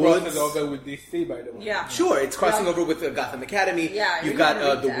also crosses over with DC, by the way. Yeah. Sure, it's crossing over with Gotham Academy. Yeah, You've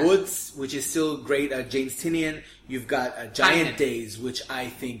got The Woods, which is still great. James Tynion. You've got Giant Days, which I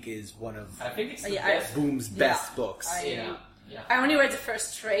think is one of Boom's best books. I only read the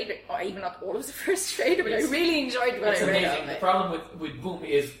first trade, or even not all of the first trade, but I really enjoyed what I read. Amazing. The problem with Boom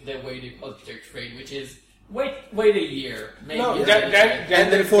is the way they publish their trade, which is wait a year, maybe. No, and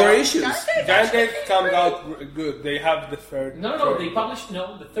then 4 issues. Giant Days comes out good. They have the third. No. They published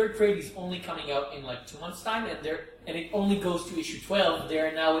the third trade is only coming out in like 2 months' time, and it only goes to issue 12. They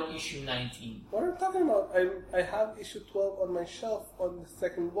are now at issue 19. What are you talking about? I have issue 12 on my shelf on the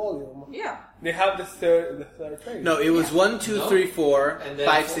second volume. Yeah. They have the third trade. No, it was 1, 2, 3, 4,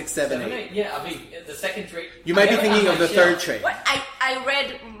 5, 6, 7, 8. Yeah, I mean the second trade. You might be thinking of the third trade. What? I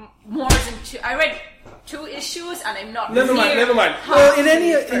read more than 2. I read 2 issues, and I'm not. Never mind. Well, in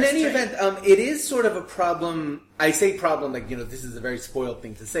any event, it is sort of a problem. I say problem like this is a very spoiled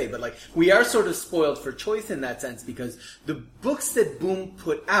thing to say, but like we are sort of spoiled for choice in that sense because the books that Boom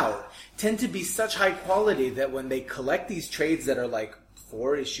put out tend to be such high quality that when they collect these trades that are like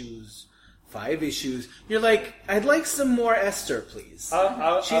 4 issues, 5 issues, you're like, I'd like some more Esther, please.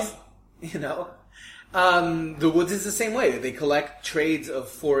 She's, The Woods is the same way. They collect trades of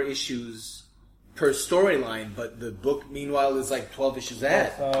 4 issues per storyline, but the book, meanwhile, is like 12 issues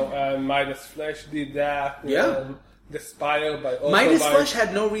ahead. So, Midas Flesh did that. Yeah. The Spire by... Midas Flesh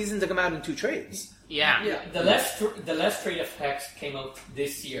had no reason to come out in 2 trades. Yeah. The last trade of Hex came out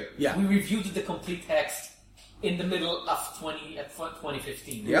this year. Yeah. We reviewed the complete Hex in the middle of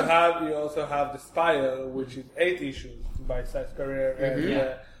 2015. Yeah. You also have The Spire, which is 8 issues by Seth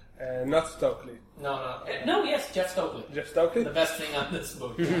Career and not Stokely. No, yes, Jeff Stokely. Jeff Stokely? The best thing on this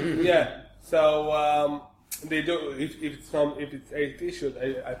book. Yeah. So they do. If it's 8 issues,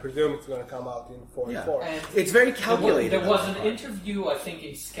 I presume it's going to come out in 4 and 4. And it's very calculated. There was an interview, I think,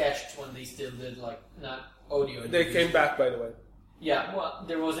 in Sketched when they still did not audio. They came back, by the way. Yeah, well,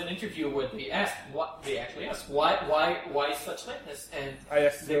 there was an interview where they actually asked why such lateness, and I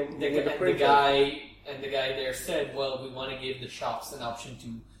asked the guy there said, well, we want to give the shops an option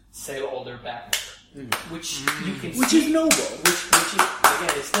to sell all their back matter, which you can which see, is noble. Which is,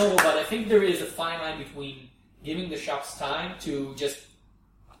 again, it's noble, but I think there is a fine line between giving the shops time to just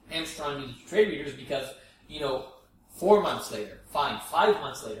hamstrung the trade readers because 4 months later, fine. 5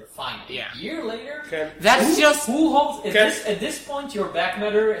 months later, fine. A year later, who holds at this point your back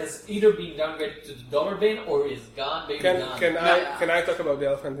matter has either been downgraded to the dollar bin or is gone, baby gone. Can I talk about the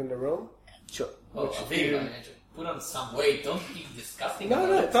elephant in the room? Sure. Put on some weight. Don't be disgusting.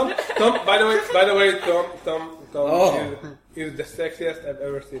 No. Tom. By the way, Tom is the sexiest I've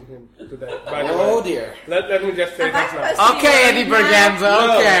ever seen him today. By the way. Dear. Let me just say that now. Okay, Eddie Berganza.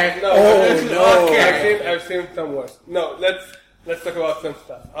 Okay. No. I've seen Tom worse. No. Let's talk about some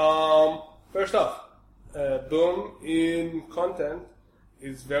stuff. First off, Boom in content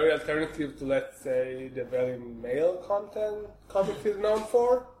is very alternative to, let's say, the very male content comics is known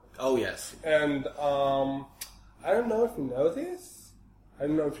for. Oh yes. And I don't know if you know this. I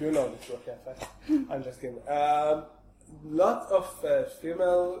don't know if you know this, okay? I'm just kidding. Lots of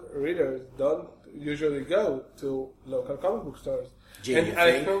female readers don't usually go to local comic book stores.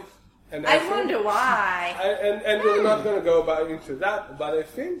 I wonder why. And we're not going to go into that, but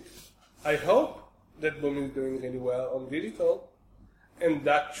I hope that Boom is doing really well on digital, and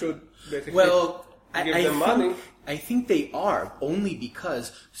that should basically give them money. I think they are, only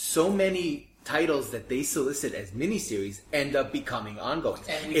because so many titles that they solicit as miniseries end up becoming ongoing.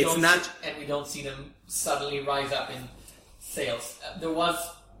 And we don't see them suddenly rise up in sales.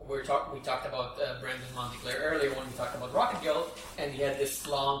 We talked about Brandon Montclair earlier when we talked about Rocket Girl, and he had this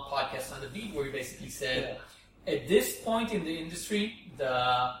long podcast on The Beat where he basically said, at this point in the industry,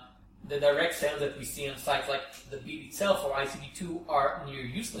 the the direct sales that we see on sites like the Beat itself or ICB2 are near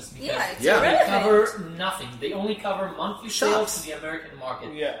useless because It's they irrelevant. cover nothing. They only cover monthly sales Shops. to the American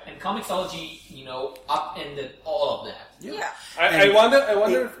market. Yeah. And Comixology, upended all of that. Yeah. I wonder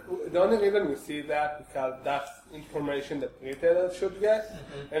if the only reason we see that because that's information that retailers should get,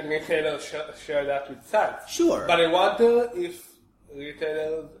 and retailers share that with sites. Sure. But I wonder if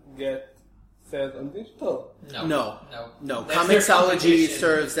retailers get sales on digital. No. That's their Comixology competition.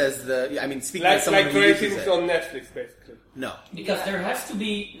 serves as speaking as someone Like who uses ratings it. on Netflix, basically. No. Because there has to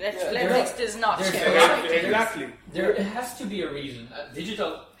be... Netflix does not there's- share there's- ratings. Exactly. There has to be a reason.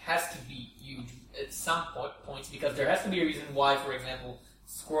 Digital has to be huge at some points because there has to be a reason why, for example,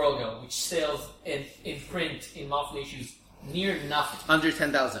 Squirrel Girl, which sells in print in monthly issues near nothing. Under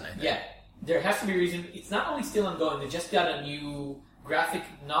 10,000, I think. Yeah, there has to be a reason. It's not only still ongoing. They just got a new graphic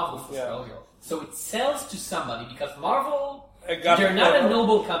novel for Squirrel Girl, so it sells to somebody because Marvel. They're not a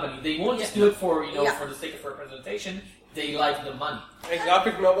noble company. They won't just do it for for the sake of representation. They like the money. A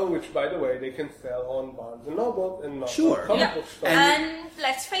graphic novel, which, by the way, they can sell on Barnes and Noble and not Sure. on comic Yeah. book stores. And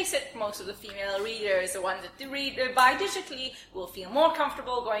let's face it, most of the female readers, the ones that buy digitally, will feel more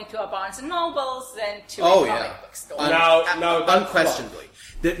comfortable going to a Barnes and Nobles than to a comic book store. Now that's Unquestionably.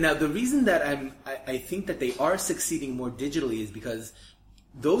 The reason that I think that they are succeeding more digitally is because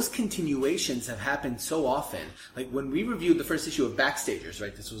those continuations have happened so often. Like when we reviewed the first issue of Backstagers,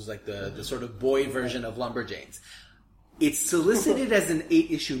 right? This was like the sort of boy version of Lumberjanes. It's solicited as an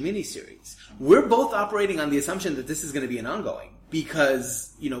 8-issue miniseries. We're both operating on the assumption that this is going to be an ongoing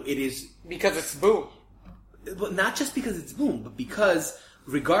because, it is... Because it's Boom. Well, not just because it's Boom, but because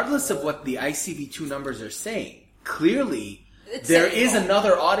regardless of what the ICB2 numbers are saying, clearly there is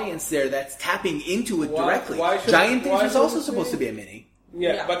another audience there that's tapping into it directly. Giant Days was also supposed to be a mini.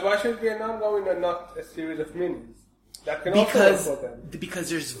 Yeah, but why should it be an ongoing and not a series of minis? That can also work for them. Because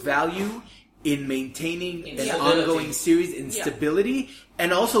there's value in maintaining an stability. ongoing series in stability,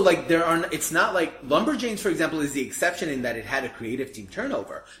 and also it's not like Lumberjanes, for example, is the exception in that it had a creative team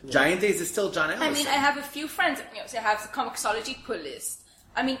turnover. Giant Days is still John Ellison. I mean, I have a few friends that have the Comixology pull list.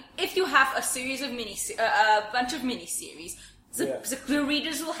 I mean, if you have a series of a bunch of miniseries, the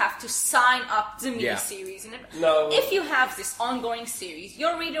readers will have to sign up the miniseries. No. If you have this ongoing series,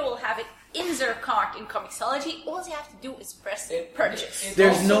 your reader will have it in their cart in Comixology. All you have to do is press purchase.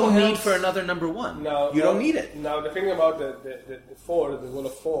 There's no also need helps- for another number one. No, you don't need it. Now, the thing about the rule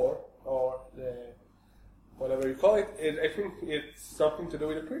of 4, or the whatever you call it, is I think it's something to do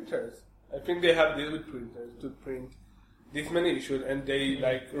with the printers. I think they have deal with printers to print this many issues, and they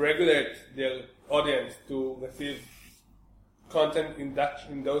regulate their audience to receive content in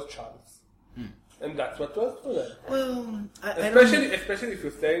those chunks. And that's what works for them. Well, Especially if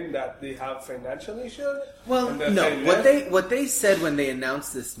you're saying that they have financial issues. Well, and they're no. saying What they said when they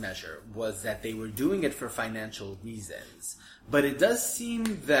announced this measure was that they were doing it for financial reasons. But it does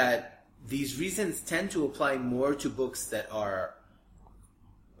seem that these reasons tend to apply more to books that are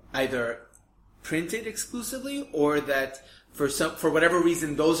either printed exclusively or that for whatever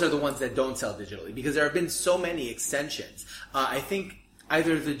reason those are the ones that don't sell digitally, because there have been so many extensions. I think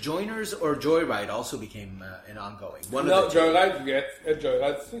either The Joiners or Joyride also became an ongoing. One No, of the two. Joyride gets a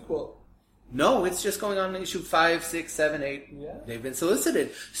Joyride sequel. No, it's just going on in issue 5, 6, 7, 8. Yeah. They've been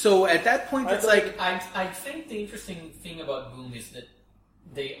solicited. So at that point, it's like... I think the interesting thing about Boom is that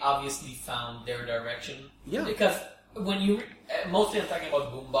they obviously found their direction. Yeah. Because when you... mostly I'm talking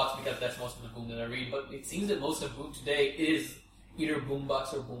about Boombox because that's most of the Boom that I read, but it seems that most of Boom today is either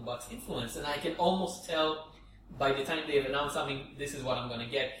Boombox or Boombox influence. And I can almost tell by the time they have announced something, this is what I'm going to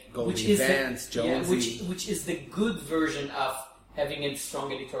get. Goldie Vance, Jonesy. Which is the good version of having a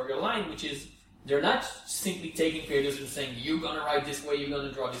strong editorial line, which is they're not simply taking creators and saying, you're going to write this way, you're going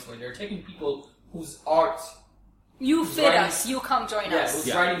to draw this way. They're taking people whose art... You fit us, you come join us.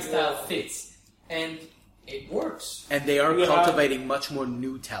 Whose writing style fits. And it works. And they are cultivating much more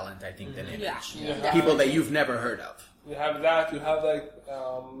new talent, I think, than Image. Yeah. People that you've never heard of. You have that. You have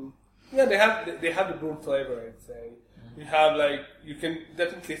they have the Boom flavor, I'd say. You have you can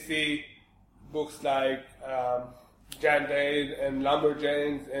definitely see books like Giant Days and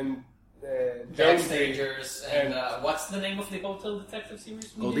Lumberjanes and Jonesy. Backstagers and what's the name of the Hotel Detective series?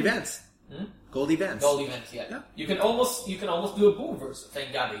 Goldie Vance. Goldie Vance. Goldie Vance, yeah. You can almost do a Boom verse.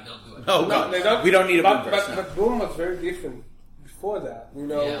 Thank God they don't do it. Oh, No, God. they don't. We don't need a but, Boom verse. But Boom was very different before that. When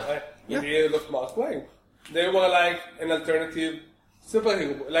Yeah. the era of Mark Twain, they were like an alternative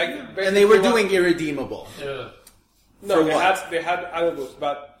superhero. And they were doing Irredeemable. No, For they what? had other books,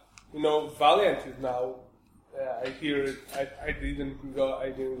 but Valiant is now. I hear it. I didn't go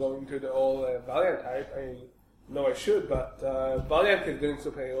into the whole Valiant hype. know I should, but Valiant is doing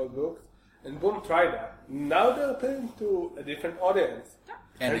superhero books, and Boom tried that. Now they're appealing to a different audience.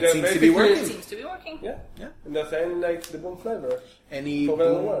 And they're it seems to be basically- It working. seems to be working. Yeah. Yeah. And they're saying like the Boom flavor. Any For better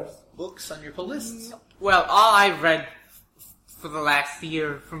or Boom worse. books on your pull lists? Well, all I've read for the last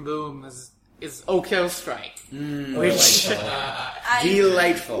year from Boom is Oh Kill Strike, which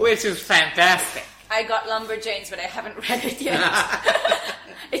Delightful. which is fantastic. I got Lumberjanes, but I haven't read it yet.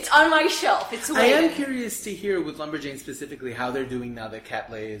 It's on my shelf. It's I waiting. am curious to hear with Lumberjane specifically how they're doing now that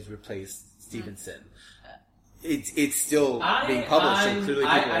Catley has replaced Stevenson. It's still being published, and clearly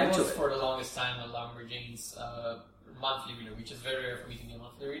people are I into was it. for the longest time a Lumberjanes monthly reader, which is very rare for me to be a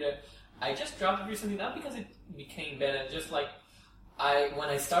monthly reader. I just dropped it recently, not because it became bad, and just like when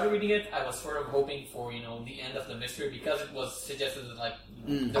I started reading it, I was sort of hoping for the end of the mystery, because it was suggested that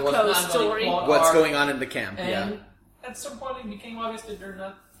there was an closed ongoing story. plot What's arc, going on in the camp? and Yeah. at some point it became obvious that they're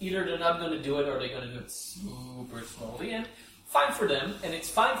not going to do it, or they're going to do it super slowly, and fine for them, and it's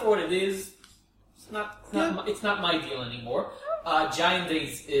fine for what it is. It's not my deal anymore. Giant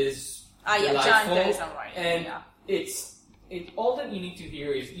Days is delightful, Giant Days, I'm right. and Yeah. all that you need to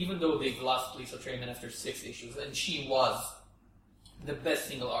hear is, even though they've lost Lisa Trayman after 6 issues, and she was the best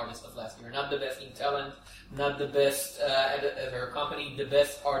single artist of last year, not the best in talent, not the best at her company, the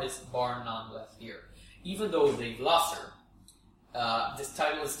best artist bar none last year. Even though they've lost her, this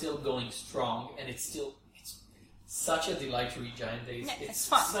title is still going strong, and it's such a delight to read Giant Days. Yeah, it's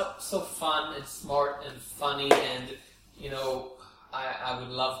fun. so fun and smart and funny, and I would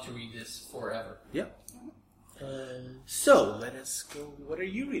love to read this forever. Yeah. So, let us go. What are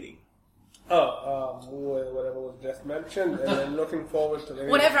you reading? Whatever was just mentioned, and I'm looking forward to reading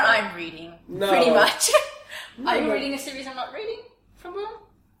Whatever I'm reading, No. pretty much. Are you reading a series I'm not reading from Boom?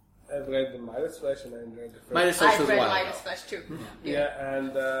 I've read the Midas Flash, and I enjoyed the first. Midas Flash I've was read wild. Midas Flash too. Yeah,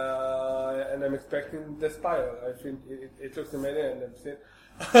 and I'm expecting the Spiral. I think it looks amazing, and I've seen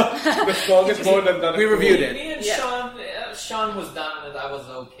the strongest more than done. We reviewed it. Me and Yeah. Sean was done, and I was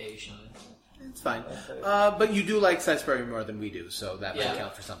okay, Sean. It's fine. But you do like Salisbury more than we do, so that might Yeah.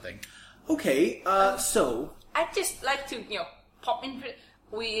 count for something. Okay, so... I'd just like to, pop in.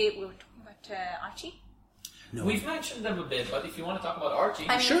 We were talking about Archie. No. We've mentioned them a bit, but if you want to talk about Archie,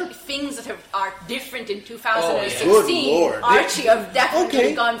 I mean, Sure. things that are different in Good 2016. Lord. Archie have definitely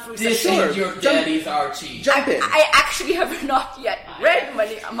Okay. gone through this some. is your daddy's Archie. Jump in. I actually have not yet read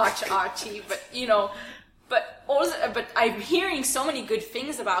much Archie, but but I'm hearing so many good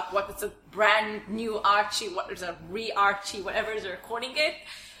things about what is a brand new Archie, what is a re-Archie, whatever they're calling it.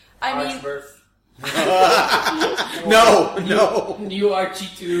 I mean, Archbirth. No. New Archie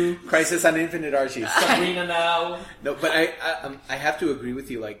 2. Crisis on Infinite Archies. Sabrina now. No, but I have to agree with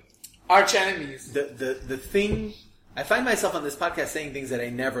you. Like Arch enemies. the thing, I find myself on this podcast saying things that I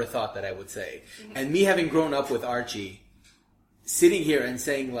never thought that I would say, and me having grown up with Archie, sitting here and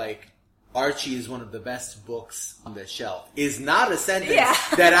saying like Archie is one of the best books on the shelf is not a sentence Yeah.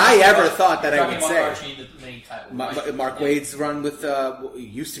 that I ever thought that I Talking would about say. Archie, the main title. Mark Yeah. Waid's run with it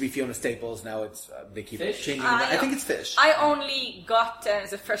used to be Fiona Staples. Now it's they keep Fish? changing. I think it's Fish. I only got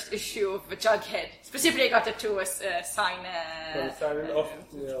the first issue of Jughead. Specifically, I got the two sign. Signing off,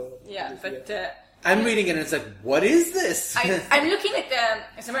 Yeah, but I'm reading it and it's like, what is this? I'm looking at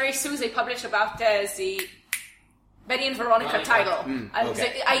it's a Mary Sue they published about the Betty and Veronica title. And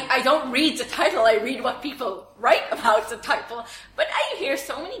okay. I don't read the title, I read what people write about the title. But I hear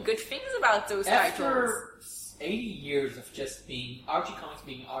so many good things about those titles. After 80 years of just being Archie Comics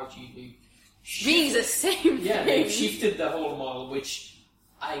being Archie, Being the same yeah, thing. they've shifted the whole model, which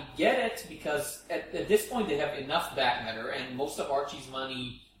I get it, because at this point they have enough back matter, and most of Archie's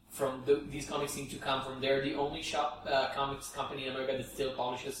money from these comics seem to come from there. The only comics company in America that still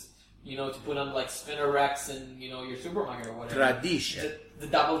publishes, to put on like Spinner Rex and your Supermarket or whatever. Tradition. The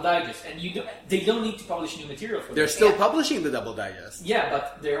Double Digest, and they don't need to publish new material for They're this. still publishing the Double Digest. Yeah,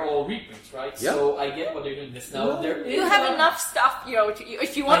 but they're all reprints, right? Yeah. So I get what they're doing this now. There is You have one- enough stuff,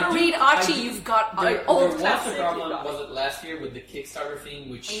 if you want I to do- read I Archie, do- you've got There old was classic. a you've problem, got- was it last year with the Kickstarter thing,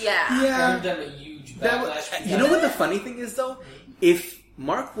 which Yeah. earned them a huge That backlash. you know what the funny thing is though? If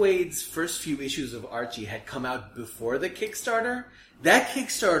Mark Waid's first few issues of Archie had come out before the Kickstarter, that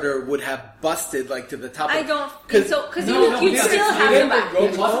Kickstarter would have busted like to the top. I don't think so, because you'd because still it's have really them back.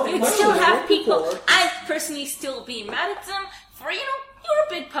 good. It wasn't- You'd it still wasn't have people. before. I'd personally still be mad at them for, you're a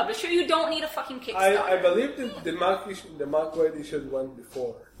big publisher, you don't need a fucking Kickstarter. I believe that the Mark Waid issued one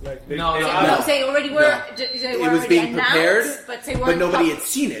before. Like they, No, they no, have- No, they already were. No. They It were was already being announced, prepared, but they weren't. but nobody had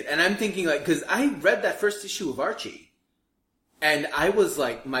published. seen it. And I'm thinking like, because I read that first issue of Archie, and I was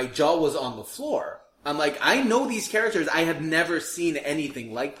like, my jaw was on the floor. I'm like, I know these characters. I have never seen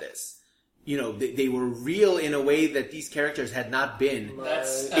anything like this. they were real in a way that these characters had not been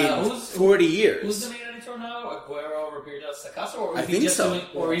That's in 40 years. Who's the main editor now? Aguero, Roberto Sacasa, or I think so.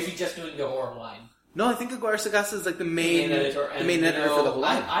 Is he just doing the horror line? No, I think Aguirre Sagasa is like the main editor, And, for the whole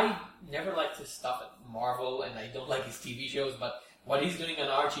line. I never liked his stuff at Marvel, and I don't like his TV shows, but what he's doing on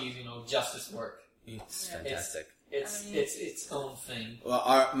Archie is, justice work. It's fantastic. It's its own thing.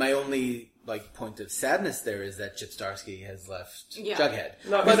 Well, my only point of sadness there is that Chip Zdarsky has left Jughead.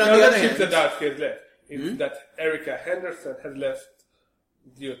 No, but it's on not the other that Chip hand, Zdarsky has left. It's that Erica Henderson has left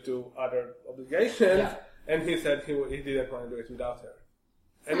due to other obligations, and he said he didn't want to do it without her.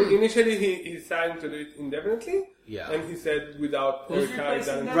 And initially he signed to do it indefinitely, and he said without Who's Erica, it replacing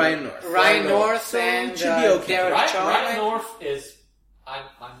doesn't. them? Ryan North. Ryan North So and should be okay. Derek Chong. Ryan North is... I'm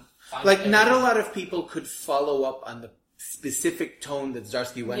fine Like, with not a everything. lot of people could follow up on the specific tone that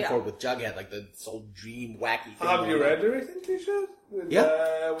Zdarsky went for with Jughead, like the whole dream, wacky thing. Have you read the recent issues?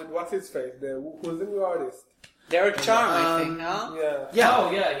 With what's his face? Who's the new artist? Derek Chong, I think, no? Yeah. Yeah.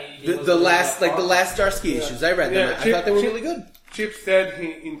 Oh, yeah. He was The doing last that Zdarsky issues, I read them. Yeah, I thought they were really good. Chip said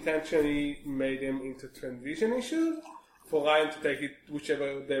he intentionally made them into transition issues for Ryan to take it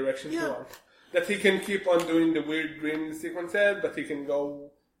whichever direction he wants. That he can keep on doing the weird dream sequences, but he can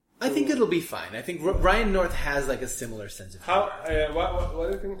go... I think it'll be fine. I think Ryan North has a similar sense of humor. What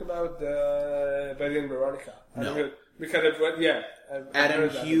do you think about Betty and Veronica? No. Because I've read, I've Adam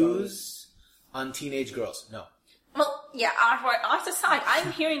heard that Hughes on Teenage Girls. No. Well, art aside,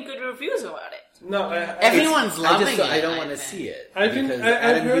 I'm hearing good reviews about it. No, Everyone's loving it. I don't want to think. see it. I think- because I've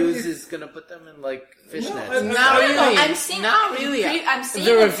Adam heard Hughes it- is going to put them in fishnets. No, Not really. I'm seeing, Not really. I'm seeing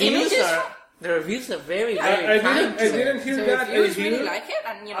the images. reviews are very, I very kind. didn't hear The that. reviews really like it,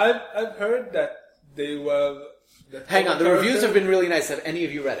 and I've heard that they were... that Hang on, the character- reviews have been really nice. Have any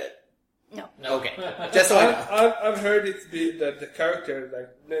of you read it? no. No. Okay. Just so I know. I've heard that the character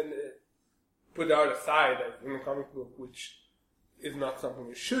then put art aside in a comic book, which is not something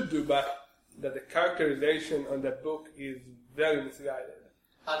you should do, but that the characterization on that book is very misguided.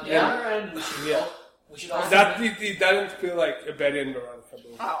 On the other end, we should also... That it doesn't feel like a Betty and Veronica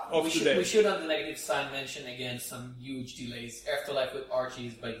book of we today. should, on the negative side, mention again some huge delays. Afterlife with Archie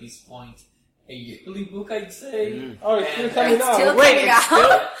is by this point a yearly book, I'd say. Oh, it's still And- coming It's out. still Wait, coming it's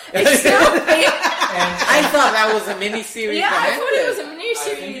out. It's still I thought that was a mini-series. Yeah, I thought it was a I think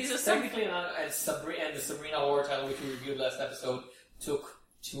mini-series or it's something. technically and the Sabrina War title, which we reviewed last episode, took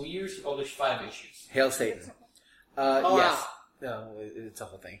 2 years to publish 5 issues. Hail Satan. Oh, yes. No, it's a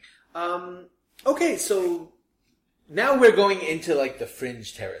whole thing. Okay, so now we're going into the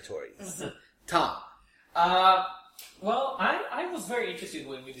fringe territories. Tom. Well, I was very interested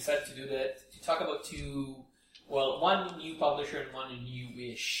when we decided to do that, to talk about one new publisher and one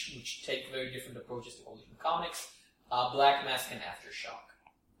new-ish, which take very different approaches to publishing comics, Black Mask and Aftershock.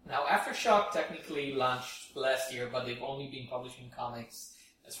 Now, Aftershock technically launched last year, but they've only been publishing comics,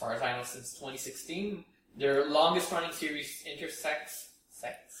 as far as I know, since 2016. Their longest-running series, Insects.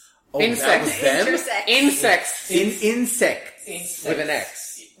 Oh, Insects. that was them? Insects. Insects. With an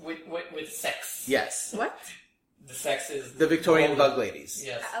X. With sex. Yes. What? The sex is... The Victorian Bug Ladies.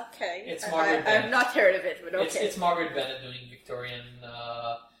 Yes. Okay. It's Margaret I've Bennett. not heard of it, but okay. It's Margaret Bennett doing Victorian...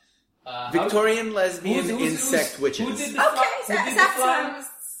 Victorian lesbian who's- insect who witches. did the Okay, who did the that fly?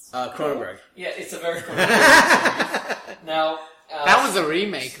 sounds... Cronenberg. Yeah, it's a very cool Now... That was a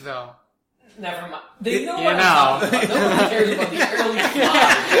remake, though. Never mind. They know You what know. I'm talking about. Nobody cares about the early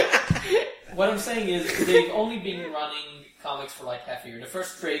fly. What I'm saying is, they've only been running comics for half a year. The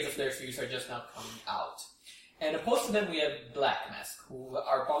first trades of their series are just now coming out. And opposed to them, we have Black Mask, who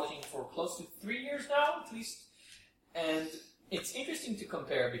are publishing for close to 3 years now, at least. And it's interesting to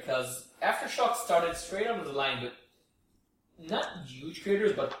compare, because Aftershock started straight out of the line with not huge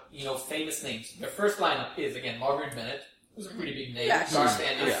creators, but, famous names. Their first lineup is, again, Margaret Bennett, who's a pretty big name. Yeah, Garth she's-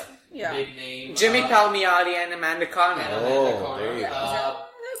 Ennis, yeah. big name. Jimmy Palmiotti and Amanda Conner. Oh, there you go.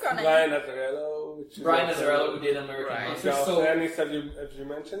 They've gone Brian Azzarello. which is Brian also- Azzarello, who did American Right. Monsters. Garth So, Ennis, as you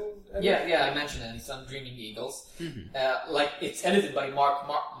mentioned. yeah, I mentioned that. It's on Dreaming Eagles. It's edited by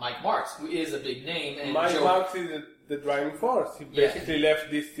Mike Marks, who is a big name. And Mike Joe- Marks is the driving force. He basically left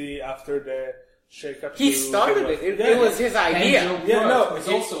DC after the shake-up. He to started Game of- it. Yeah, It was his And idea. Joe Yeah, no, Bruck was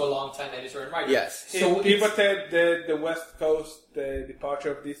he- also a long-time editor and writer. Yes. He So it's- pivoted the West Coast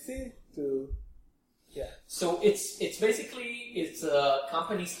departure of DC to... Yeah. So it's basically a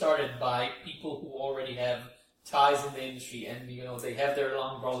company started by people who already have ties in the industry, and they have their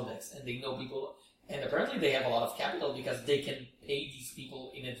long Rolodex, and they know people, and apparently they have a lot of capital because they can pay these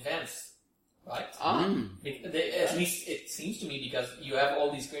people in advance, right? At least it seems to me, because you have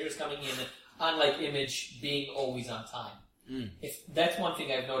all these creators coming in, unlike Image being always on time. If that's one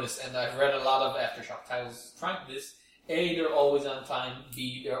thing I've noticed, and I've read a lot of Aftershock titles trying this. A, they're always on time.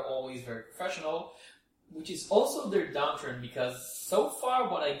 B, they're always very professional, which is also their downturn because so far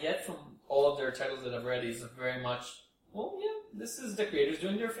what I get from all of their titles that I've read is very much, well, yeah, this is the creators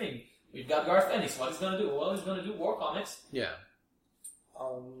doing their thing. We've got Garth Ennis. What he's going to do? Well, he's going to do war comics. Yeah.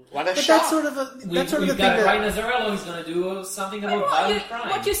 What a But shock. that's sort of a We've thing got that... Ryan Azzarello. He's going to do something about violent crime.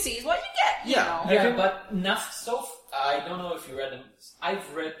 What you see is what you get. You Yeah. know? Yeah, but I don't know if you read them.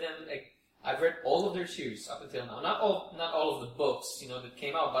 I've read them. I've read all of their series up until now. Not all of the books, that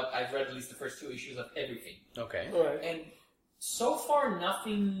came out, but I've read at least the first 2 issues of everything. Okay. Right. And so far,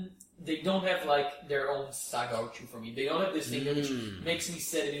 nothing. They don't have like their own saga or two for me. They don't have this thing which makes me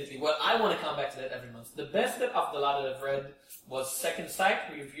say immediately, well, I want to come back to that every month. The best of the lot that I've read was Second Sight.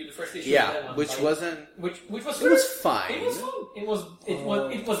 We reviewed the first issue. Yeah, of that one, which wasn't... which was It was fine. It was fun. It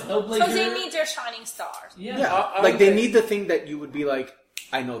was Hellblazer. So they need their shining stars. Yeah. Yeah, like they need the thing that you would be like,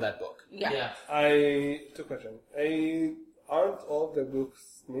 I know that book. Yeah. Two questions. Aren't all the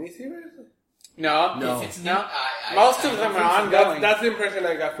books miniseries? No. No. If it's No. I Most don't of them think are so. ongoing. That's the impression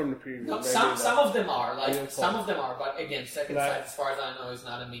I got from the preview. No, Maybe some of them are Yeah, some of them are, but again, Second Right. Sight, as far as I know, is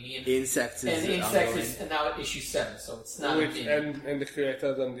not a mini. And Insects is Insects ongoing. is now at issue 7, so it's not a Which mini. and the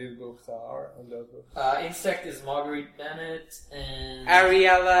creators on these books are on those books. Insect is Marguerite Bennett and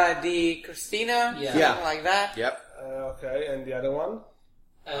Ariella Di Cristina, Yeah. something like that. Yep. Okay, and the other one?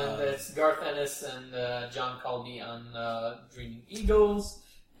 and it's Garth Ennis and John Colby on Dreaming Eagles,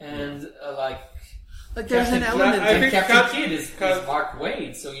 and Like there's an Captain- element... I and think Captain Cap- Kid is Cap- Mark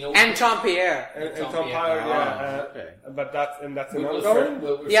Wade, so And Tom Pierre. And Tom Tom Pierre. Pyre, okay. But that's an with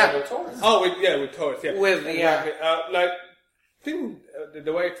ongoing? Yeah. Torres. Oh, with Taurus, yeah. With, yeah. exactly. I think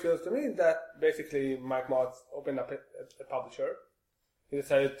the way it feels to me is that basically Mike Mott's opened up a publisher. He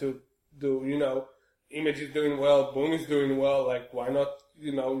decided to do, Image is doing well, Boom is doing well, like why not,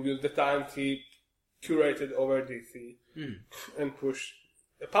 use the time he curated over DC and push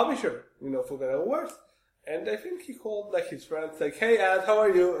a publisher, for better or worse. And I think he called his friends, hey Ad, how are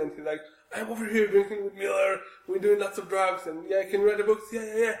you? And he's like, I'm over here drinking with Miller, we're doing lots of drugs, and yeah, can you write the books?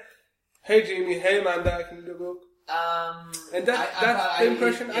 Yeah. Hey Jamie, hey Amanda, can you do a book? And that's the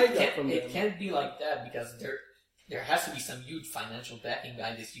impression I got from them. It can't be like that because there has to be some huge financial backing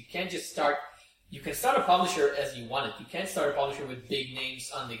behind this. You can't just start. You can start a publisher as you want it. You can't start a publisher with big names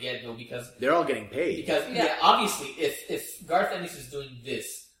on the get-go because They're all getting paid. obviously if Garth Ennis is doing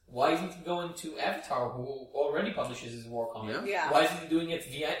this, why isn't he going to Avatar, who already publishes his war comic? Yeah. Why isn't he doing it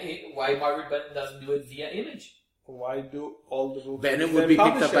why Margaret Bennett doesn't do it via Image? Why do all the books? Bennett at the would same be picked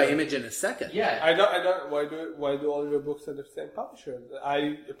up by publisher? Image in a second. Yeah. I don't. Why do all your books at the same publisher?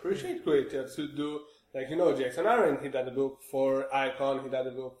 I appreciate creators who do, Jason Aaron. He did a book for Icon. He did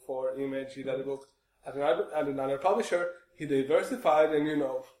a book for Image. He did a book at another publisher. He diversified, and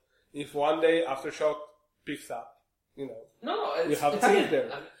if one day Aftershock picks up, No, You it's, have it's time again, there.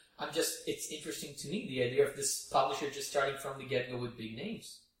 it's interesting to me, the idea of this publisher just starting from the get-go with big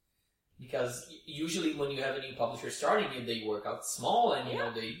names. Because usually when you have a new publisher starting, they work out small and,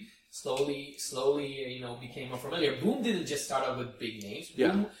 they slowly, became more familiar. Boom didn't just start out with big names.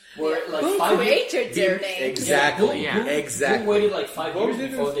 Boom were Boom 5 years. created their name. Exactly. Boom Exactly. waited 5 Boom years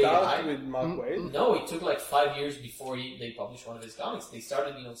didn't before they start hired. with Mark Wade. No, it took 5 years before they published one of his comics. They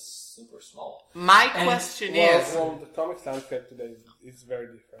started, super small. My And- question is, Well, the comics landscape today is very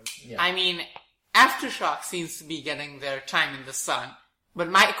different. Yeah. I mean, Aftershock seems to be getting their time in the sun. But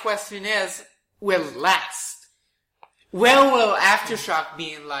my question is, will it last? Where will Aftershock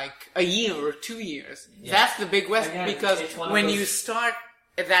be in a year or 2 years? Yeah. That's the big question, Again, because it's one of when those- you start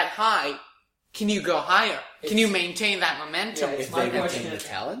at that high, can you go higher? Can you maintain that momentum? Yeah, If My they question retain the is-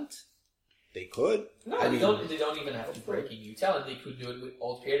 talent, they could. No, I they mean, don't even have to break in new talent. They could do it with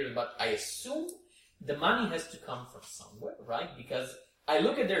old creators, but I assume the money has to come from somewhere, right? Because I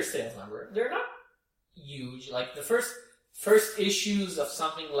look at their sales number; they're not huge. The first issues of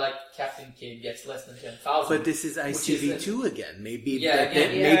something like Captain Kid gets less than 10,000. But this is ICV2 again. Maybe Yeah,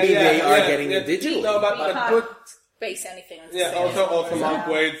 again. maybe they are yeah, getting yeah. it digitally. No, We but can't put base anything on yeah. sustainable. Also, Mark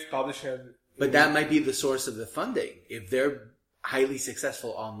Wade's publisher. But that might be the source of the funding. If they're highly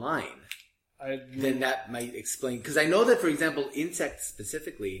successful online, then that might explain. Because I know that, for example, Insect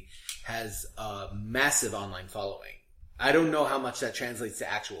specifically has a massive online following. I don't know how much that translates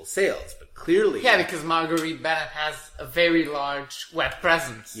to actual sales, but clearly... Yeah, because Marguerite Bennett has a very large web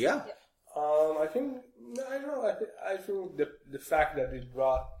presence. Yeah. I think I don't know. I think the fact that it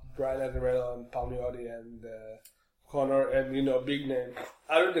brought Brian Azzarello and Palmiotti and Connor and big names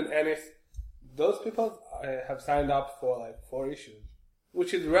other than Ennis, those people have signed up for 4 issues,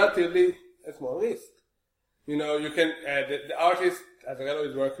 which is relatively a small list. You know, you can the artist Azzarello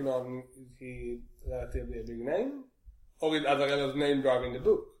is working on, is he relatively a big name, or is Azzarello's name driving the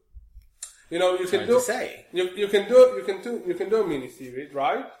book? You know, you can do you can do a mini series,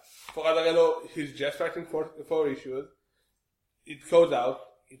 right? For Azzarello, he's just writing four issues. It goes out.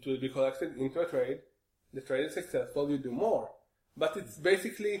 It will be collected into a trade. The trade is successful. You do more, but it's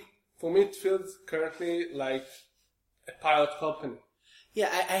basically, for me, it feels currently like a pilot company. Yeah,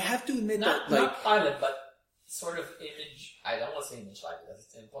 I have to admit not pilot, but sort of image. I don't want to say image like because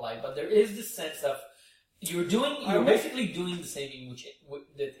it's impolite, but there is this sense of you're basically doing the same thing which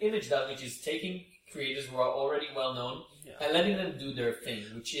the image does, which is taking creators who are already well known and letting them do their thing,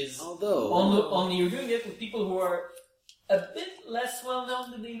 which is only you're doing it with people who are a bit less well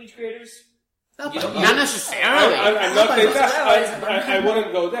known than the image creators. Not necessarily. I'm not saying that. I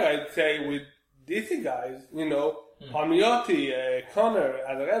wouldn't go there. I'd say with DC guys, you know, Palmiotti, Connor,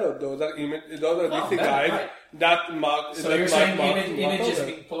 Azzarello, those are DC guys right. that mark. So you're saying Image has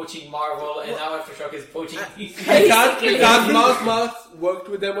been poaching Marvel, and now Aftershock is poaching DC. Because Mark worked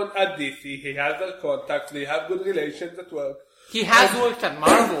with them at DC. He has their contacts. They have good relations at work. He has worked at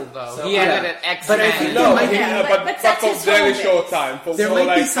Marvel, though. So, he had an X-Men. But I think but for very short time. For there more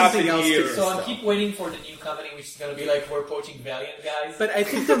might be like something half a else year. to this. So I keep waiting for the new company, which is going to be like, we're poaching Valiant guys. But I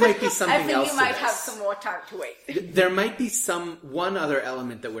think there might be something I think else you might to have this. some more time to wait. There might be one other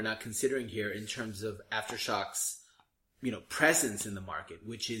element that we're not considering here in terms of Aftershock's, presence in the market,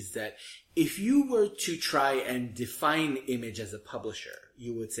 which is that if you were to try and define Image as a publisher,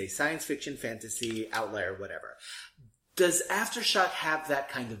 you would say science fiction, fantasy, outlier, whatever. Does Aftershock have that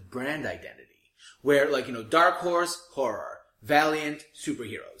kind of brand identity? Where, Dark Horse, horror, Valiant,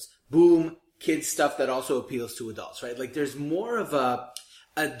 superheroes, Boom, kids stuff that also appeals to adults, right? Like, there's more of a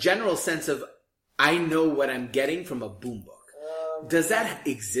general sense of, I know what I'm getting from a Boom book. Does that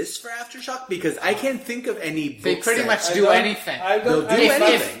exist for Aftershock? Because I can't think of any books. They pretty much do anything. They'll do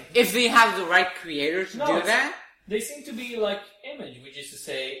anything. If they have the right creators to do that. They seem to be like Image, which is to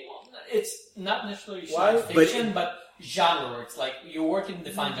say, it's not necessarily Why? science fiction, but genre. It's like you work in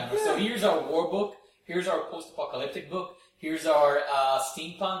defined genre. So here's our war book, here's our post-apocalyptic book, here's our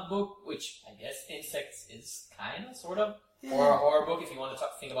steampunk book, which I guess Insects is kind of, sort of, or a horror book if you want to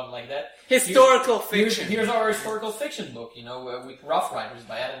think about it like that. Historical fiction. Here's our historical fiction book, with Rough Riders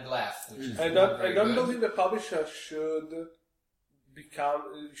by Adam Glass. Which is I don't believe the publisher should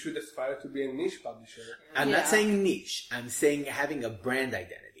aspire to be a niche publisher. I'm not saying niche. I'm saying having a brand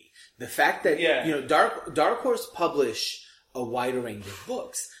identity. The fact that Dark Horse publish a wider range of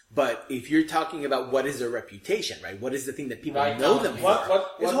books, but if you're talking about what is their reputation, right? What is the thing that people know them for?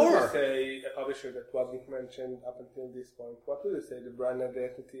 What is would horror. you say a publisher that wasn't mentioned up until this point? What would you say the brand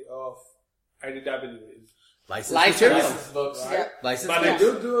identity of IDW is? Licensed books. Right? Licensed But books.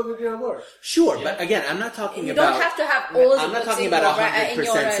 they do original work. Sure, but again, I'm not talking You about... don't have to have all the I'm not books talking in about your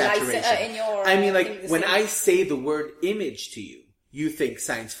 100% saturation. I mean, like, when I I say the word image to you, you think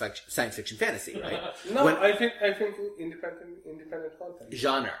science fiction fantasy, right? No, I think independent content.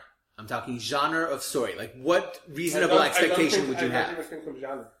 Genre. I'm talking genre of story. Like, what reasonable expectation would you I have? don't even think of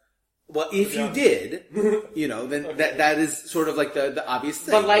genre. Well, if you did, then that is sort of like the obvious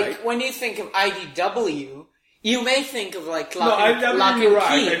thing, But right? when you think of IDW, you may think of Lock No, and you're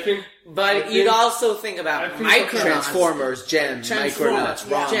right. Key, I think, but you'd also think about Micronauts. Transformers, Gen, Micronauts,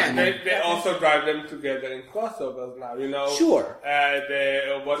 ROM. Gen. They also drive them together in crossovers now, Sure.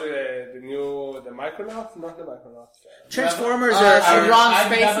 The Micronauts? Not the Micronauts. Transformers Ron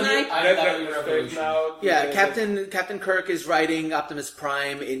Space IDW Knight? IDW Revolution. Yeah, Captain Kirk is riding Optimus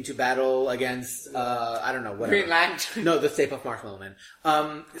Prime into battle against I don't know, whatever. Green Lantern. No, the Stay Puft Marshmallow Man.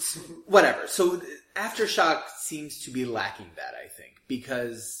 Whatever. So Aftershock seems to be lacking that, I think,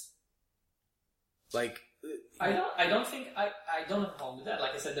 because I don't think I don't have a problem with that.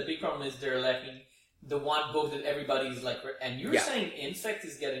 Like I said, the big problem is they're lacking the one book that everybody's like, and you're saying Insect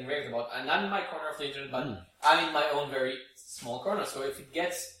is getting raved about. I'm not in my corner of the internet, but I'm in my own very small corner. So if it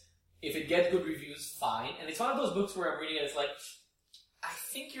gets good reviews, fine. And it's one of those books where I'm reading it, it's like, I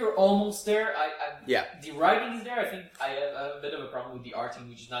think you're almost there. The writing is there. I think I have a bit of a problem with the arting,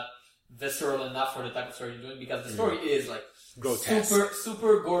 which is not visceral enough for the type of story you're doing, because the story is like grotesque,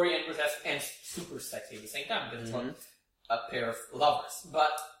 super gory and grotesque, and super sexy at the same time, because it's about a pair of lovers.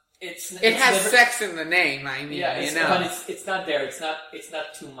 But it has sex in the name. I mean, but it's not there. It's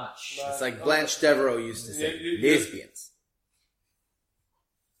not too much. It's like Blanche Devereaux used to say, lesbians.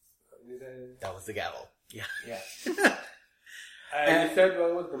 That was the gavel. Yeah. And you said,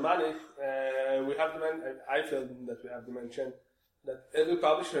 what was the money? We have to I feel that we have to mention that every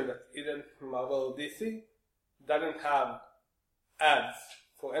publisher that isn't Marvel or DC doesn't have ads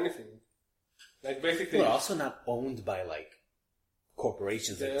for anything. Like basically, They're also not owned by like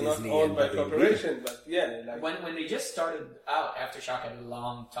corporations like they're not Disney owned and by WB. corporations, but yeah, like When they just started out, Aftershock had a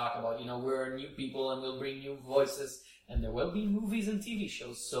long talk about, we're new people and we'll bring new voices and there will be movies and TV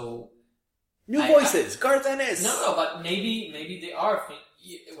shows. So New voices, Garth Ennis. no, but maybe they are.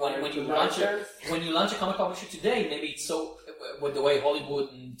 When you launch a comic publisher today, maybe it's so with the way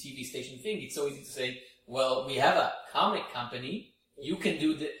Hollywood and TV station think, it's so easy to say, well, we have a comic company. You can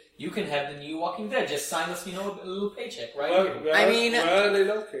have the new Walking Dead. Just sign us, a little paycheck, right? where are they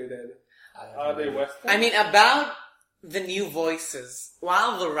located? Are they Western? I mean, about the new voices,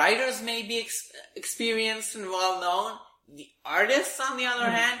 while the writers may be experienced and well-known, the artists, on the other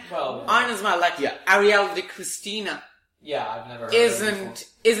hand, aren't as well. Like Ariel de Cristina Yeah, I've never heard of it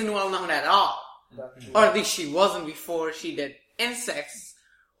isn't well-known at all. Or at least she wasn't before she did Insects.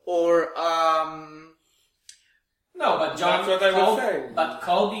 Or, No, but John, That's what I was saying. But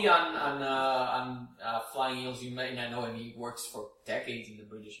Colby on Flying Eels, you may not know him. He works for decades in the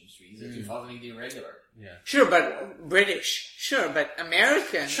British industry. He's a 2008 regular. Yeah. sure, but British. Sure, but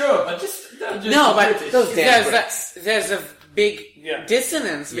American. Sure, but just No, but British. those damn there's a big Yeah.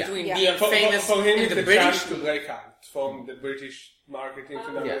 dissonance Yeah. between Yeah. being famous for him, in it's the a British. chance to break out from the British market into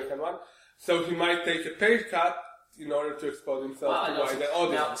the American one. So he might take a pay cut in order to expose himself to wider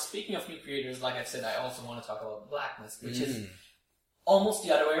audience. Now, speaking of new creators, like I've said, I also want to talk about Black Mask, which is almost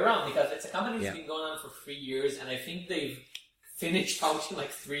the other way around, because it's a company that's been going on for 3 years, and I think they've finished out in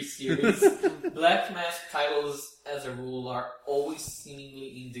like 3 series. Black Mask titles, as a rule, are always seemingly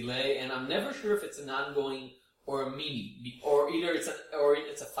in delay, and I'm never sure if it's an ongoing or a mini, or either it's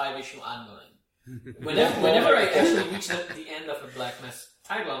a 5-issue ongoing. Whenever I actually reach the end of a Black Mask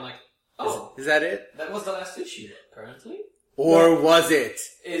title, I'm like, oh, Is that it? that was the last issue, apparently. Or was it?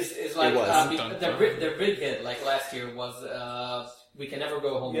 Is like It was. their big hit like last year was We Can Never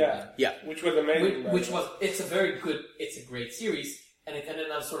Go Home Again. Yeah. Which was amazing. Which was it's a great series, and it ended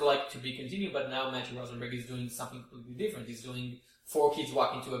up sort of like to be continued. But now Matthew Rosenberg is doing something completely different. He's doing 4 Kids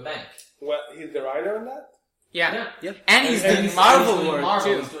Walk Into a Bank. Well, he's the writer on that? Yeah. Yep. And he's And doing he's Marvel doing work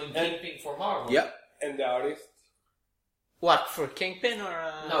Marvel. too. He's doing Kingpin for Marvel. Yep. And the artist? What, for Kingpin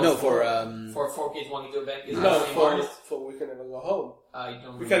or? No, for 4 Kids Walk Into a Bank. Is No, the same artist. for We Can Never Go Home. I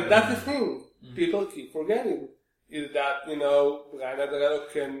don't Because remember. that's the thing people keep forgetting. Is that, Brian Azzarello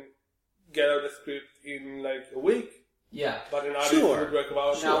can get out the script in like a week, Yeah. but an artist Sure. would work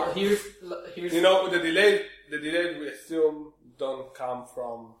about Now here's the delayed we assume don't come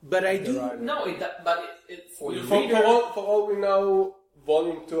from But I the do writer. no, but for the For reader. all we know,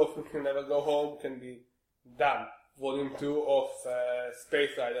 Volume 2 of We Can Never Go Home can be done. Volume 2 of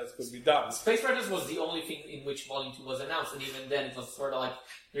Space Riders could be done. Space Riders was the only thing in which Volume 2 was announced, and even then it was sort of like,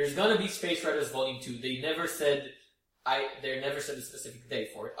 there's gonna be Space Riders Volume 2. They never said a specific date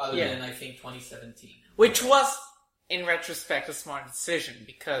for it, other than, I think, 2017. Which was, in retrospect, a smart decision,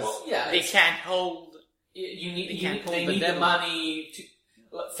 because they can't hold... You need They the deadline. money to...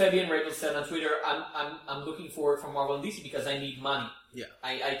 Fabian Rabel said on Twitter, I'm looking for it from Marvel and DC because I need money. Yeah.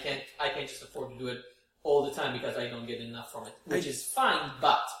 I can't just afford to do it all the time because I don't get enough from it, which is fine,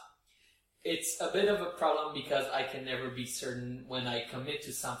 but it's a bit of a problem because I can never be certain when I commit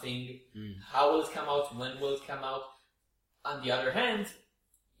to something, how will it come out, when will it come out. On the other hand,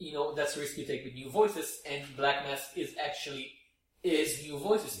 that's a risk you take with new voices, and Black Mask is new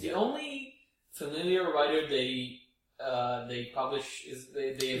voices. The only familiar writer they publish is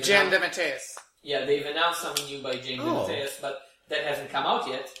they've Jen announced- DeMatteis. Yeah, they've announced something new by James DeMatteis, but that hasn't come out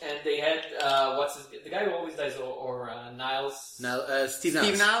yet. And they had the guy who always dies, or Niles. now Steve Steve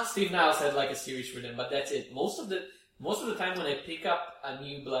Niles. Niles? Steve Niles had like a series for them, but that's it. Most of the time when I pick up a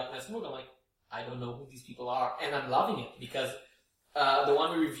new Black Mask book, I'm like, I don't know who these people are, and I'm loving it because the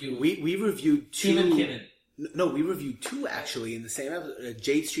one we reviewed, We reviewed two. Kim and Kimmin. No, we reviewed 2 actually in the same episode,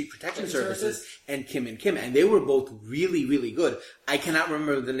 Jade Street Protection Services and Kim and Kim, and they were both really, really good. I cannot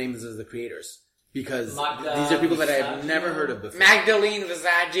remember the names of the creators because these are people that I have never heard of before. Magdalene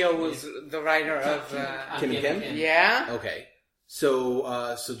Visaggio was the writer of... Kim and Kim? yeah? Okay.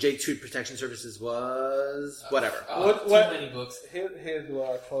 So Jade Street Protection Services was whatever. What- Too many books. Here's what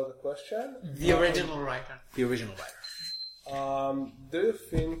I pose the question. The original writer. The original writer. Do you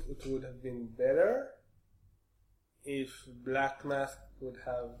think it would have been better if Black Mask would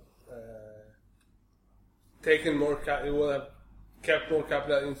have taken more it would have kept more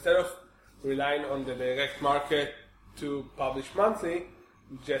capital instead of relying on the direct market to publish monthly,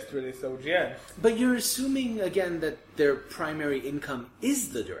 just release OGN? But you're assuming again that their primary income is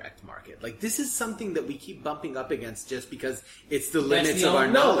the direct market. Like this is something that we keep bumping up against just because it's the limits of our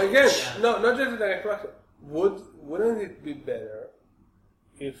No, knowledge. again, no, not just the direct market. Wouldn't it be better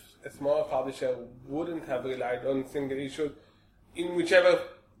if a smaller publisher wouldn't have relied on single issue in whichever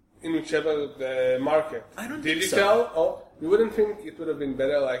market. I don't digital, think so. or you wouldn't think it would have been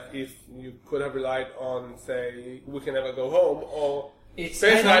better like if you could have relied on, say, We Can Never Go Home or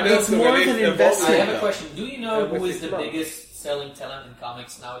Space Riders it's to more of release an a volume. investment. I have a question. Do you know Every who is 6 the months. biggest selling talent in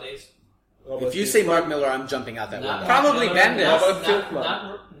comics nowadays? If you say Mark Miller, I'm jumping out that window. Probably Bendis. How about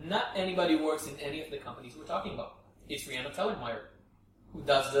Silkman? Not anybody who works in any of the companies we're talking about. It's Rihanna Tellermeyer, who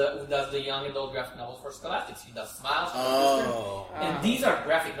does the young adult graphic novels for Scholastics. He does Smiles for Oh. Sister. And these are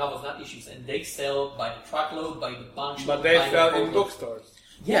graphic novels, not issues, and they sell by the truckload, by the bunch. But they by the sell in boatload. bookstores.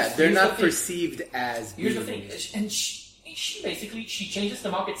 Yeah, Yes, they're here's not the thing. perceived as Here's the being- thing, and she basically changes the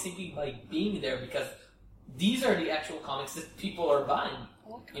market simply by being there because these are the actual comics that people are buying.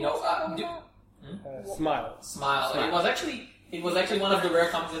 You know, Smile. Smile. It was actually one of the rare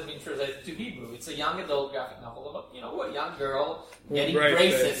comics that's been translated to Hebrew. It's a young adult graphic novel about a young girl getting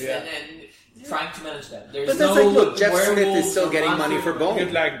braces yeah. and trying to manage that. There's But that's no like, look, Jeff Smith werewolves is still or getting money for monsters. Bone.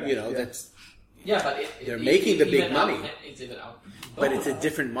 You'd like that, You know, yeah. that's. Yeah, but They're making the big even money. It's even out. But it's a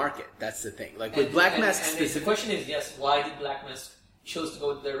different market. That's the thing. Like with Black Mask and the specifically. question is, yes, why did Black Mask chose to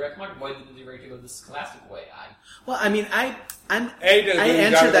go the direct market? Why didn't they go the scholastic way? Well, I mean, I They're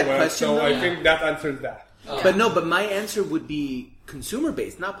answered doing that well, question, so though. I think that answers that. But my answer would be consumer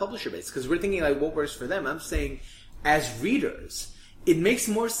based, not publisher based, because we're thinking like what works for them. I'm saying, as readers, it makes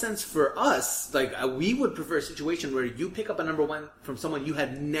more sense for us. Like we would prefer a situation where you pick up a number one from someone you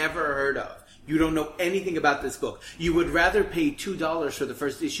had never heard of. You don't know anything about this book. You would rather pay $2 for the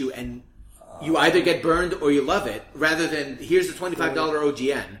first issue and you either get burned or you love it, rather than here's a $25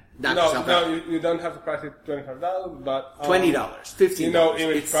 OGN. Not to sound bad. You don't have to price it $25, but $20, $15. You know,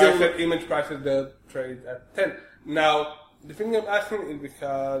 It's still- image prices the trade at 10. Now, the thing I'm asking is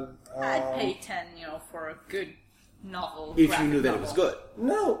because I'd pay 10, for a good novel. if you graphic knew that it was novel. good.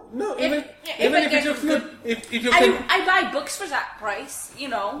 no, If- even if I if get it's just good- good, if you can, I buy books for that price,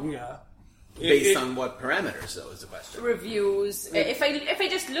 yeah, Based on what parameters, though, is the question. reviews. If I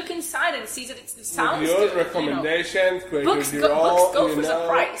just look inside and see that it sounds your good, recommendations, creative books bureau, go you for the know.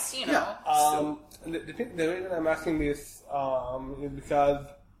 price, The reason I'm asking this is because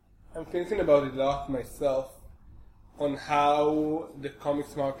I'm thinking about it a lot myself on how the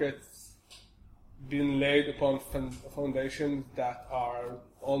comics market's been laid upon foundations that are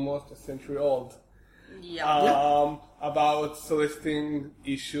almost a century old. Yeah. About soliciting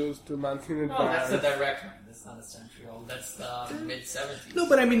issues to months in Oh, that's advance. the direct one. That's not a century old. That's the mid 70s. No,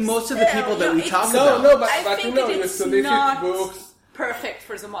 but I mean, most of the people that we it's- talk No, about. no, but I you think know, that you it's solicit not books. perfect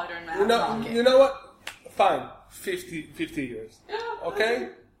for the modern You know, market. you know what? Fine, 50 years. Okay?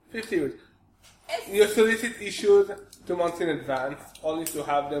 50 years. You solicit issues 2 months in advance, only to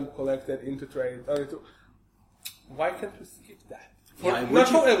have them collected into trade. Why can't we skip that? Why would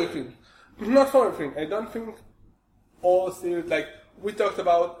Not you? for everything. Not for everything. I don't think all series, like, we talked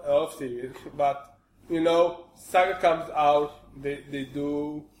about a lot of series, but, Saga comes out, they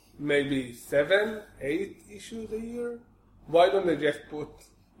do maybe 7, 8 issues a year. Why don't they just put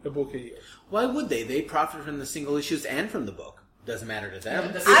a book a year? Why would they? They profit from the single issues and from the book. Doesn't matter to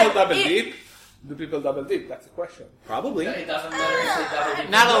them. Yeah, People double dip? Do people double dip? That's the question. Probably. It doesn't matter if they double dip.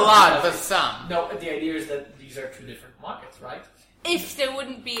 Not a No, lot, because but some. No, the idea is that these are two different markets, right? If there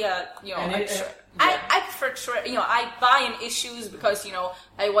wouldn't be a, And it- I prefer I buy in issues because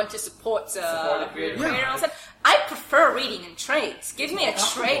I want to support the the creator. creators. I prefer reading in trades. Give me a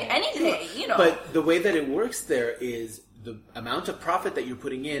trade any day. But the way that it works there is the amount of profit that you're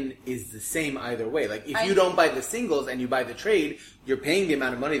putting in is the same either way. Like, if you don't buy the singles and you buy the trade, you're paying the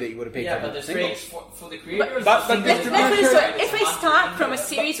amount of money that you would have paid Yeah, for but the the singles. trades for the creators. but the single let's is put not it this right. way. if I It's start not- from a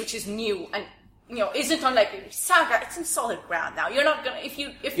series which is new and isn't on like Saga, it's in solid ground now. You're not gonna if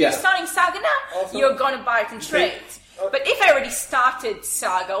you're starting Saga now, Also- you're gonna buy it in trades. But if I already started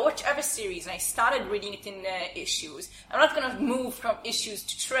Saga, whichever series, and I started reading it in issues, I'm not gonna move from issues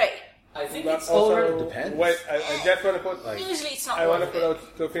to trade. I think But it's also, over. Depends. wait, I just want to put, Usually it's not I want to worth put it.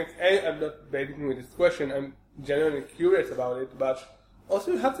 out two things. I'm not baiting with this question. I'm genuinely curious about it, but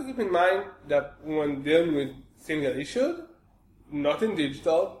also you have to keep in mind that when dealing with single issues, not in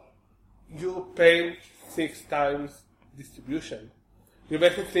digital, you pay 6 times distribution. You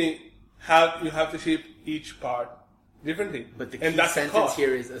basically have to ship each part differently. But the and key that's a sentence cost.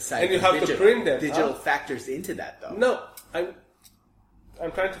 here is aside And you from have to digital. print them. Digital huh? factors into that, though. No,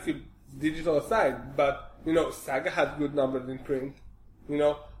 I'm trying to keep digital aside, but Saga had good numbers in print.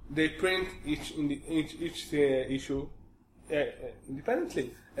 They print each issue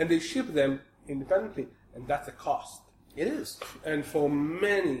independently, and they ship them independently, and that's a cost. It is. And for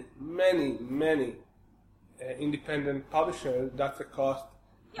many independent publishers, that's a cost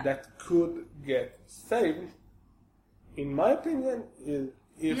that could get saved, in my opinion, is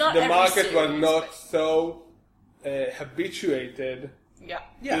if Not the every market was series, not but- so habituated Yeah.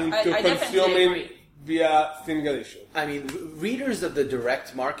 into I definitely consuming agree. via single issue. I mean, readers of the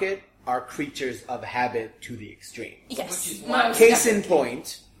direct market are creatures of habit to the extreme. Yes. Which is why- Most Case in definitely.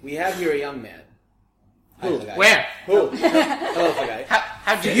 point, we have here a young man. Who? Hi, Where? Who? Hello, guy.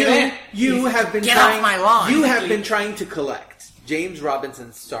 How'd you get in? You have been Get trying, off my lawn. You have been trying to collect James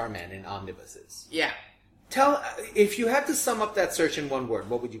Robinson's Starman in omnibuses. Yeah. Tell if you had to sum up that search in one word,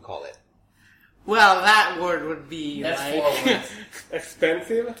 what would you call it? Well, that word would be That's like... 4 words.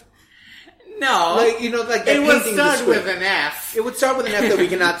 Expensive? No. Like like that it would painting the start squid. with an F. It would start with an F that we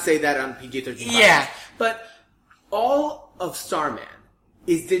cannot say that on PG-13. Yeah. But all of Starman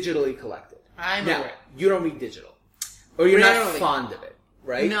is digitally collected. I'm now, aware. you don't read digital. Or you're not Rarely. fond of it,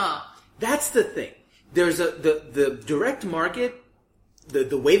 right? No. That's the thing. There's the direct market,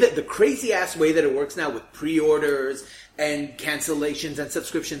 the way that, the crazy ass way that it works now with pre-orders and cancellations and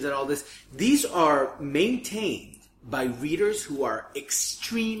subscriptions and all this, these are maintained by readers who are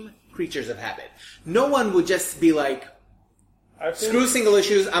extreme creatures of habit. No one would just be like, I think screw single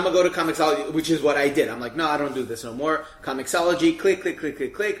issues, I'm gonna go to Comixology, which is what I did. I'm like, no, I don't do this no more. Comixology, click,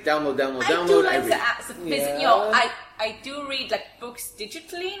 download, I do like read. the you know, I do read like books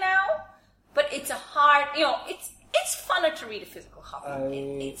digitally now, but it's a hard, you know, it's funner to read a physical copy.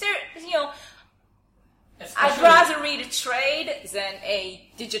 It's you know, I'd Especially- rather read a trade than a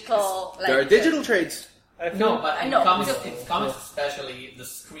digital. Like, There are digital trades. I think No, but I in know. comics, So- in comics especially, the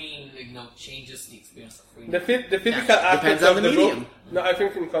screen, changes the experience of reading. the physical aspect Depends of on the the medium. book. No, I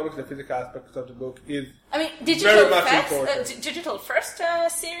think in comics the physical aspect of the book is I mean, Very digital much first, important. digital first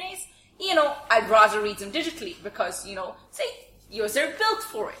series. You know, I'd rather read them digitally because say they're built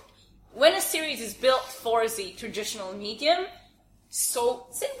for it. When a series is built for the traditional medium, so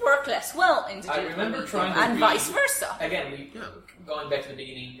they work less well in the I digital remember medium, trying to and read, vice versa. Again, going back to the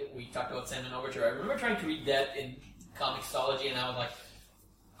beginning, we talked about Sandman Overture. I remember trying to read that in Comixology, and I was like,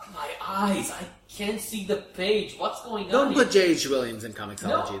 my eyes, I can't see the page. What's going on? Don't here? put J.H. Williams in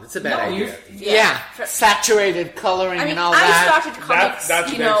Comixology. That's a bad idea. you're- Saturated coloring I mean, and all I that. started comics,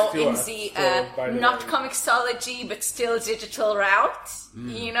 that's in next to the us, so, by the not way. Comixology but still digital route.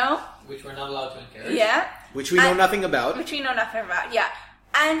 Which we're not allowed to encourage. Yeah. Which we know And- nothing about. Which we know nothing about, yeah.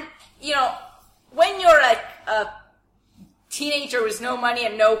 And, when you're like a teenager with no money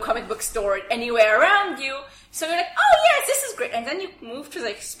and no comic book store anywhere around you, so you're like, oh yes, this is great. And then you move to the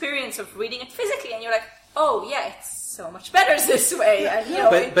experience of reading it physically and you're like, oh yeah, it's so much better this way.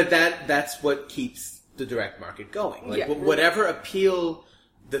 And, But that's what keeps the direct market going. Like Yeah. whatever appeal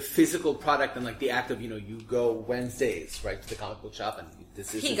the physical product and like the act of you go Wednesdays right to the comic book shop and he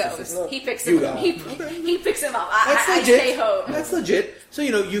this goes. is- He picks You him up. go. He picks him up. That's I legit. stay home. That's legit. So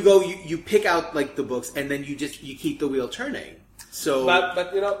you go, you pick out like the books, and then you keep the wheel turning. So But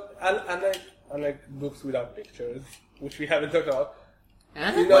unlike books without pictures, which we haven't talked about.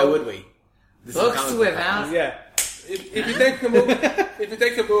 Huh? why would we? This is a Books comic book without... Yeah. If you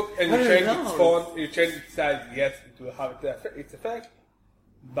take a book and you I change don't its know. font, you change its size, yes, it will have its effect.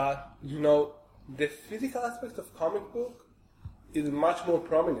 But the physical aspect of comic book is much more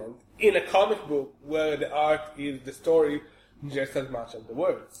prominent in a comic book where the art is the story just as much as the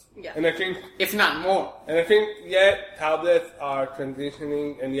words. Yeah. And I think If not more. tablets are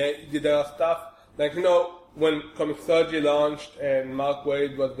transitioning, and there are stuff like when Comixology launched and Mark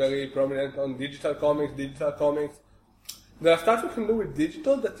Waid was very prominent on digital comics, there are stuff you can do with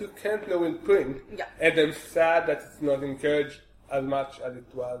digital that you can't do in print. Yeah. And I'm sad that it's not encouraged as much as it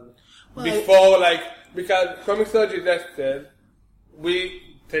was Well, before, because Comixology just said, we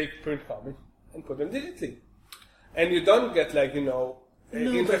take print comics and put them digitally. And you don't get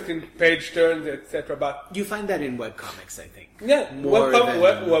interesting page turns, etc. But you find that in webcomics, I think. yeah, More than-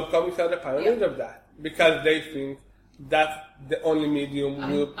 webcomics are the pioneers of that because they think that's the only medium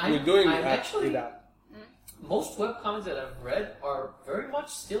we're doing I'm it actually- that. Most webcomics that I've read are very much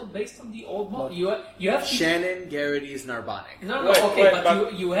still based on the old model. You have to, Shannon Garrity's Narbonic. no, Wait, okay, wait, but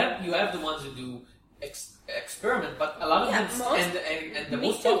but- you have the ones who do experiment, but a lot of Yeah, them most- and the me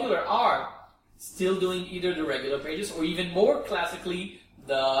most too. popular are still doing either the regular pages or even more classically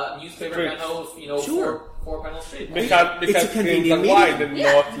the newspaper Strips. panels, Sure. four panel strip. Because It's a screens convenient are wide medium. and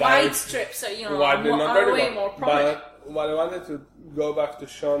Yeah, not wide like strips are, wide and not are very way wide. more prominent. But what I wanted to go back to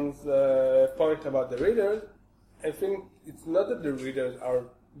Sean's point about the readers, I think it's not that the readers are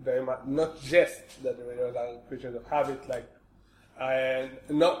very much, not just that the readers are creatures of habit, and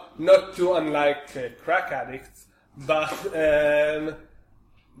not too unlike crack addicts, but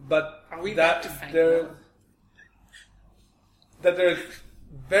Are we back to Frank Miller? there's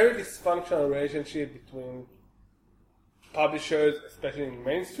very dysfunctional relationship between publishers, especially in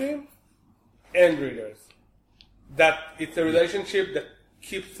mainstream, and readers. That it's a relationship that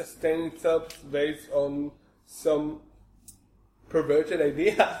keeps sustaining itself based on some perverted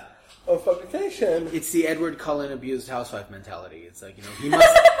idea of publication. It's the Edward Cullen abused housewife mentality. It's like, he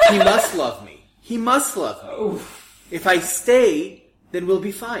must love me. He must love me. Oof. If I stay, then we'll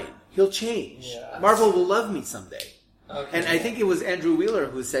be fine. He'll change. Yeah. Marvel will love me someday. Okay. And I think it was Andrew Wheeler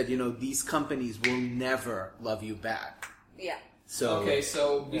who said, these companies will never love you back. Yeah. So Okay,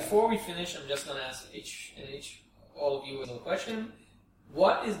 so before we finish, I'm just going to ask all of you a little question.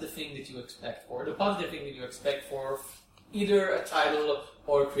 What is the thing that you expect for, the positive thing that you expect for either a title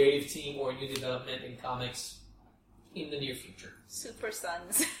or a creative team or new development in comics in the near future? Super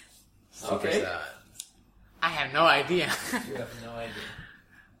Sons. Okay. I have no idea. You have no idea.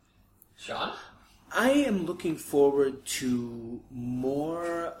 Sean? I am looking forward to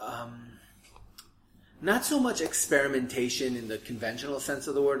more, not so much experimentation in the conventional sense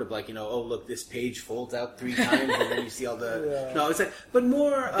of the word, of like, look, this page folds out 3 times and then you see all the... Yeah. No, it's like, but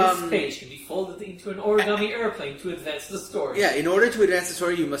more... This page can be folded into an origami airplane to advance the story. Yeah, in order to advance the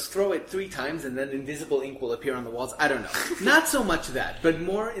story, you must throw it 3 times and then invisible ink will appear on the walls. I don't know. Not so much that, but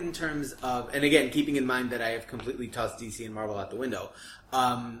more in terms of... And again, keeping in mind that I have completely tossed DC and Marvel out the window.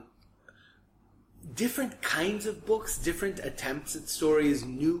 Different kinds of books, different attempts at stories,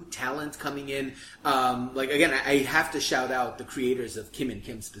 new talent coming in. Again, I have to shout out the creators of Kim and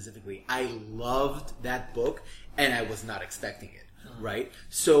Kim specifically. I loved that book, and I was not expecting it, right?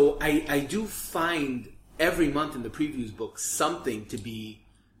 So I do find every month in the previews book something to be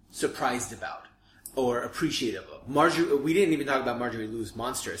surprised about or appreciative of. We didn't even talk about Marjorie Liu's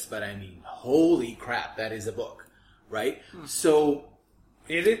Monstrous, but I mean, holy crap, that is a book, right? So...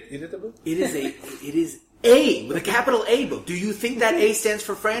 Is it a book? It is A, with a capital A book. Do you think that A stands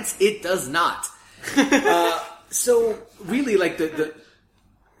for France? It does not. So really, like the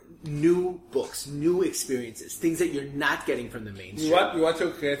new books, new experiences, things that you're not getting from the mainstream. You want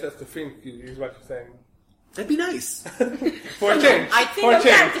your creators to think, is what you're saying. That'd be nice. For a change. I think For a From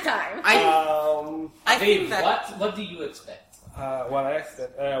time change. to time. I think Dave, that... what do you expect? What I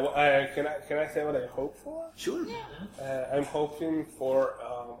said, can I say what I hope for? Sure. I'm hoping for,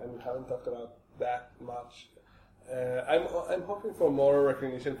 and we haven't talked about that much. I'm hoping for more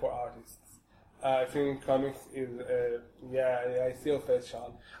recognition for artists. I think comics is, I see your face,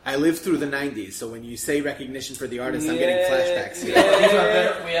 Sean. I lived through the 90s, so when you say recognition for the artists, I'm getting flashbacks here.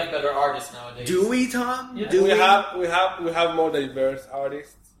 We have better artists nowadays. Do we, Tom? Yeah. Do we? We have more diverse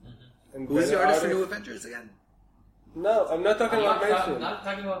artists. And Who's the better artist for artists. New Avengers again? No, I'm not talking about mainstream. I'm not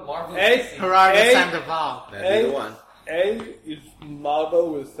talking about Marvel. Gerardo Sandoval. That'd be the one. If Marvel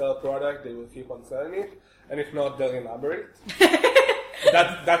will sell a product, they will keep on selling it, and if not, they'll renumber it.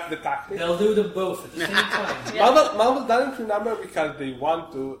 That's the tactic. They'll do them both at the same time. Marvel doesn't renumber because they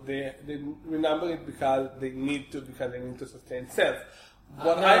want to. They renumber it because they need to sustain sales.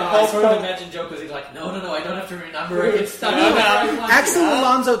 What I sort of imagine Joe because he's like, no, I don't have to renumber it. It's stuff. Axel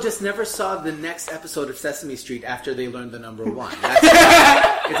Alonso just never saw the next episode of Sesame Street after they learned the number 1.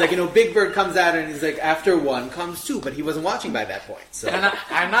 It's like, Big Bird comes out and he's like, after 1 comes 2, but he wasn't watching by that point. So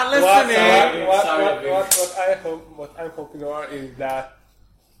I'm not listening. What I'm hoping for is that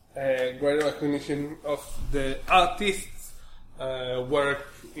greater recognition of the artists' work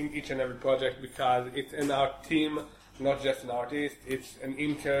in each and every project, because it's an art team. Not just an artist, it's an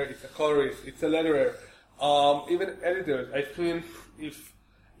inker, it's a colorist, it's a letterer, even editors. I think if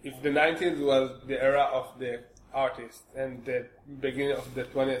the 90s was the era of the artists and the beginning of the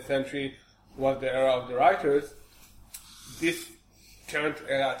 20th century was the era of the writers, this current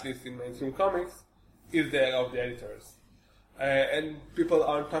era, at least in mainstream comics, is the era of the editors. And people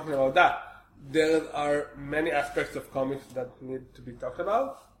aren't talking about that. There are many aspects of comics that need to be talked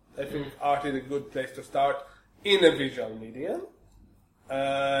about. I think art is a good place to start in a visual medium,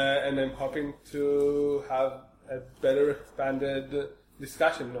 and I'm hoping to have a better expanded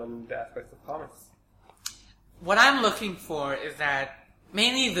discussion on the aspects of comics. What I'm looking for is that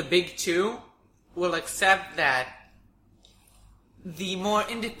mainly the big two will accept that the more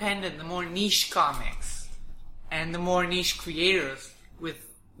independent, the more niche comics, and the more niche creators with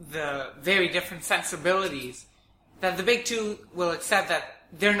the very different sensibilities, that the big two will accept that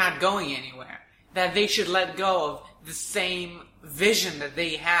they're not going anywhere. That they should let go of the same vision that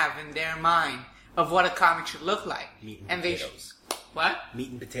they have in their mind of what a comic should look like. Meat and potatoes. What?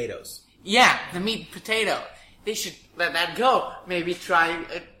 Meat and potatoes. Yeah, the meat and potato. They should let that go. Maybe try,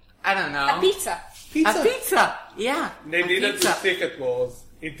 I don't know. A pizza. A pizza, yeah. They needed to stick at walls.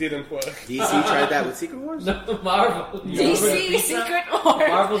 It didn't work. DC tried that with Secret Wars? No, Marvel. DC Secret Wars.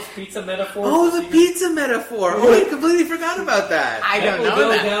 Marvel's pizza metaphor. Oh, the pizza metaphor. Oh, I completely forgot about that. I That don't will know go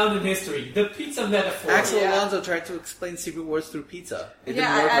that. down in history. The pizza metaphor. Axel Yeah. Alonso tried to explain Secret Wars through pizza. It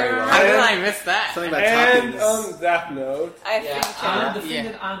Yeah, didn't work I very well. How did I miss that? Something about And toppings. on that note, I Yeah, think. the thing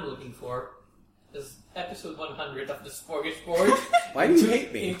Yeah. that I'm looking for is episode 100 of the Smorgasbord. Why do you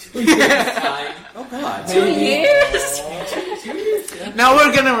hate me? In 2 years' time. Oh, God. 2 years? 2 years, yeah. Now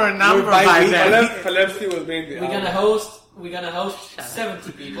we're gonna remember We're by by week. then. Palepsy will be in the We're gonna host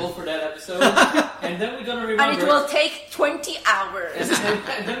 70 people for that episode, and then we're gonna remember. And it will take 20 hours.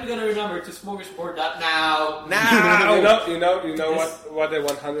 and then we're gonna remember to smorgasbord.now. Now! You know This- what the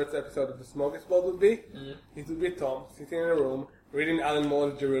 100th episode of the Smorgasbord would be? It would be Tom sitting in a room reading Alan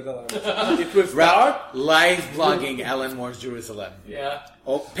Moore's Jerusalem. It would start. Live blogging Alan Moore's Jerusalem. Yeah.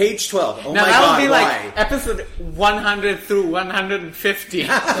 Oh, page 12. Oh Now my that God, would be why? like episode 100 through 150.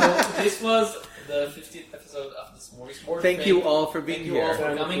 So this was the 50th episode of the Smorgasbord. Thank you all for being Thank you all here. for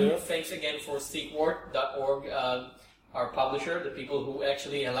Thank coming. you. Thanks again for Seekwart.org, our publisher, the people who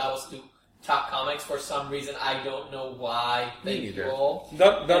actually allow us to talk comics. For some reason, I don't know why. Thank you neither. all.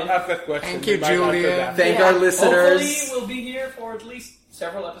 Don't ask that question. Thank We you, might answer Julia. that. Thank Yeah. our listeners. Hopefully, we'll be here for at least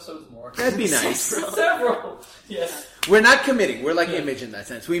several episodes more. That'd be nice. Several. Yes. We're not committing. We're like Image in that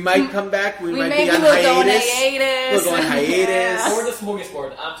sense. We might come back. We might maybe be on we'll go on hiatus. hiatus. We'll go on hiatus. For the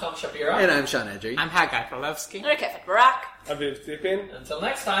Smorgasbord, I'm Tom Shapira. And I'm Sean Edry. I'm Haggai Pawlowski. Okay, Barack. Aviv Stepin. Until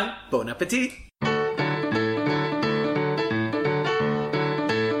next time. Bon appetit.